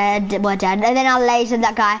like, yeah, we're dead. And then I lasered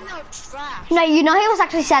that guy. No, trash. No, you know he was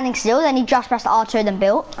actually standing still, then he just pressed R2 then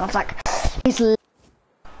built. And I was like, he's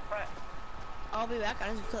I'll be back. I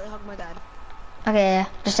just quickly hug my dad. okay, yeah,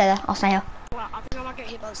 just stay there. I'll stay here. Well, I think I might get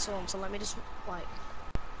hit by the storm, so let me just, like...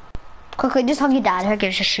 Quickly, just hug your dad. Who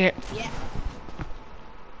gives a shit? Yeah.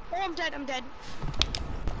 Oh, I'm dead, I'm dead.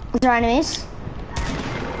 Is there enemies?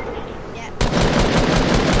 Yeah.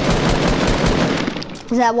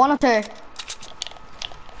 Is there 1 or 2?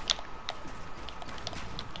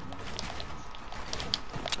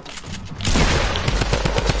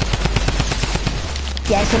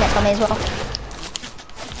 Yeah, I see next on me as well.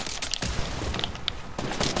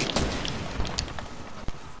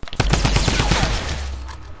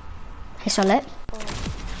 He's so lit.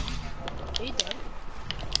 Are you dead?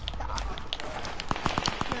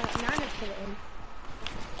 No, Nana killed him.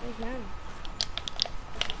 Where's Nana?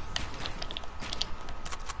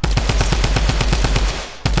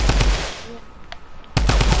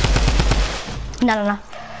 No.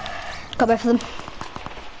 Got both of them.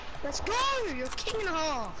 Let's go! You're king and a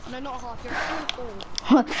half. No, not half. You're king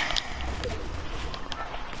and 4.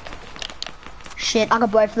 Shit, I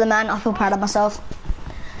got both of them, man. I feel proud of myself.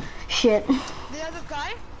 Shit. The other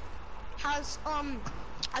guy has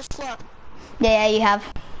slurp. Yeah, you have.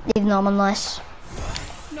 Even though I'm on nice.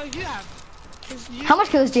 No, you have. 'Cause you... How much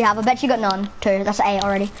kills do you have? I bet you got none. 2. That's 8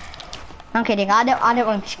 already. I'm kidding. I don't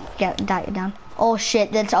want to get that down. Oh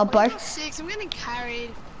shit, that's I got both. 6. I'm getting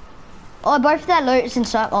carried. Oh, both of their loot's in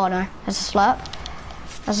slurp. Oh no, that's a slurp.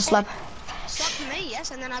 That's a slurp. Slurp for me, yes,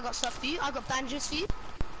 and then I got slurp for you. I got bandages for you.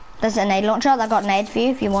 There's a nade launcher. I got nade for you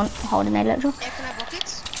if you want. Hold a nade launcher. Yeah, can I have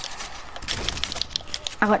rockets?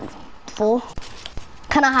 I got 4.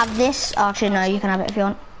 Can I have this? Oh, actually, no. You can have it if you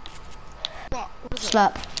want. What? What is it?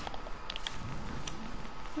 Slurp.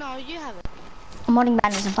 No, you have it. I'm modding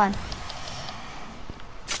bandages. I'm fine.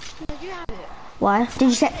 No, you have it. Why? Did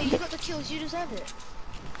you say? Hey, you got the kills. You deserve it.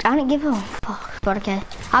 I didn't give a fuck. God, okay.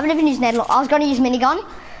 I haven't even used nade launcher. I was going to use minigun.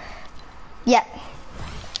 Yeah.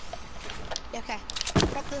 Yeah, okay.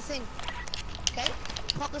 Pop the thing. Okay?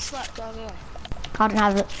 Pop the slurp. Go. I don't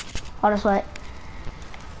have it. I'll just wait.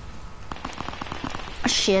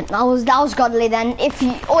 Shit, that was godly then. If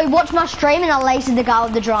you watch my stream and I lasered the guy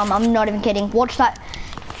with the drum, I'm not even kidding. Watch that.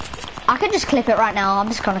 I could just clip it right now. I'm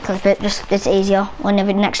just gonna clip it. Just it's easier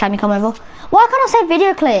whenever next time you come over. Why can't I save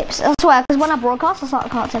video clips? That's why, because when I broadcast, I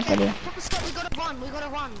can't save video. Pop the slurp. We gotta run. We gotta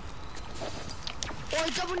run. Or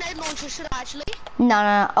a double nade launcher, should I actually?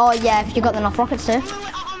 No. Oh yeah, if you got enough rockets too. Wait.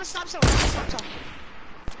 I'm gonna stop someone.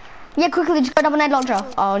 Yeah, quickly, just go double nade launcher.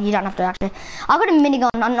 Oh, you don't have to actually. I got a minigun.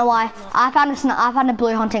 I don't know why. I've had a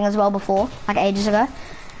blue hunting as well before, like ages ago.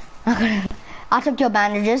 I took your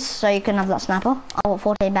bandages so you can have that sniper. I got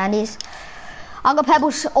 14 bandies. I got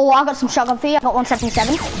pebbles. Oh, I got some shotgun for you. I got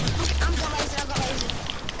 177. I got laser.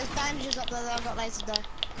 There's bandages up there that I got laser though.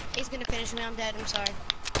 He's gonna finish me. I'm dead. I'm sorry.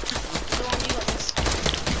 Go on, you got this.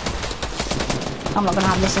 I'm not gonna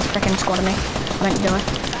have this freaking squad of me. I meant to do it.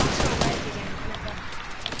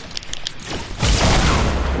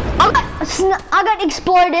 I got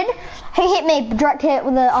exploded. He hit me, direct hit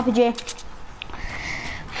with the RPG.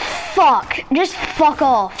 Fuck, just fuck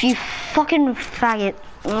off, you fucking faggot.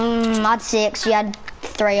 I had 6, you had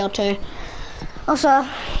 3 or 2. Also, I'm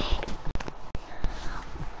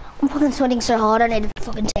fucking sweating so hard, I need to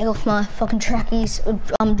fucking take off my fucking trackies. I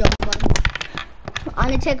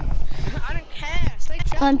need to take... I don't care. Stay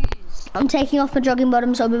trackies. I'm taking off my jogging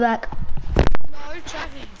bottoms, I'll be back. No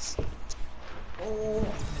trackies. Oh.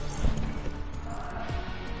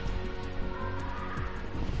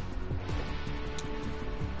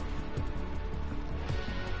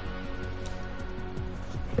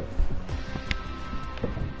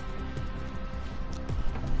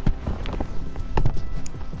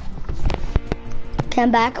 Came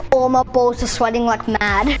back, all my balls are sweating like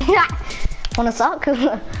mad. Wanna suck?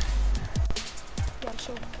 Yeah,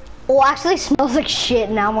 sure. Oh, actually smells like shit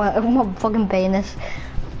now. I'm fucking penis.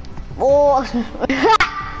 Oh,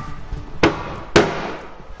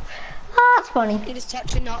 that's funny. You just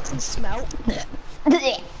touch your nuts and smell.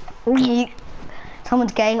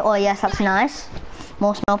 Someone's gay. Oh yes, that's nice.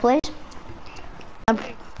 More smell, please.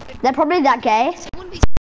 They're probably that gay.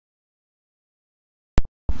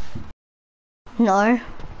 No.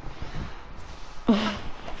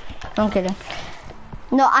 I'm kidding.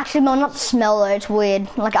 No, actually, no, not smell though. It's weird.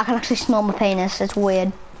 Like I can actually smell my penis. It's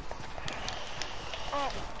weird.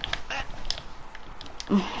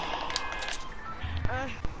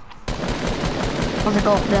 There's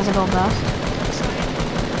a gold burst.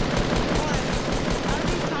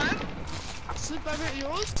 Every time I sleep over at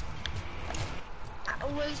yours, I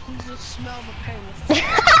always can just smell the pain.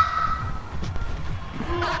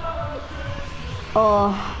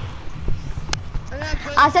 Oh.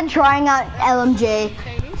 I said trying out LMG.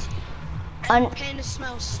 And pain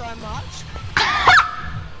smells so much.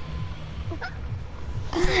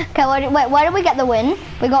 Okay, wait, where did we get the win?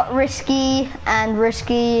 We got risky and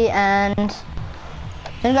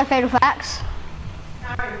then we got fatal facts.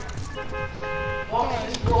 Well,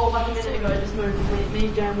 like a minute ago, I just moved. Me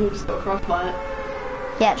and Jam just got crossed by it.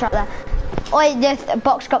 Yeah, it's right there. Oh, wait, the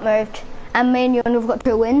box got moved. And me and you have got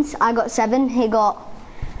 2 wins. I got 7, he got...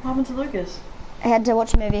 What happened to Lucas? He had to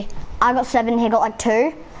watch a movie. I got 7, he got like 2.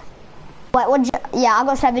 Wait, what did you... Yeah, I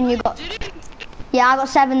got 7, you got... Yeah, I got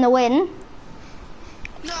 7 the win.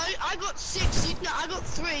 No, I got 6, no, I got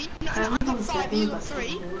 3. No, I got 5, you got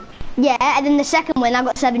 3. Yeah, and then the second win, I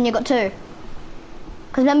got 7, you got 2.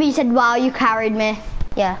 Because remember you said, wow, you carried me.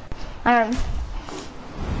 Yeah. I don't...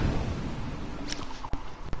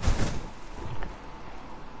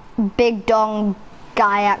 Big dong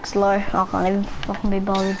guy acts low. I can't even fucking be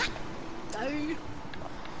bothered. No.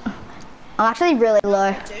 I'm actually really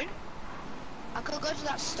low. Dude, I could go to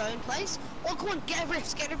that stone place. Oh, come on, get a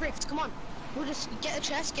rift, come on. We'll just get a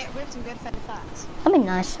chest, get a rift, and go to Fed Facts. That'd be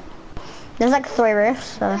nice. There's like 3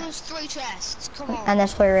 rifts, so... Oh, there's 3 chests, come on. And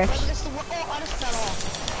there's 3 rifts. Oh, I just fell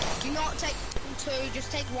off. Do not take 2,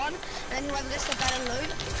 just take 1, and then whoever gets the better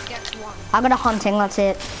loot gets 1. I got a hunting, that's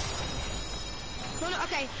it. No,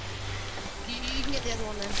 okay. You can get the other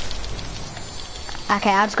one then. Okay,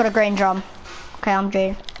 I just got a green drum. Okay, I'm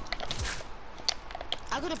Jade.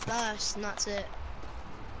 I got a burst, and that's it.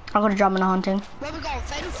 I got a drum and a hunting. Where we going?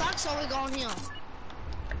 Fatal Facts or we going here?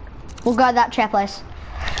 We'll go to that chair place.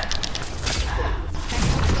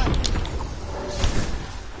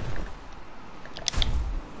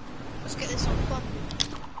 Let's get this one. Come on.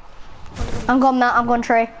 I'm going mount, I'm going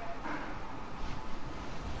tree.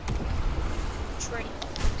 Tree.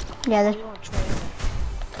 Yeah, You want tree?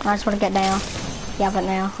 I just want to get down. Yeah, I've got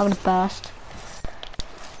now. I'm gonna burst.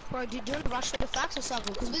 Bro, do you want to rush Fatal Facts or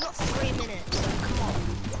something? Because we got 3 minutes, so come on.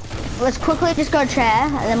 Let's quickly just go chair,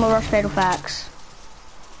 and then we'll rush fatal facts.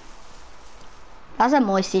 That's a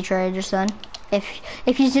moisty trade just then.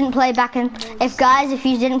 If you didn't play back in, if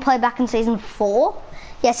you didn't play back in season 4,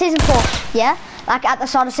 yeah, season 4, yeah, like at the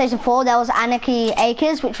start of season 4, there was Anarchy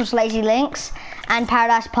Acres, which was Lazy Links, and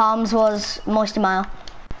Paradise Palms was Moisty Mile.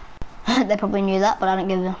 They probably knew that, but I don't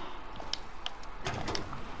give them.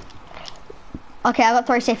 Okay, I got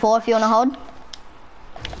 3C4 if you wanna hold.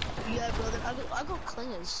 Yeah, brother, I got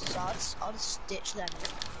clingers, so I'll just stitch them.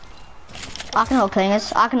 I can hold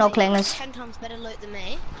clingers. I can hold clingers. 10 times better loot than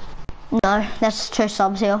me. No, there's 2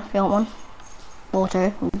 subs here if you want one. Or 2.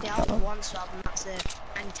 Yeah, I want 1 sub and that's it.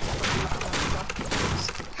 And 10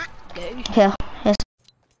 go. Here, here's.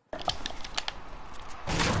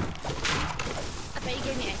 I bet you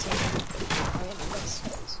gave me 18.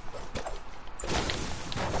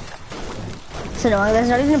 It's annoying, there's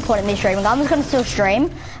not even a point in me streaming. I'm just gonna still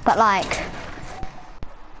stream, but like,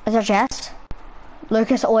 is there a chest?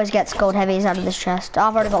 Lucas always gets gold heavies out of this chest. Oh,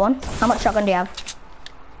 I've already got one. How much shotgun do you have?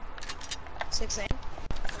 16.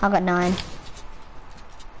 I've got 9.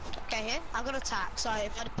 Okay, here, I've got attack, so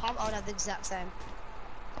if I had a pump, I would have the exact same.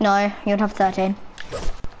 No, you'd have 13.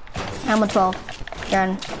 I'm on 12. You're on.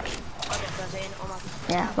 I'd have 13 on my...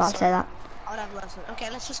 Yeah, well, I'd say that. I would have less than... Okay,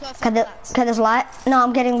 let's just go for Okay, that. there's light. No,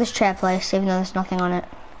 I'm getting this chair place, even though there's nothing on it.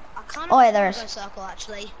 I kind Oh, of yeah, there want to is. go circle,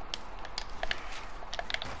 actually.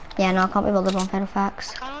 Yeah, no, I can't be bothered on fatal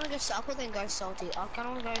facts. I kind of want to go circle, then go salty. I kind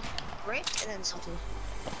of want to go brick, and then salty.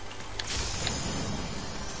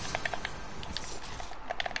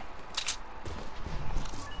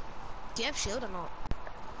 Do you have shield or not?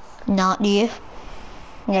 Not do you?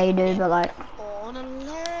 Yeah, you do, but like, Oh, no,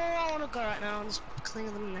 I want to go right now and just cling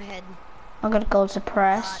them in the head. I've got gold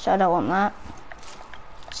suppressed. I don't want that.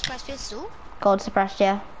 Suppress pistol? Gold suppressed,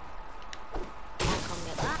 yeah. I'll come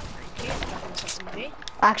get that. Thank you. Dropping some SMG.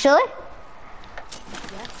 Actually?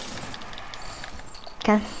 Yeah.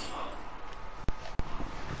 Okay.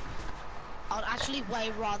 I'd actually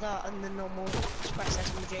way rather than the normal suppress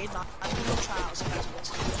SMG, but I think we'll try out suppress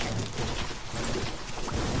pistol.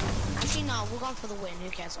 Actually, no, we're going for the win. Who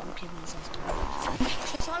cares? I'm keeping this SMG.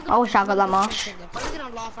 I wish I got that marsh. I'm not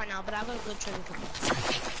gonna laugh right now, but I got a good trigger.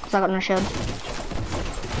 Because I got no shield.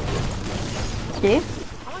 Do you?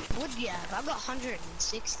 How much wood do you have? I've got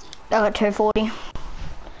 160. I got 240.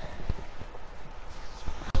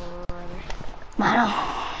 Man,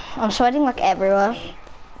 I'm sweating like everywhere.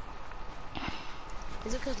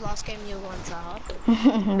 Is it because last game you were going try hard?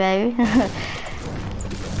 Maybe.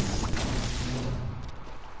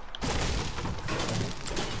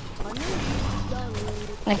 I knew you done.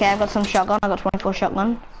 Okay, I've got some shotgun. I got 24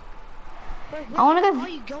 shotgun. Bro, I wanna where go- are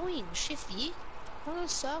you going? Shifty? I'm going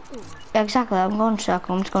to circle. Yeah, exactly. I'm going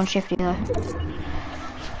circle. I'm just going shifty though. Yeah,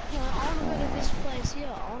 I wanna go to this place here. I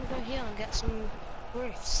wanna go here and get some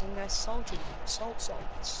riffs and go salty. Salts.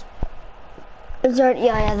 Is there?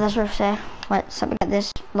 Yeah, there's roofs there. Wait, so let me get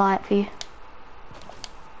this light for you.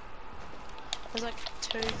 There's like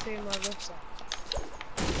 2-3 more riffs there.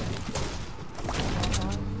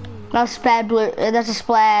 There's spare blue. There's a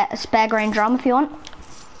spare green drum if you want.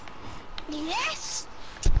 Yes!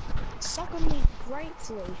 Suck on me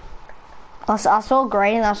gratefully. I saw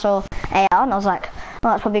green and I saw AR and I was like, oh,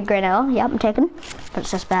 that's probably green AR. Yep, I'm taking. But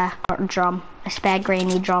it's a spare drum. A spare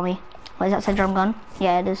greeny drummy. What does that say, drum gun?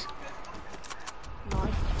 Yeah, it is. No.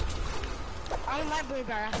 I don't like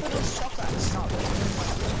blueberry. I thought it was chocolate at the start.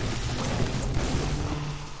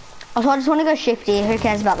 Also, I just want to go shifty. Who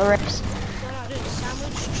cares about the rips? No, dude,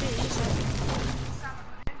 sandwich cheese.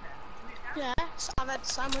 Yeah, so I've had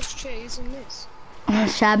sandwich cheese and this.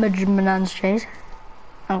 Sandwich and nan's cheese.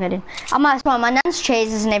 I'm kidding. I might as well. My nan's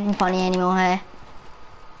cheese isn't even funny anymore, hey?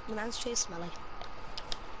 Banana's cheese smelly.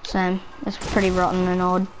 Same. It's pretty rotten and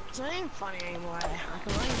old. It's not even funny anymore. I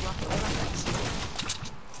can only rock it with my face.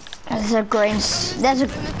 There's a green. There's a. In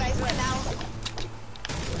the face right now.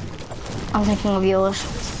 I'm thinking of yours.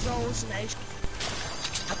 This rolls nose.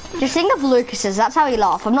 Just think of Lucas's. That's how he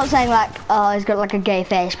laughs. I'm not saying like, oh, he's got like a gay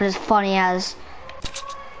face, but it's funny as.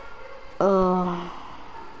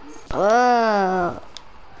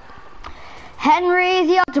 Henry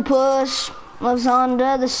the octopus lives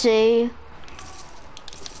under the sea.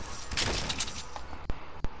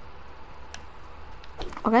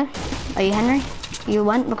 Okay, are you Henry? You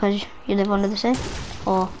went because you live under the sea?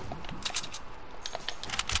 Or?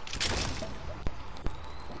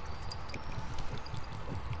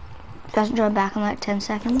 Doesn't join back in like 10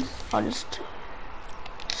 seconds. I'll just.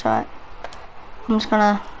 Sorry. I'm just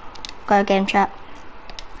gonna go game chat.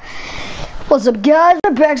 What's up, guys?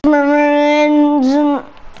 We're back to my friends and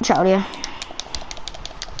ciao to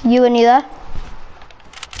you. You and you there?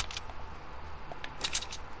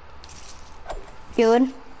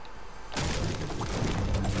 Ewan?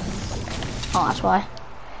 Oh, that's why.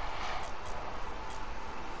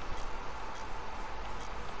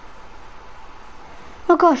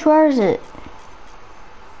 Oh gosh, where is it?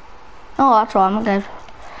 Oh, that's why I'm okay.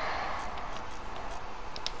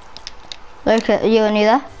 Look at you and you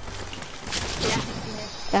there?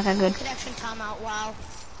 Yeah, okay, good. Connection timeout, wow.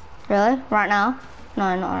 Really? Right now?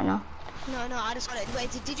 No, not right now. No, I just got it.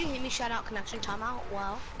 Wait, did you hear me shout out connection timeout?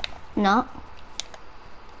 Wow. No.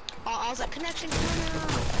 I was like, connection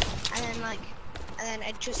timeout! And then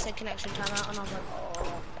it just said connection timeout, and I was like,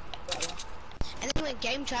 oh. And then it went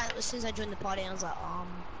game chat as soon as I joined the party, and I was like,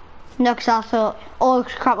 No, because I thought, oh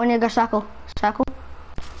crap, we need to go circle. Circle?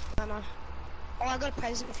 no. Oh, I got a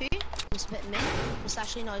present for you. It's a bit mid. It's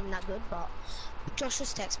actually not even that good, but Josh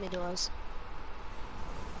just texted me to us.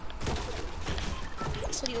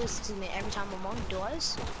 That's what he always texts me every time I'm on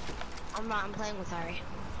doors. I'm playing with Harry.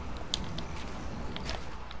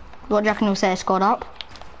 What do you reckon he'll say, scored up?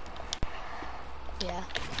 Yeah.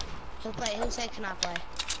 He'll say, can I play?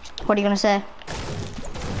 What are you going to say? Up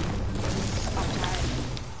to Harry.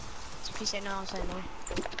 So if you say no, I'll say no.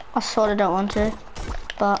 I sort of don't want to,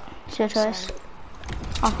 but it's your choice. So,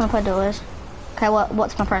 I'm going to play doors. Okay,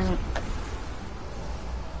 what's my present?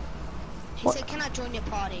 he said, can I join your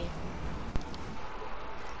party?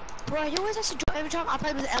 Bro, he always has to join. Every time I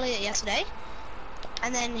played with Elliot yesterday,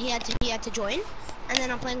 and then he had to join, and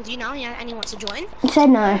then I'm playing with you now, and he wants to join. Say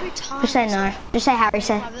no. Every time Just say no. Just say Harry,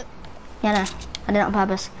 say. Private. Yeah, no. I did it on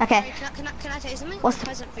purpose. Okay. Harry, can I tell you something? What's the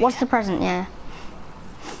present for what's you? the present? Yeah.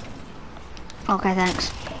 Okay,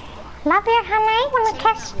 thanks. Love you, honey.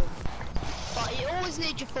 Wanna kiss? But you always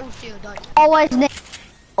need your full shield, don't you? Always need.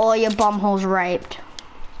 Or your bumhole's raped.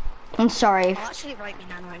 I'm sorry. I'll actually rape your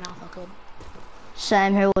nan right now if I could.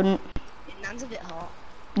 Sam, who wouldn't? Your nan's a bit hot.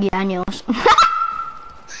 Yeah, and yours.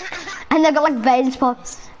 And they've got like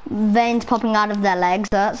veins popping out of their legs.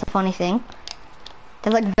 That's a funny thing.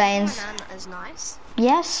 They're like veins. My nan is nice.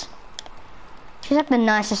 Yes. She's like the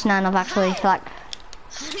nicest nan I've actually like.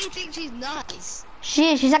 How do you think she's nice?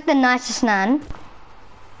 She's like the nicest nan.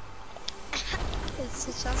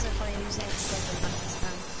 It's so funny you say it's like the nicest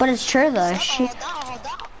nan. But it's true though. Hold She.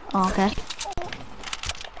 that. Oh, okay.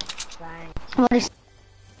 Thanks. What is?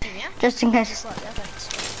 Yeah? Just in case. Just like that, thanks.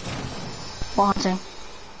 What hunting?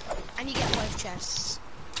 And you get both chests.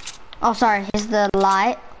 Oh, sorry. Here's the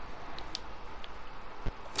light.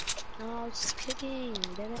 No, it's just cooking.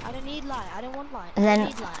 I don't need light. I don't want light. And I then-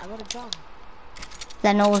 don't need light. I want a drum.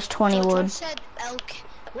 Then it was 20 So wood. Josh said LK.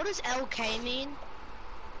 What does LK mean?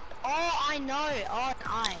 Oh, I know. Oh,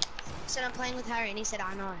 I said I'm playing with Harry, and he said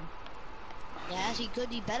I know. Yeah, he could.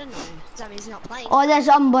 He better know. That means he's not playing. Oh, there's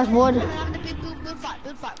wood. I'm having a big build fight.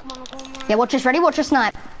 Build fight. Come on, come on. Yeah, watch this. Ready? Watch this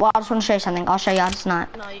snipe. Well, I just want to show you something. I'll show you how to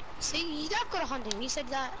snipe. No, see, you have got a hunting. You said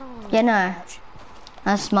that. Oh, Yeah, no. gosh.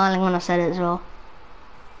 I was smiling when I said it as well.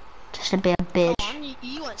 Just to be a bitch. Come on,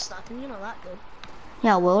 you weren't sniping. You're not that good.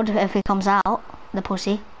 Yeah, I would if he comes out. The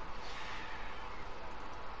pussy.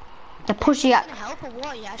 The pussy. Can help or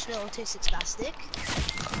what? You actually autistic spastic.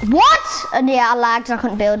 What? And yeah, I lagged and I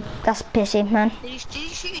couldn't build. That's pissy, man. Did you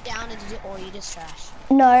shoot you down or you just trash?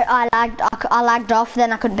 No, I lagged. I lagged off.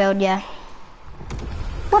 Then I couldn't build. Yeah.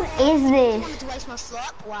 What is You this? wanted to waste my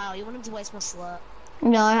slurp? Wow, you wanted to waste my slurp.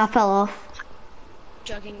 No, I fell off.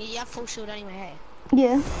 Joking. You have full shield anyway. Hey.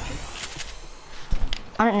 Yeah.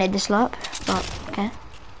 I don't need the slurp, but okay.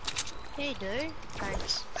 Yeah, you do.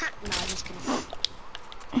 Thanks. Ha, no, I'm just kidding.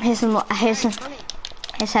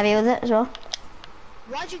 Here's heavy with it as well.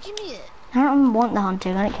 Why'd you give me it? I don't want the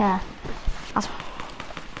hunting. I don't care. That's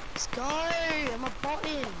Let's go. I'm a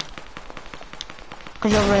bottom.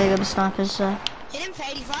 because you're really good with snipers. So Hit him for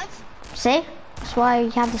 85. see, that's why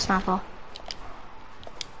you have the sniper.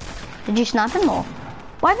 Did you snipe him more?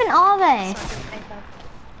 What even are they?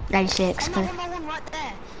 86. Oh, no, one right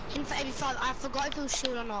there. Hit him for 85. I forgot if he was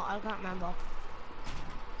shield or not. I can't remember.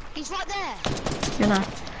 He's right there. You know.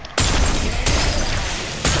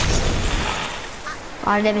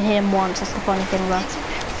 I never hit him once. That's the funny thing, bro.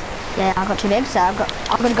 Yeah, I got too big, so I'm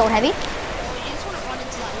gonna go heavy. Oh, you just want to run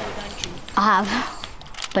into that low, don't you? I have,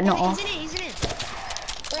 but not all. He's in it. He's in it.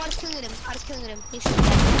 Oh, I just killed him. He's oh,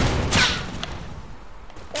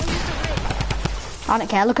 use the rift. I don't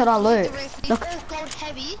care. Look at our loot. The rift. Look. Oh, gold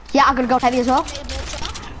heavy. Yeah, I gotta go heavy as well.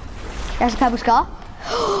 There's a purple scar.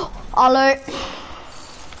 Our loot.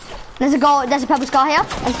 There's a purple scar here.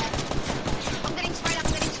 I'm getting sprayed up.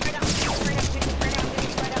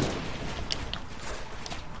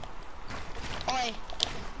 Oi.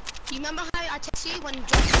 You remember how I texted you when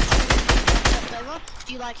Josh was over?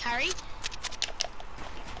 Do you like Harry?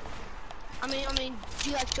 I mean, do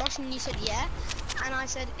you like Josh? And you said yeah. And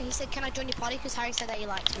he said, can I join your party? Because Harry said that he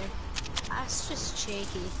likes me. That's just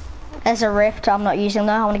cheeky. There's a rift I'm not using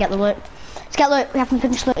though. I want to get the loot. Let's get loot. We haven't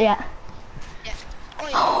finished loot yet. Yeah.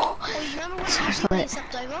 Oh, you remember when he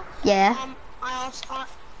stepped over? Yeah. I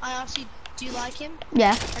asked you, do you like him?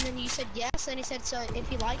 Yeah. And then you said yes, and he said, so if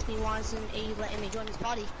he likes me, why isn't he letting me join his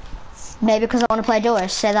party? Maybe because I want to play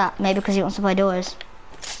duos. Say that. Maybe because he wants to play duos.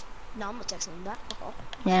 No, I'm not texting him back.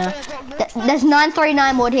 Yeah. So I've got wood There's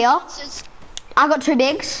 939 wood here. Says, I got 2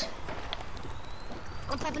 bigs.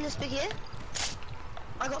 I'm popping this big here.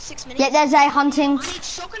 I got 6 minutes. Yeah, there's a hunting. I need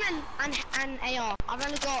shotgun and AR. I've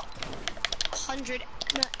only got 100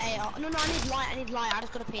 AR. No, I need light. I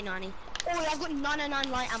just got a P90. Oh, I've got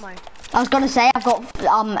 909 light ammo. I was gonna say I've got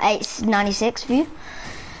 896 for you.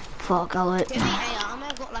 Fuck, I loot. Give me AR.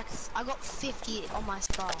 I got 50 on my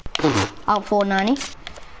scar. Out 490.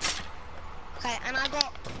 Okay, and I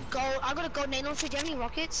got a gold nade launcher. Do you have any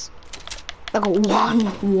rockets? I got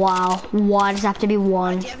 1. Wow. Why does it have to be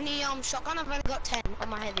 1? Do you have any shotgun? I've only got 10 on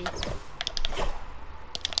my heavy.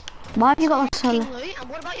 Why have you got so King loot. And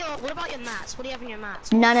what about your mats? What do you have in your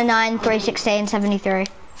mats? 909, 316, 73.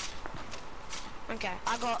 Okay,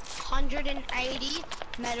 I got 180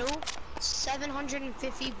 metal,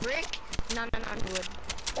 750 brick, 900 wood.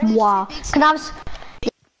 Wow. Can I have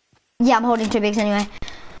yeah, I'm holding 2 bigs anyway.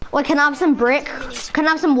 Wait, can I have some brick? Can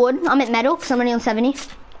I have some wood? I'm at metal because I'm only on 70.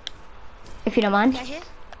 If you don't mind. Okay, here.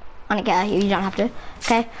 I don't care, you don't have to.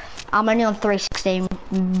 Okay. I'm only on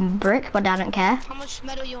 316 brick, but I don't care. How much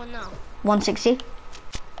metal you on now? 160.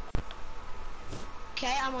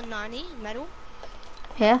 Okay, I'm on 90 metal.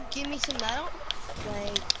 Here. Give me some metal. There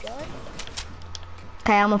you go.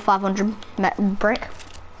 Okay, I'm on 500 brick.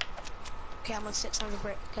 Okay, I'm on 600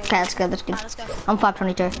 brick. Okay, Okay, that's good. Alright, let's go. I'm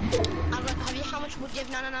 522. How much wood do you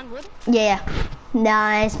have? 99 wood? Yeah.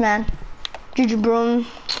 Nice, man. GG, bro.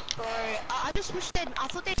 Bro, I just wish I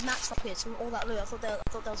thought they'd max up here from all that loot. I thought that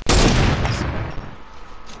was.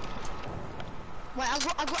 Wait, I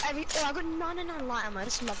got 99 light ammo. I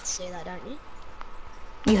just love to see that, don't you?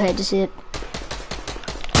 You hate to see it.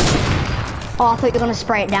 Oh, I thought you were gonna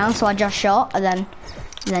spray it down, so I just shot, and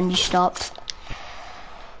then you stopped.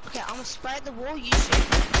 Okay, I'm gonna spray at the wall. You shoot.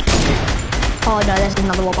 Oh no, there's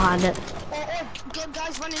another wall behind it. Oh,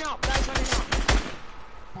 guys running up.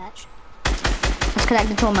 Patch. It's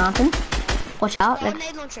connected to a mountain. Watch out. I'll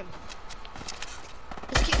nade launch him.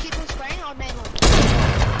 Just keep on spraying. I'll nade launch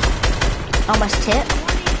him. Almost hit.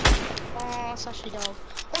 Oh, it's actually dog.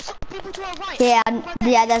 Oh, so people to our right. Yeah,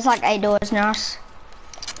 yeah, there's like 8 doors near us.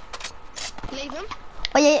 Leave them.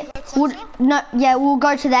 Oh yeah, we'll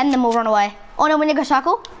go to them, then we'll run away. Oh no, we need to go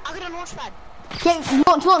circle. I got a launch pad. Yeah,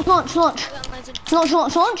 launch. I got a launch.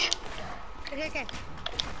 Launch. Okay.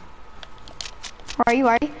 Where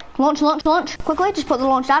are you? Launch. Quickly, just put the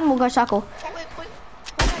launch down and we'll go circle. Oh, wait.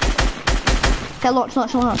 Okay, launch.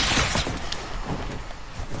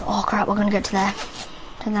 Oh crap, we're gonna get to there.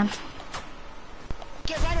 To them.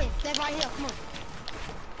 Get ready. They're right here. Come on.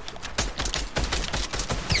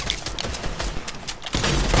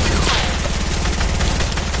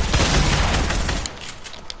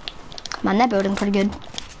 Man, they're building pretty good.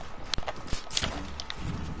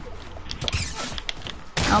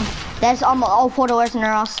 There's all 4 doors in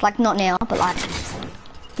their house, like not now, but like,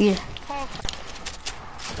 yeah. Oh,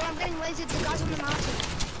 but I'm getting lazy. The guys on the mountain.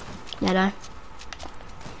 Yeah, no.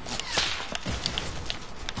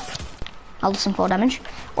 I'll do some 4 damage.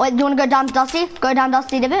 Wait, do you want to go down to Dusty? Go down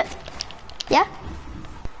Dusty Divot? Yeah?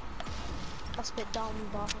 That's a bit dumb,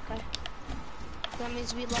 but okay. That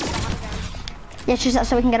means we lost the high ground. Yeah, it's just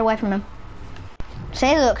so we can get away from him.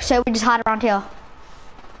 Say, look, so we just hide around here.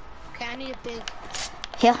 Okay, I need a big.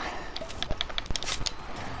 Here?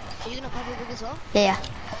 Are you gonna pop a big as well? Yeah.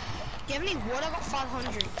 Do you have any wood? I got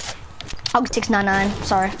 500. I'll get 699,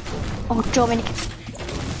 sorry. Oh, do you want me to...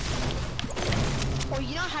 Oh,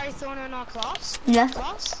 you know Harry Thorner in our class? Yeah.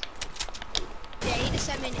 Yeah, he just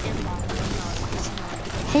sent me an invite.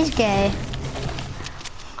 No. He's gay.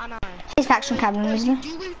 I know. He's faction captain, isn't he? Do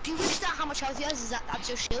you wish that how much health he has? Is that's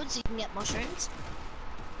your shield so you can get mushrooms?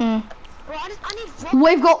 Hmm. Bro, I need rock.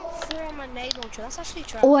 We've got... 4 on my nade launcher. That's actually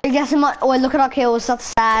true. Oh, I guess look at our kills,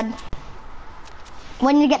 that's sad.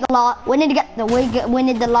 We need to get the last... We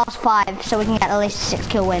need the last 5 so we can get at least a 6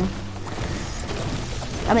 kill win.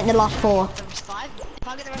 I mean the last 4. 5? If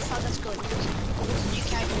I get the rest 5, that's good. Because you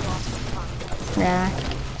carried the last 5. Yeah,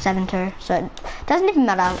 7-2. So it doesn't even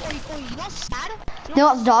matter. Oh, you got sad? You know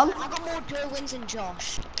what's dog? I got more duo wins than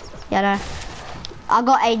Josh. Yeah, no. I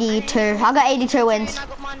got 82. I got 82 wins. And I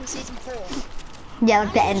got mine in season 4. Yeah,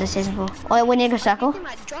 like the end of season 4. Oh, we need to go circle.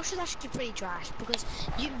 Like, Josh is actually pretty trash because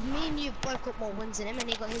me and you both got more wins than him, and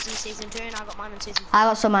he got his in season 2, and I got mine in season 4. I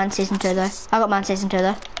got some mine in season 2 though. I got mine in season 2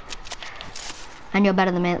 though. And you're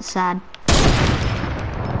better than me, it's sad. I'm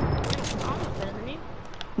not better than you.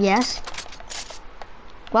 Yes.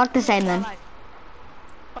 We're like the same then.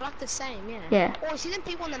 We're like the same, yeah. Yeah. Oh, see them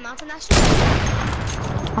people on the mountain? That's I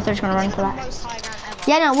thought I was gonna run for the that. most high ground ever.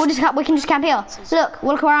 Yeah, no, we can just camp here.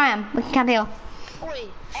 Look where I am. We can camp here. Oi,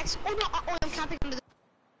 I'm camping under the...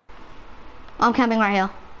 I'm camping right here.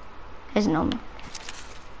 Isn't on me.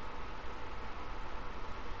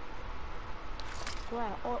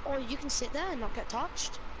 Wow, or you can sit there and not get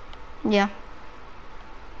touched. Yeah.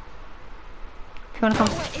 If you wanna come.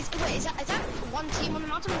 Wait, is that one team on the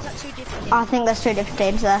mountain or is that 2 different teams? I think there's 2 different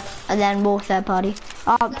teams there. And then more third party.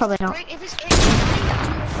 Oh, probably not. If it's fighting,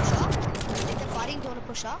 if they're fighting, do you want to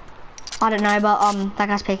push up? I don't know, but that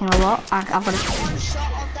guy's peeking a lot. I've got One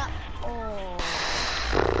shot of that. Oh.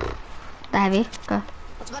 the heavy. Go. I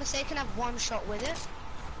was about to say, you can have one shot with it.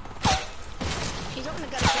 He's not going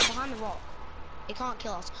to get us behind the rock. He can't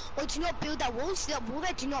kill us. Oh, do not build that wall. See that wall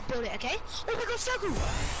there? Do not build it, okay? Oh my god, circle!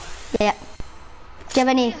 Yeah. Do you have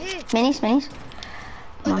any minis? Oops.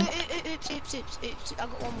 I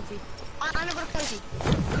got one with you. I never got a cozy.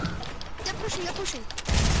 They're pushing.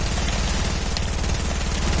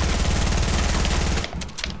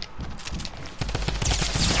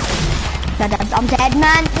 I'm dead,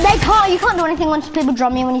 man. You can't do anything once people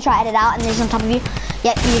drum you when you try to edit out and he's on top of you.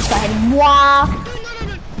 Yep, you just got him. Wow.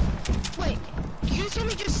 No. Wait, you saw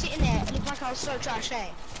me just sitting there and it looked like I was so trash, eh?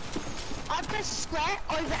 I pressed square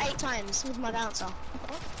over 8 times with my bouncer.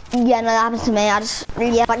 Yeah, no, that happens to me. I just,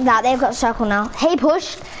 yeah, like that. They've got a circle now. He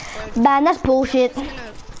pushed. Man, that's bullshit.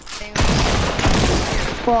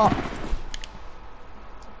 What?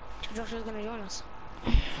 Josh is gonna join us.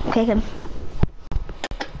 Kick him.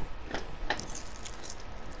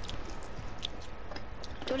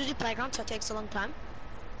 Do you want to do playground so it takes a long time?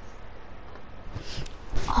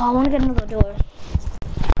 Oh, I want to get another door.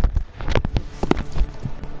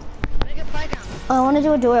 Make a playground. I want to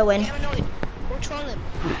do a door win. Get him annoyed. We'll troll him.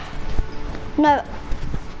 No,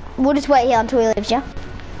 we'll just wait here until he leaves, yeah?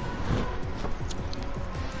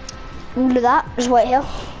 We'll do that, just wait here.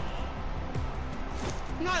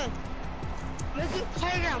 No. Make a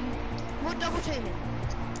playground. We'll double team him.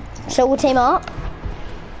 So we'll team up?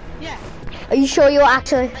 Yeah. Are you sure you're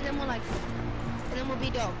actually... And then we'll be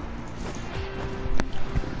dog.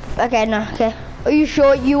 Okay, no, okay. Are you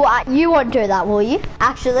sure you won't do that, will you?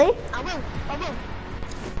 Actually? I will.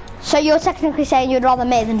 So you're technically saying you'd rather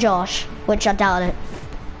me than Josh, which I doubt it.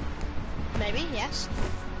 Maybe, yes.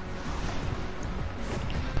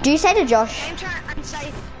 Do you say to Josh? Game chat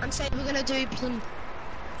and say we're gonna do some.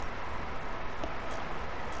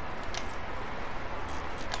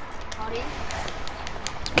 Party?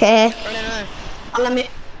 Okay. I don't know. Let me.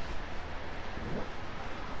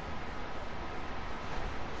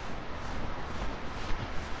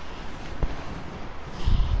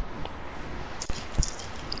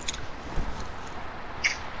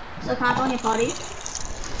 So can I join your party?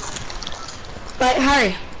 Wait,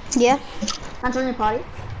 Harry. Yeah. Can I join your party?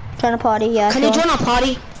 Join a party, yeah. Can sure. you join our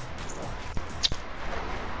party?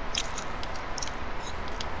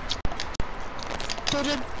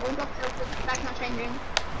 Children. Back in my changing.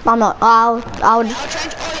 I'm not. I'll I'll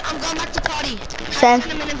change. Oh, I'm going back to party. Same.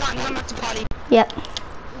 In a minute, I'm going back to party. Yep. You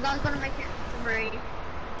guys gonna make it free.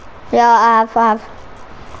 Yeah, I have.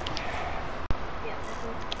 Yeah.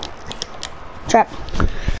 Trap.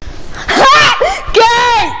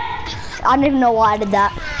 Gay! I don't even know why I did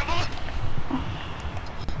that.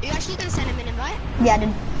 Are you actually gonna send him an invite? Yeah, I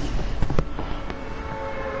did.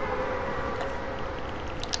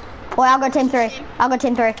 Well, I'll go team 3. I'll go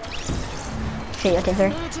team 3. Shit, you're team 3.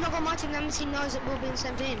 No, do not go my team. That means he knows that we'll be in the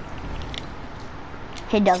same team.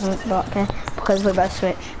 He doesn't, but okay. Because we both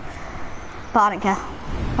switch. But I don't care.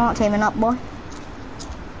 I'm not teaming up, boy.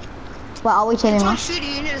 Well, are we teaming Try up? shoot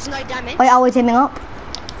you and there's no damage. Wait, are we teaming up?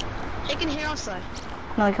 He can hear us though.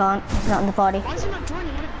 No, we can't. He's not in the party. Why is he not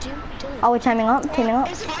joining? What are you doing? Are we teaming up? Teaming up?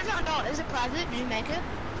 Is it private or not? Is it private? Did you make it?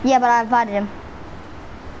 Yeah, but I invited him.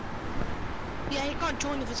 Yeah, he can't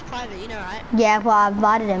join if it's private, you know, right? Yeah, well, I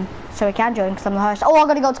invited him. So he can join because I'm the host. Oh, I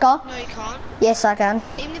got a gold scar. No, you can't. Yes, I can.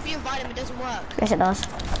 Even if you invite him, it doesn't work. Yes, it does.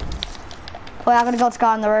 Wait, I got a gold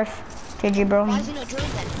scar on the roof. GG, bro. Why is he not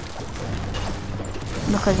joining then?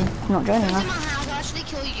 Because he's not joining Who's in my us. house? I'll actually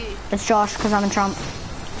kill you. It's Josh, because I'm in Trump.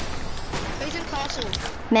 Who's in castle?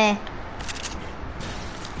 Me.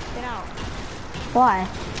 Get out. Why?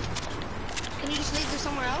 Can you just leave this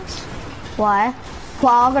somewhere else? Why?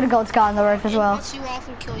 Well, I've got a gold scar on the roof as It well. cuts you off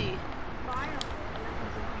and kill you.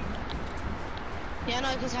 Yeah,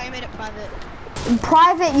 no, because Harry made it private.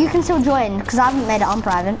 Private, you can still join, because I haven't made it on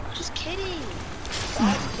private. Just kidding.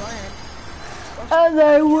 I was playing. Oh,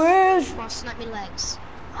 they wish. Before I snap your legs.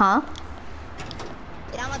 Huh?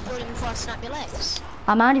 Get out of my building before I snap your legs.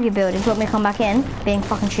 I'm out of your building. Do you want me to come back in? Being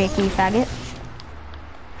fucking cheeky, you faggot.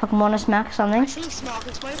 Fucking wanna smack or something? Actually, smart.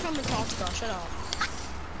 It's way from the Antarctica. Shut up.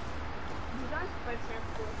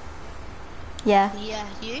 Yeah. Yeah,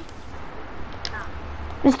 you?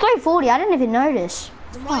 It's 3:40. I didn't even notice.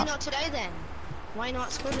 Then why Fuck. not today then? Why not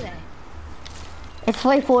at school today? It's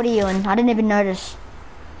 3:40, Ewan. I didn't even notice.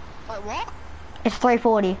 Wait, what? It's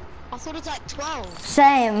 3:40. I thought it was like 12.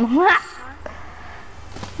 Same.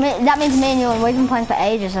 That means me and Ewan, we've been playing for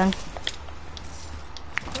ages then.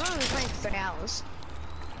 We're only playing for 3 hours.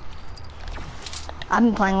 I've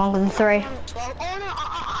been playing longer than 3. 12. Oh no,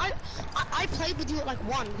 I played with you at like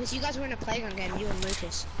 1 because you guys were in a playground game, you and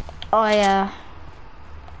Lucas. Oh yeah.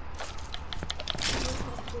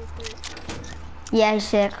 Yeah, he's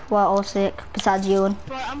sick. We're all sick, besides Ewan.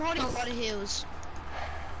 Bro, I'm holding a lot of heals.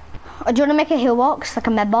 Do you want to make a heal box, like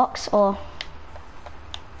a med box, or?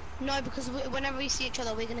 No, because whenever we see each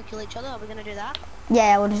other, we're gonna kill each other. Are we gonna do that?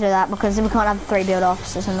 Yeah, we'll just do that, because we can't have 3 build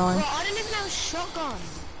offs, it's annoying. Bro, I didn't even have a shotgun.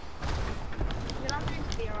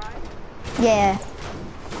 Yeah.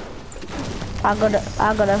 I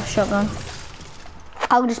got a shotgun.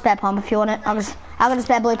 I'll just spare pump if you want it. I got a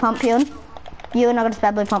spare blue pump, Ewan. Ewan, I got a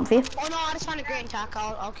spare blue pump for you. Oh no, I just found a green tack.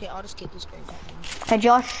 I'll just keep this green tack. Hey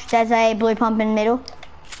Josh, there's a blue pump in the middle.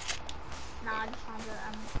 Nah, I just found a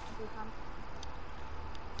blue pump.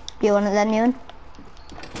 You want it then, Ewan?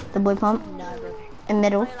 The blue pump? No, bro. In the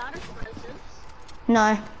middle? Are you allowed explosives?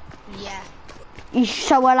 Yeah. No.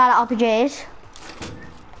 So we're allowed RPGs?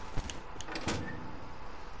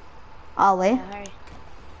 Are we? Yeah, Harry.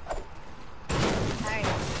 Harry.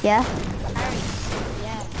 Yeah? Harry.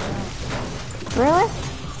 Yeah. Really?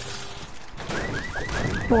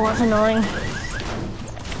 Oh, that's annoying.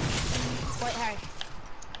 Wait, Harry.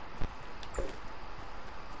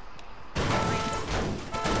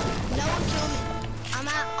 No one kill me. I'm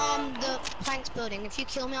at the planks building. If you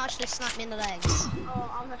kill me, I'll actually snap me in the legs.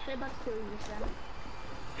 Oh, I was actually about to kill you just then.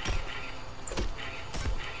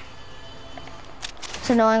 It's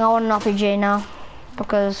annoying, I want an RPG now.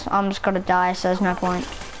 Because I'm just gonna die, so there's no point.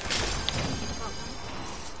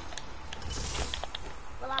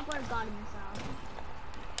 Well, I'm going to guard myself.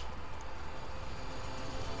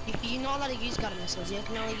 You're not allowed to use gun in this missiles. You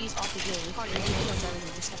can only use RPG. You can't use missiles or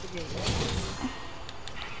anything, just RPG.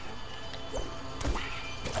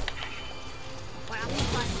 Wait, I'm not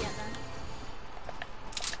fighting yet then.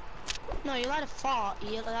 No, you're allowed to fart.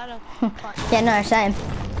 You're allowed to fight. Yeah, no, same.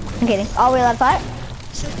 I'm kidding. Are we allowed to fight?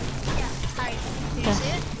 So, yeah. Harry, do you see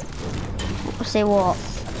it? We'll see what.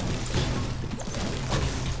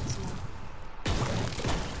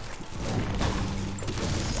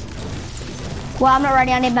 Well, I'm not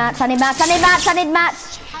ready. I need mats. I need mats. I need mats. I need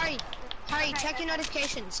mats. Harry, check your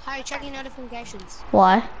notifications. Harry, check your notifications.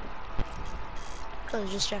 Why? I was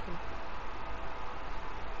just checking.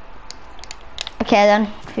 Okay then,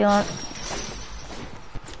 if you want.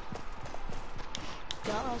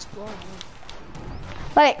 Yeah, that's boring.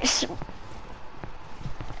 Wait.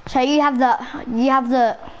 So you have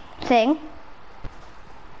the thing.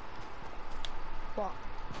 What?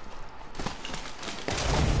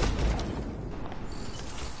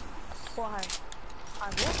 What, Harry? I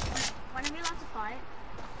what? When are we allowed to fight?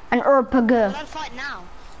 An We're Urpagu. allowed to fight now.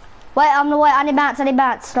 Wait, I'm the way. I need bats. I need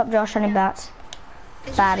bats. Stop, Josh. I need bats.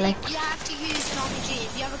 It's Badly. You have to use an RPG.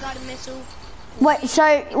 If you have a guided missile. Wait. So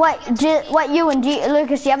wait.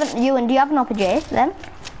 Lucas. Do you have an RPG then?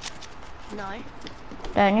 No.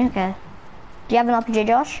 Don't you? Okay. Do you have an RPG,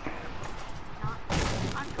 Josh?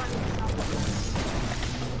 I've got it.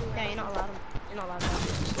 Yeah, you're not allowed to. You're not allowed to.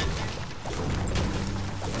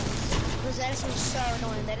 Because they're just so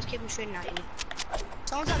annoying. They just keep on shooting at you.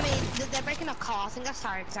 Someone's at me. They're breaking a car. I think that's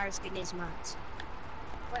Harry. Because Harry's getting his mats.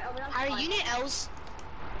 Wait, are we allowed to Harry, fight? you need L's.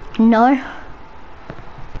 No.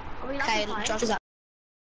 Are we allowed Okay, to fight? Josh is up.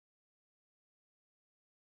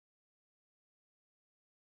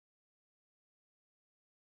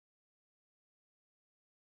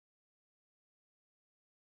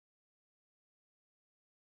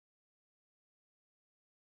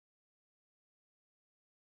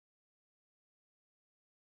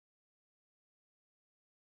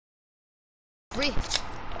 Rift.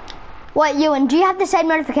 Wait, Ewan, do you have the same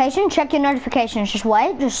notification? Check your notifications. Just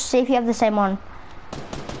wait. Just see if you have the same one.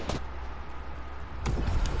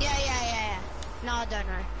 Yeah. No, I don't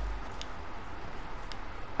know.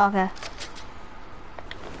 Okay.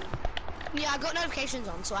 Yeah, I got notifications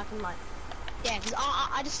on, so I can like. Yeah, because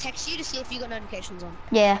I just text you to see if you got notifications on.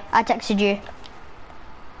 Yeah, I texted you.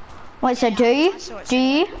 Wait, so do you? I saw it, Do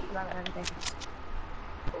you? I got notifications.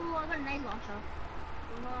 Ooh, I got a nade launcher.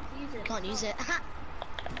 We're not allowed to use it. Can't use it.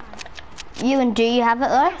 Ewan, do you have it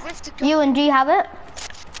though? Rift to go. Ewan, do you have it?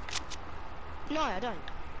 No, I don't.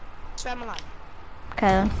 Swear my life. Okay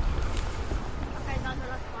then. Okay, guys, we're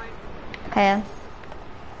allowed to fight. Okay then.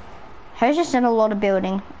 Who's just done a lot of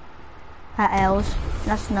building at L's.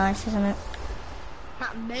 That's nice, isn't it?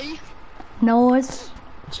 Not me. Nice.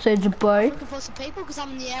 Says a boy. Looking for some people because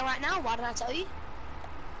I'm in the air right now. Why did I tell you?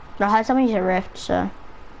 I had someone use a rift, so.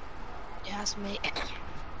 Yeah, that's me.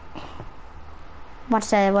 What to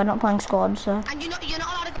say, we're not playing squad, so. And you're not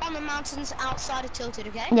allowed to go on the mountains outside of Tilted,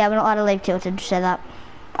 okay? Yeah, we're not allowed to leave Tilted, just say that.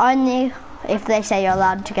 Only if they say you're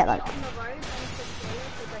allowed to get like. On the road, and it's the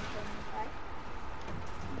to break them, okay?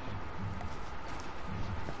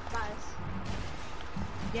 Guys,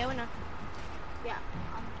 Yeah, we know. yeah,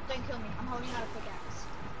 don't kill me. I'm holding out a pickaxe.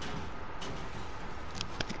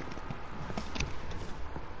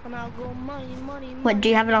 And I'll go money. Wait, do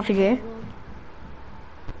you have it off of you?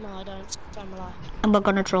 No, I don't. Don't lie. I'm not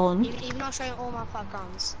gonna troll him. Even though I'm showing all my 5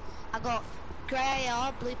 guns. I got grey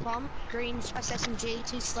AR, blue pump, green SMG,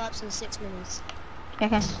 2 slurps, and 6 minis.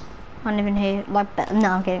 Okay. I didn't even hear like no,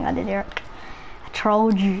 I'm kidding, I did hear it. I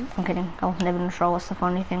trolled you. I'm kidding. I was never gonna troll, what's the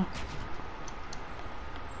funny thing?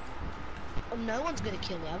 Oh, no one's gonna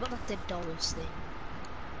kill me. I got like the dullest thing.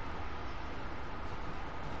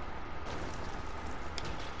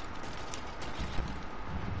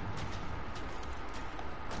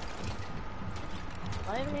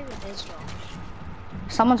 I don't even is Josh.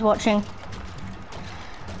 Someone's watching.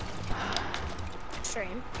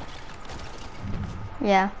 Stream.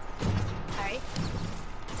 Yeah. Harry.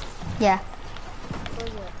 Yeah. What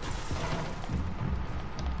is it?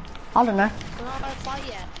 I don't know. We're not about to fight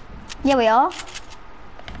yet. Yeah, we are.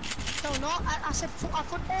 No, not. I said. I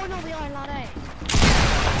thought. Oh no, we are in Lade.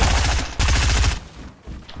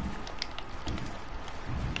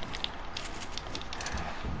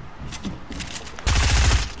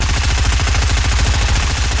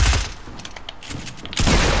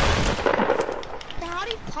 How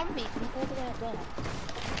do you pump me from all the way up there?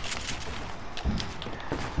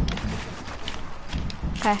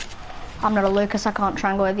 Okay. I'm not a Lucas, I can't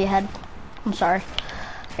triangle over your head. I'm sorry.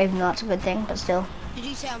 Even though that's a good thing, but still. Did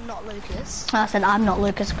you say I'm not Lucas? I said I'm not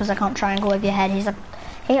Lucas because I can't triangle over your head.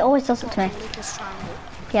 He always does it to me. Lucas triangle.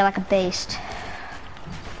 Yeah, like a beast.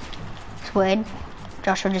 That's weird.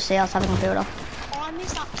 Josh will just see us having a build off. Oh, I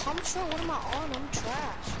missed that pump shot. What am I on? I'm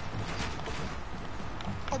trash.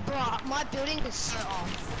 Oh, bro, my building is so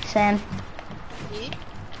off. Same. You?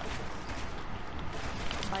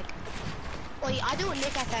 Like, well, yeah, I do what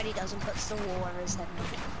Nick I thought he does and puts the wall over his head.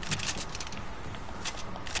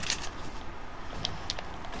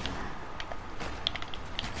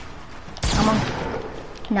 Come on.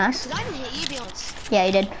 Nice. Cause I didn't hit you, be honest. Yeah,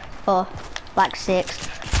 you did. For like 6.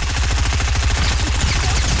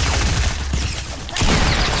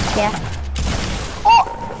 Yeah.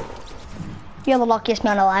 Oh! You're the luckiest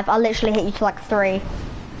man alive. I literally hit you to like 3.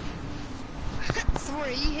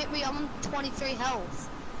 3? You hit me, I'm on 23 health.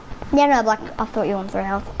 Yeah, no, like, I thought you were on 3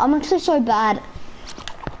 health. I'm actually so bad.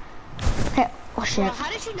 Hey, oh shit. Bro,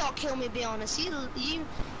 how did you not kill me, be honest? You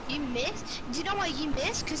missed? Do you know why you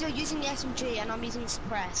missed? Because you're using the SMG and I'm using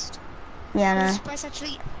suppressed. Yeah, no. Suppressed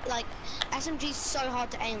actually, like, SMG's so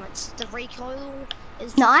hard to aim. It's the recoil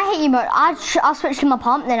is... No, I hit you, but I switched to my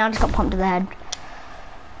pump, then I just got pumped to the head.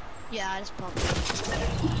 Yeah, I just pumped. So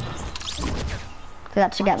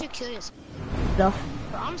that's to Why did get you kill yourself? off.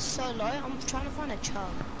 Bro, I'm so low, I'm trying to find a chug.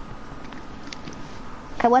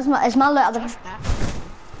 Okay, is my loot at Josh the... back.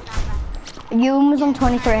 You was on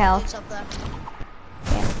 23 health. Loot's up there.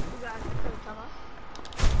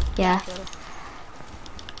 Yeah.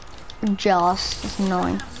 Just, it's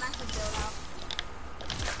annoying.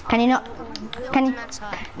 Can you not, can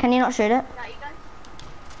you not shoot it?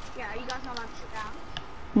 Yeah, you guys not allowed to sit down.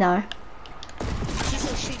 No. She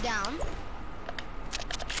said shoot down.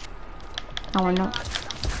 I will not.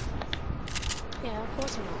 Yeah, of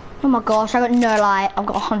course I'm not. Oh my gosh, I got no light. I've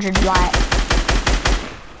got 100 light.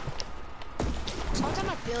 Someone's on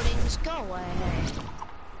my building, just go away.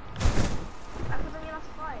 That's when you last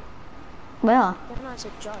fight. Where? Even though it's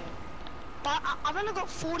a joke. But I've only got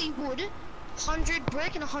 40 wood, 100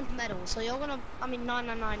 brick, and 100 metal. So you're gonna,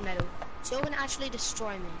 999 metal. So you're gonna actually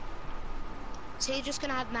destroy me. So you're just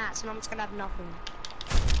gonna have mats, and I'm just gonna have nothing.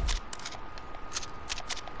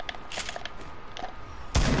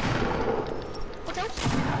 What else?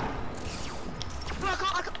 Bro,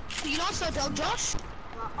 I can't, you know what's so dope, Josh?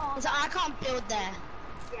 Is that I can't build there.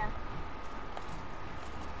 Yeah.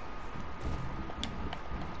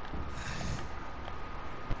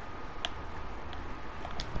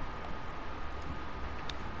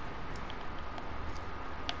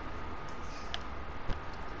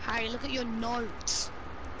 Harry, look at your notes.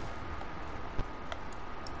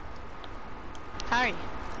 Harry.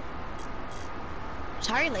 Does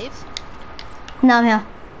Harry leave? No, I'm here.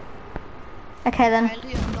 Okay then. Harry, look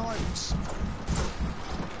at your notes.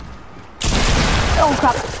 Oh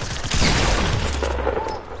crap.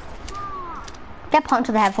 Get pumped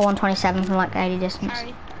to the head for 127 from like 80 distance.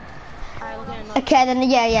 Harry. Harry, look at your notes. Okay then,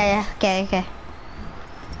 yeah. Okay.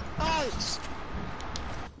 Notes!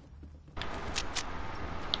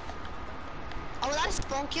 Oh, will that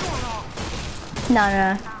spawn kill or not?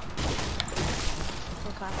 No.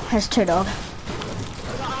 Okay. It's 2 dog.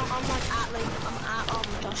 I'm like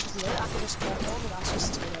at Josh's loot. I could just spawn kill, but that's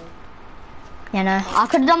just too low. Yeah, no. I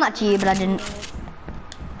could have done that to you, but I didn't.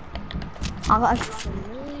 I got.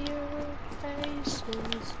 Familiar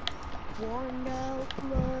faces, worn out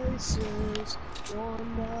places,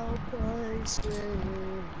 worn out places.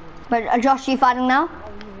 But Josh, are you fighting now? Nah,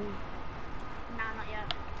 not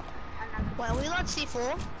yet. Wait, are we allowed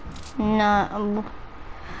C4? No.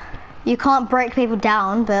 You can't break people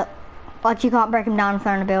down, but like you can't break them down and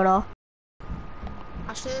throw in a builder.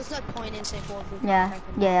 Actually, there's no point in C4 if we Yeah. can't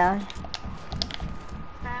break them.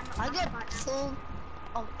 Um, I got full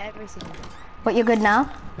of everything. But you're good now?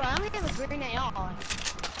 Bro, I only have a green AR.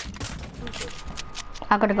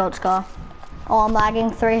 I got a gold scar. Oh, I'm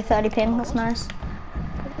lagging 330 ping. That's nice.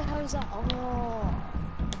 What the hell is that? Oh,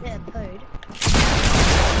 yeah, pooed.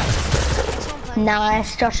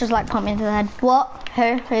 Nice. Josh is like pumping into the head. What? Who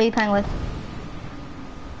are you playing with?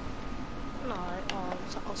 No,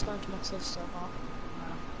 I was going to my sister.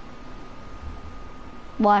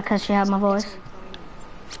 Why? Because she had my voice.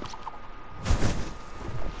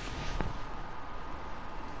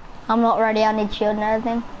 I'm not ready. I need shield and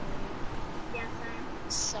everything. yeah,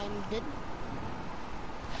 Same did.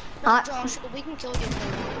 No, I- Josh, we can kill you if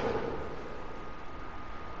we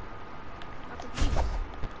want.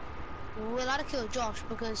 We're allowed to kill Josh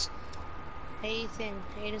because he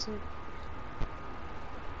doesn't,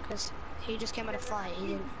 because he just came out of fight, he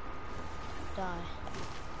didn't die.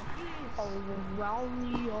 All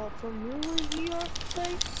around your familiar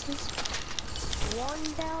faces,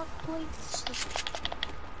 worn out places.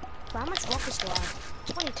 How much rockets do I have?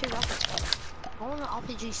 22 rockets. I want an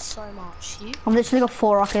RPG so much. You? I've literally got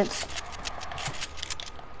 4 rockets.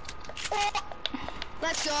 Oh,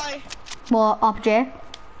 So, What, RPG?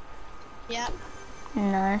 yeah,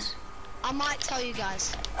 Nice. I might tell you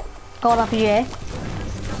guys. Gold RPG?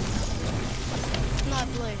 No,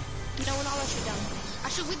 blue. No, we're not allowed to shoot down.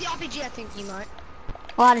 Actually, with the RPG, I think you might.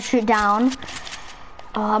 I'll have to shoot down.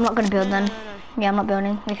 Oh, I'm not gonna build No, then. no, no. Yeah, I'm not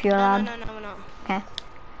building if you're No, allowed. no, we're not. Okay.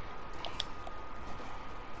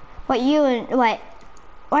 Wait, wait.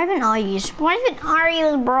 Where even are you? Where even are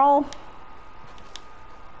you, bro?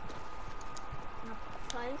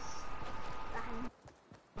 Place.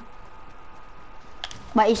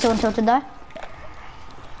 Wait, you still tilted though?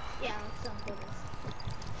 Yeah, some good.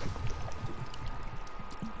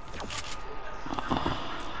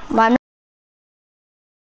 Right, I'm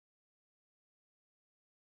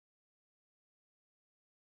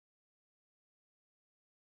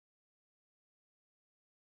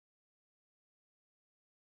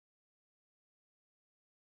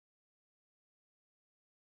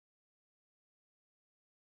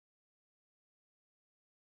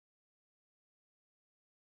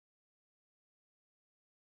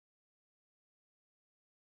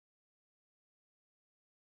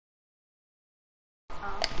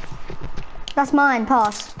That's mine,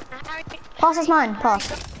 pass. Harry, Pass is mine, Harry, pass.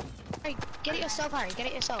 Harry, get it yourself, Harry. Get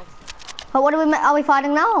it yourself. But what are we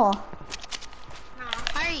fighting now or?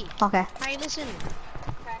 Harry, Okay. Harry, listen.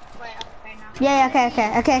 Okay, wait, okay now. Yeah, okay.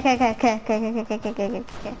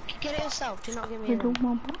 Get it yourself. Do not give me a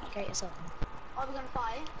ring. Get it yourself. Are we gonna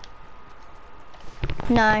fight?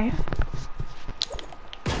 No.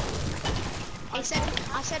 I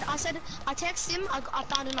texted him, I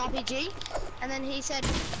found an RPG, and then he said,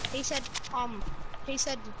 he said, can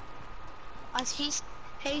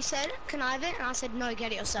I have it? And I said, no,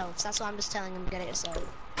 get it yourself. So that's why I'm just telling him, get it yourself.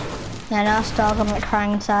 Yeah, now it's dog, I'm like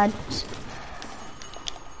crying inside.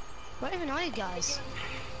 Where even are you guys?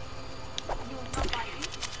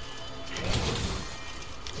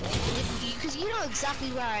 Because you know exactly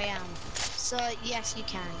where I am. So, yes, you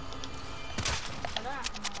can. I don't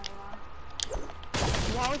have to know where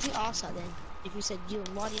Why would you ask that then? If you said you, and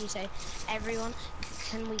why didn't you say everyone?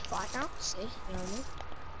 Can we fight now? See, you know what I mean?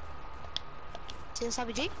 See this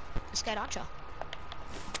RPG? A scared archer.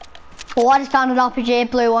 Oh, I just found an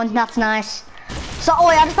RPG, blue one, that's nice. So,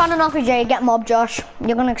 oh yeah, I just found an RPG, get mob, Josh.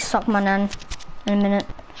 You're gonna suck my nan in a minute.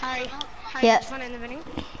 Harry, Yeah. did you find it in the venue?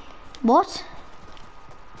 What?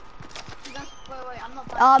 wait, I'm not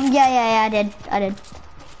fighting. Yeah, I did. You guys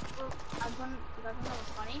wanna know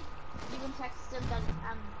what's funny? You can text them that,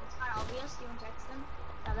 it's kinda obvious, you can text them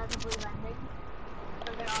that there's a blue vending.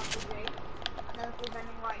 So they're RPG. And there's a blue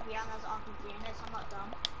vending right here, and there's an RPG in it, so I'm not dumb.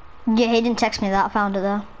 Yeah, he didn't text me that, I found it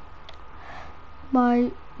there.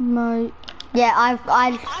 Yeah, I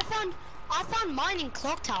found mine in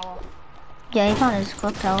Clock Tower. yeah, he found his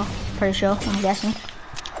clock tower, pretty sure, I'm guessing.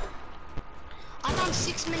 I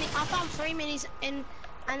found 3 minis in,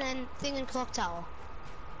 and then thing in Clock Tower.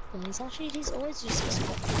 Well, he's always just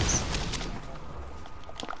squats.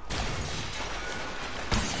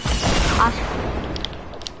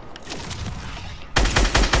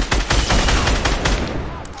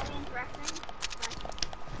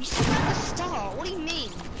 You still have to start. What do you mean,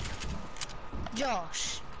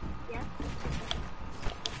 Josh? Yeah?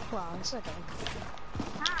 Well, it's okay.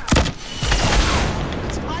 How?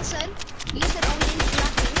 So I said, you said, are we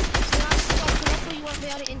interacting? So then I stopped, and I thought you won't be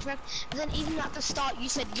able to interact. And then even at the start, you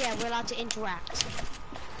said, yeah, we're allowed to interact.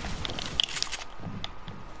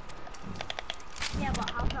 Yeah, but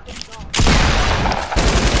how's that being solved? I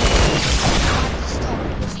had to stop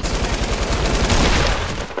because you said that.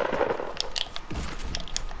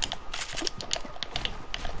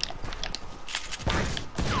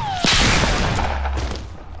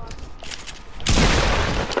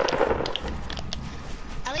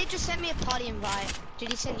 Elliot just sent me a party invite. Did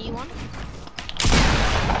he send you one?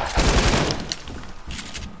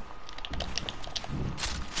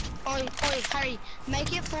 Oi, Harry,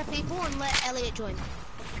 make it 4 people and let Elliot join.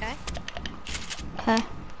 Okay? Okay.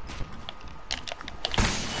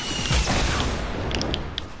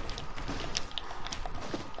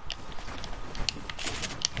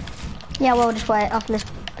 Yeah, we'll just wait after this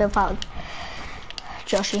build part with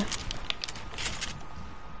Joshy.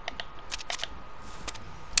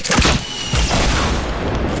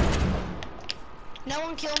 No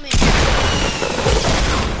one kill me. Oh,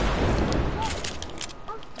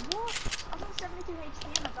 what? I'm on 72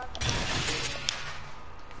 HP and I got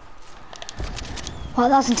Well,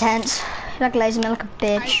 that's intense. You like lazy me like a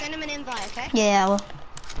Harry, bitch. send him an invite, okay? Yeah, I will.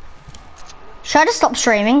 Should I just stop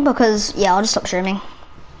streaming? Because, yeah, I'll just stop streaming.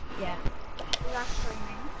 Yeah. last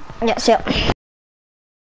streaming. Yeah, see ya.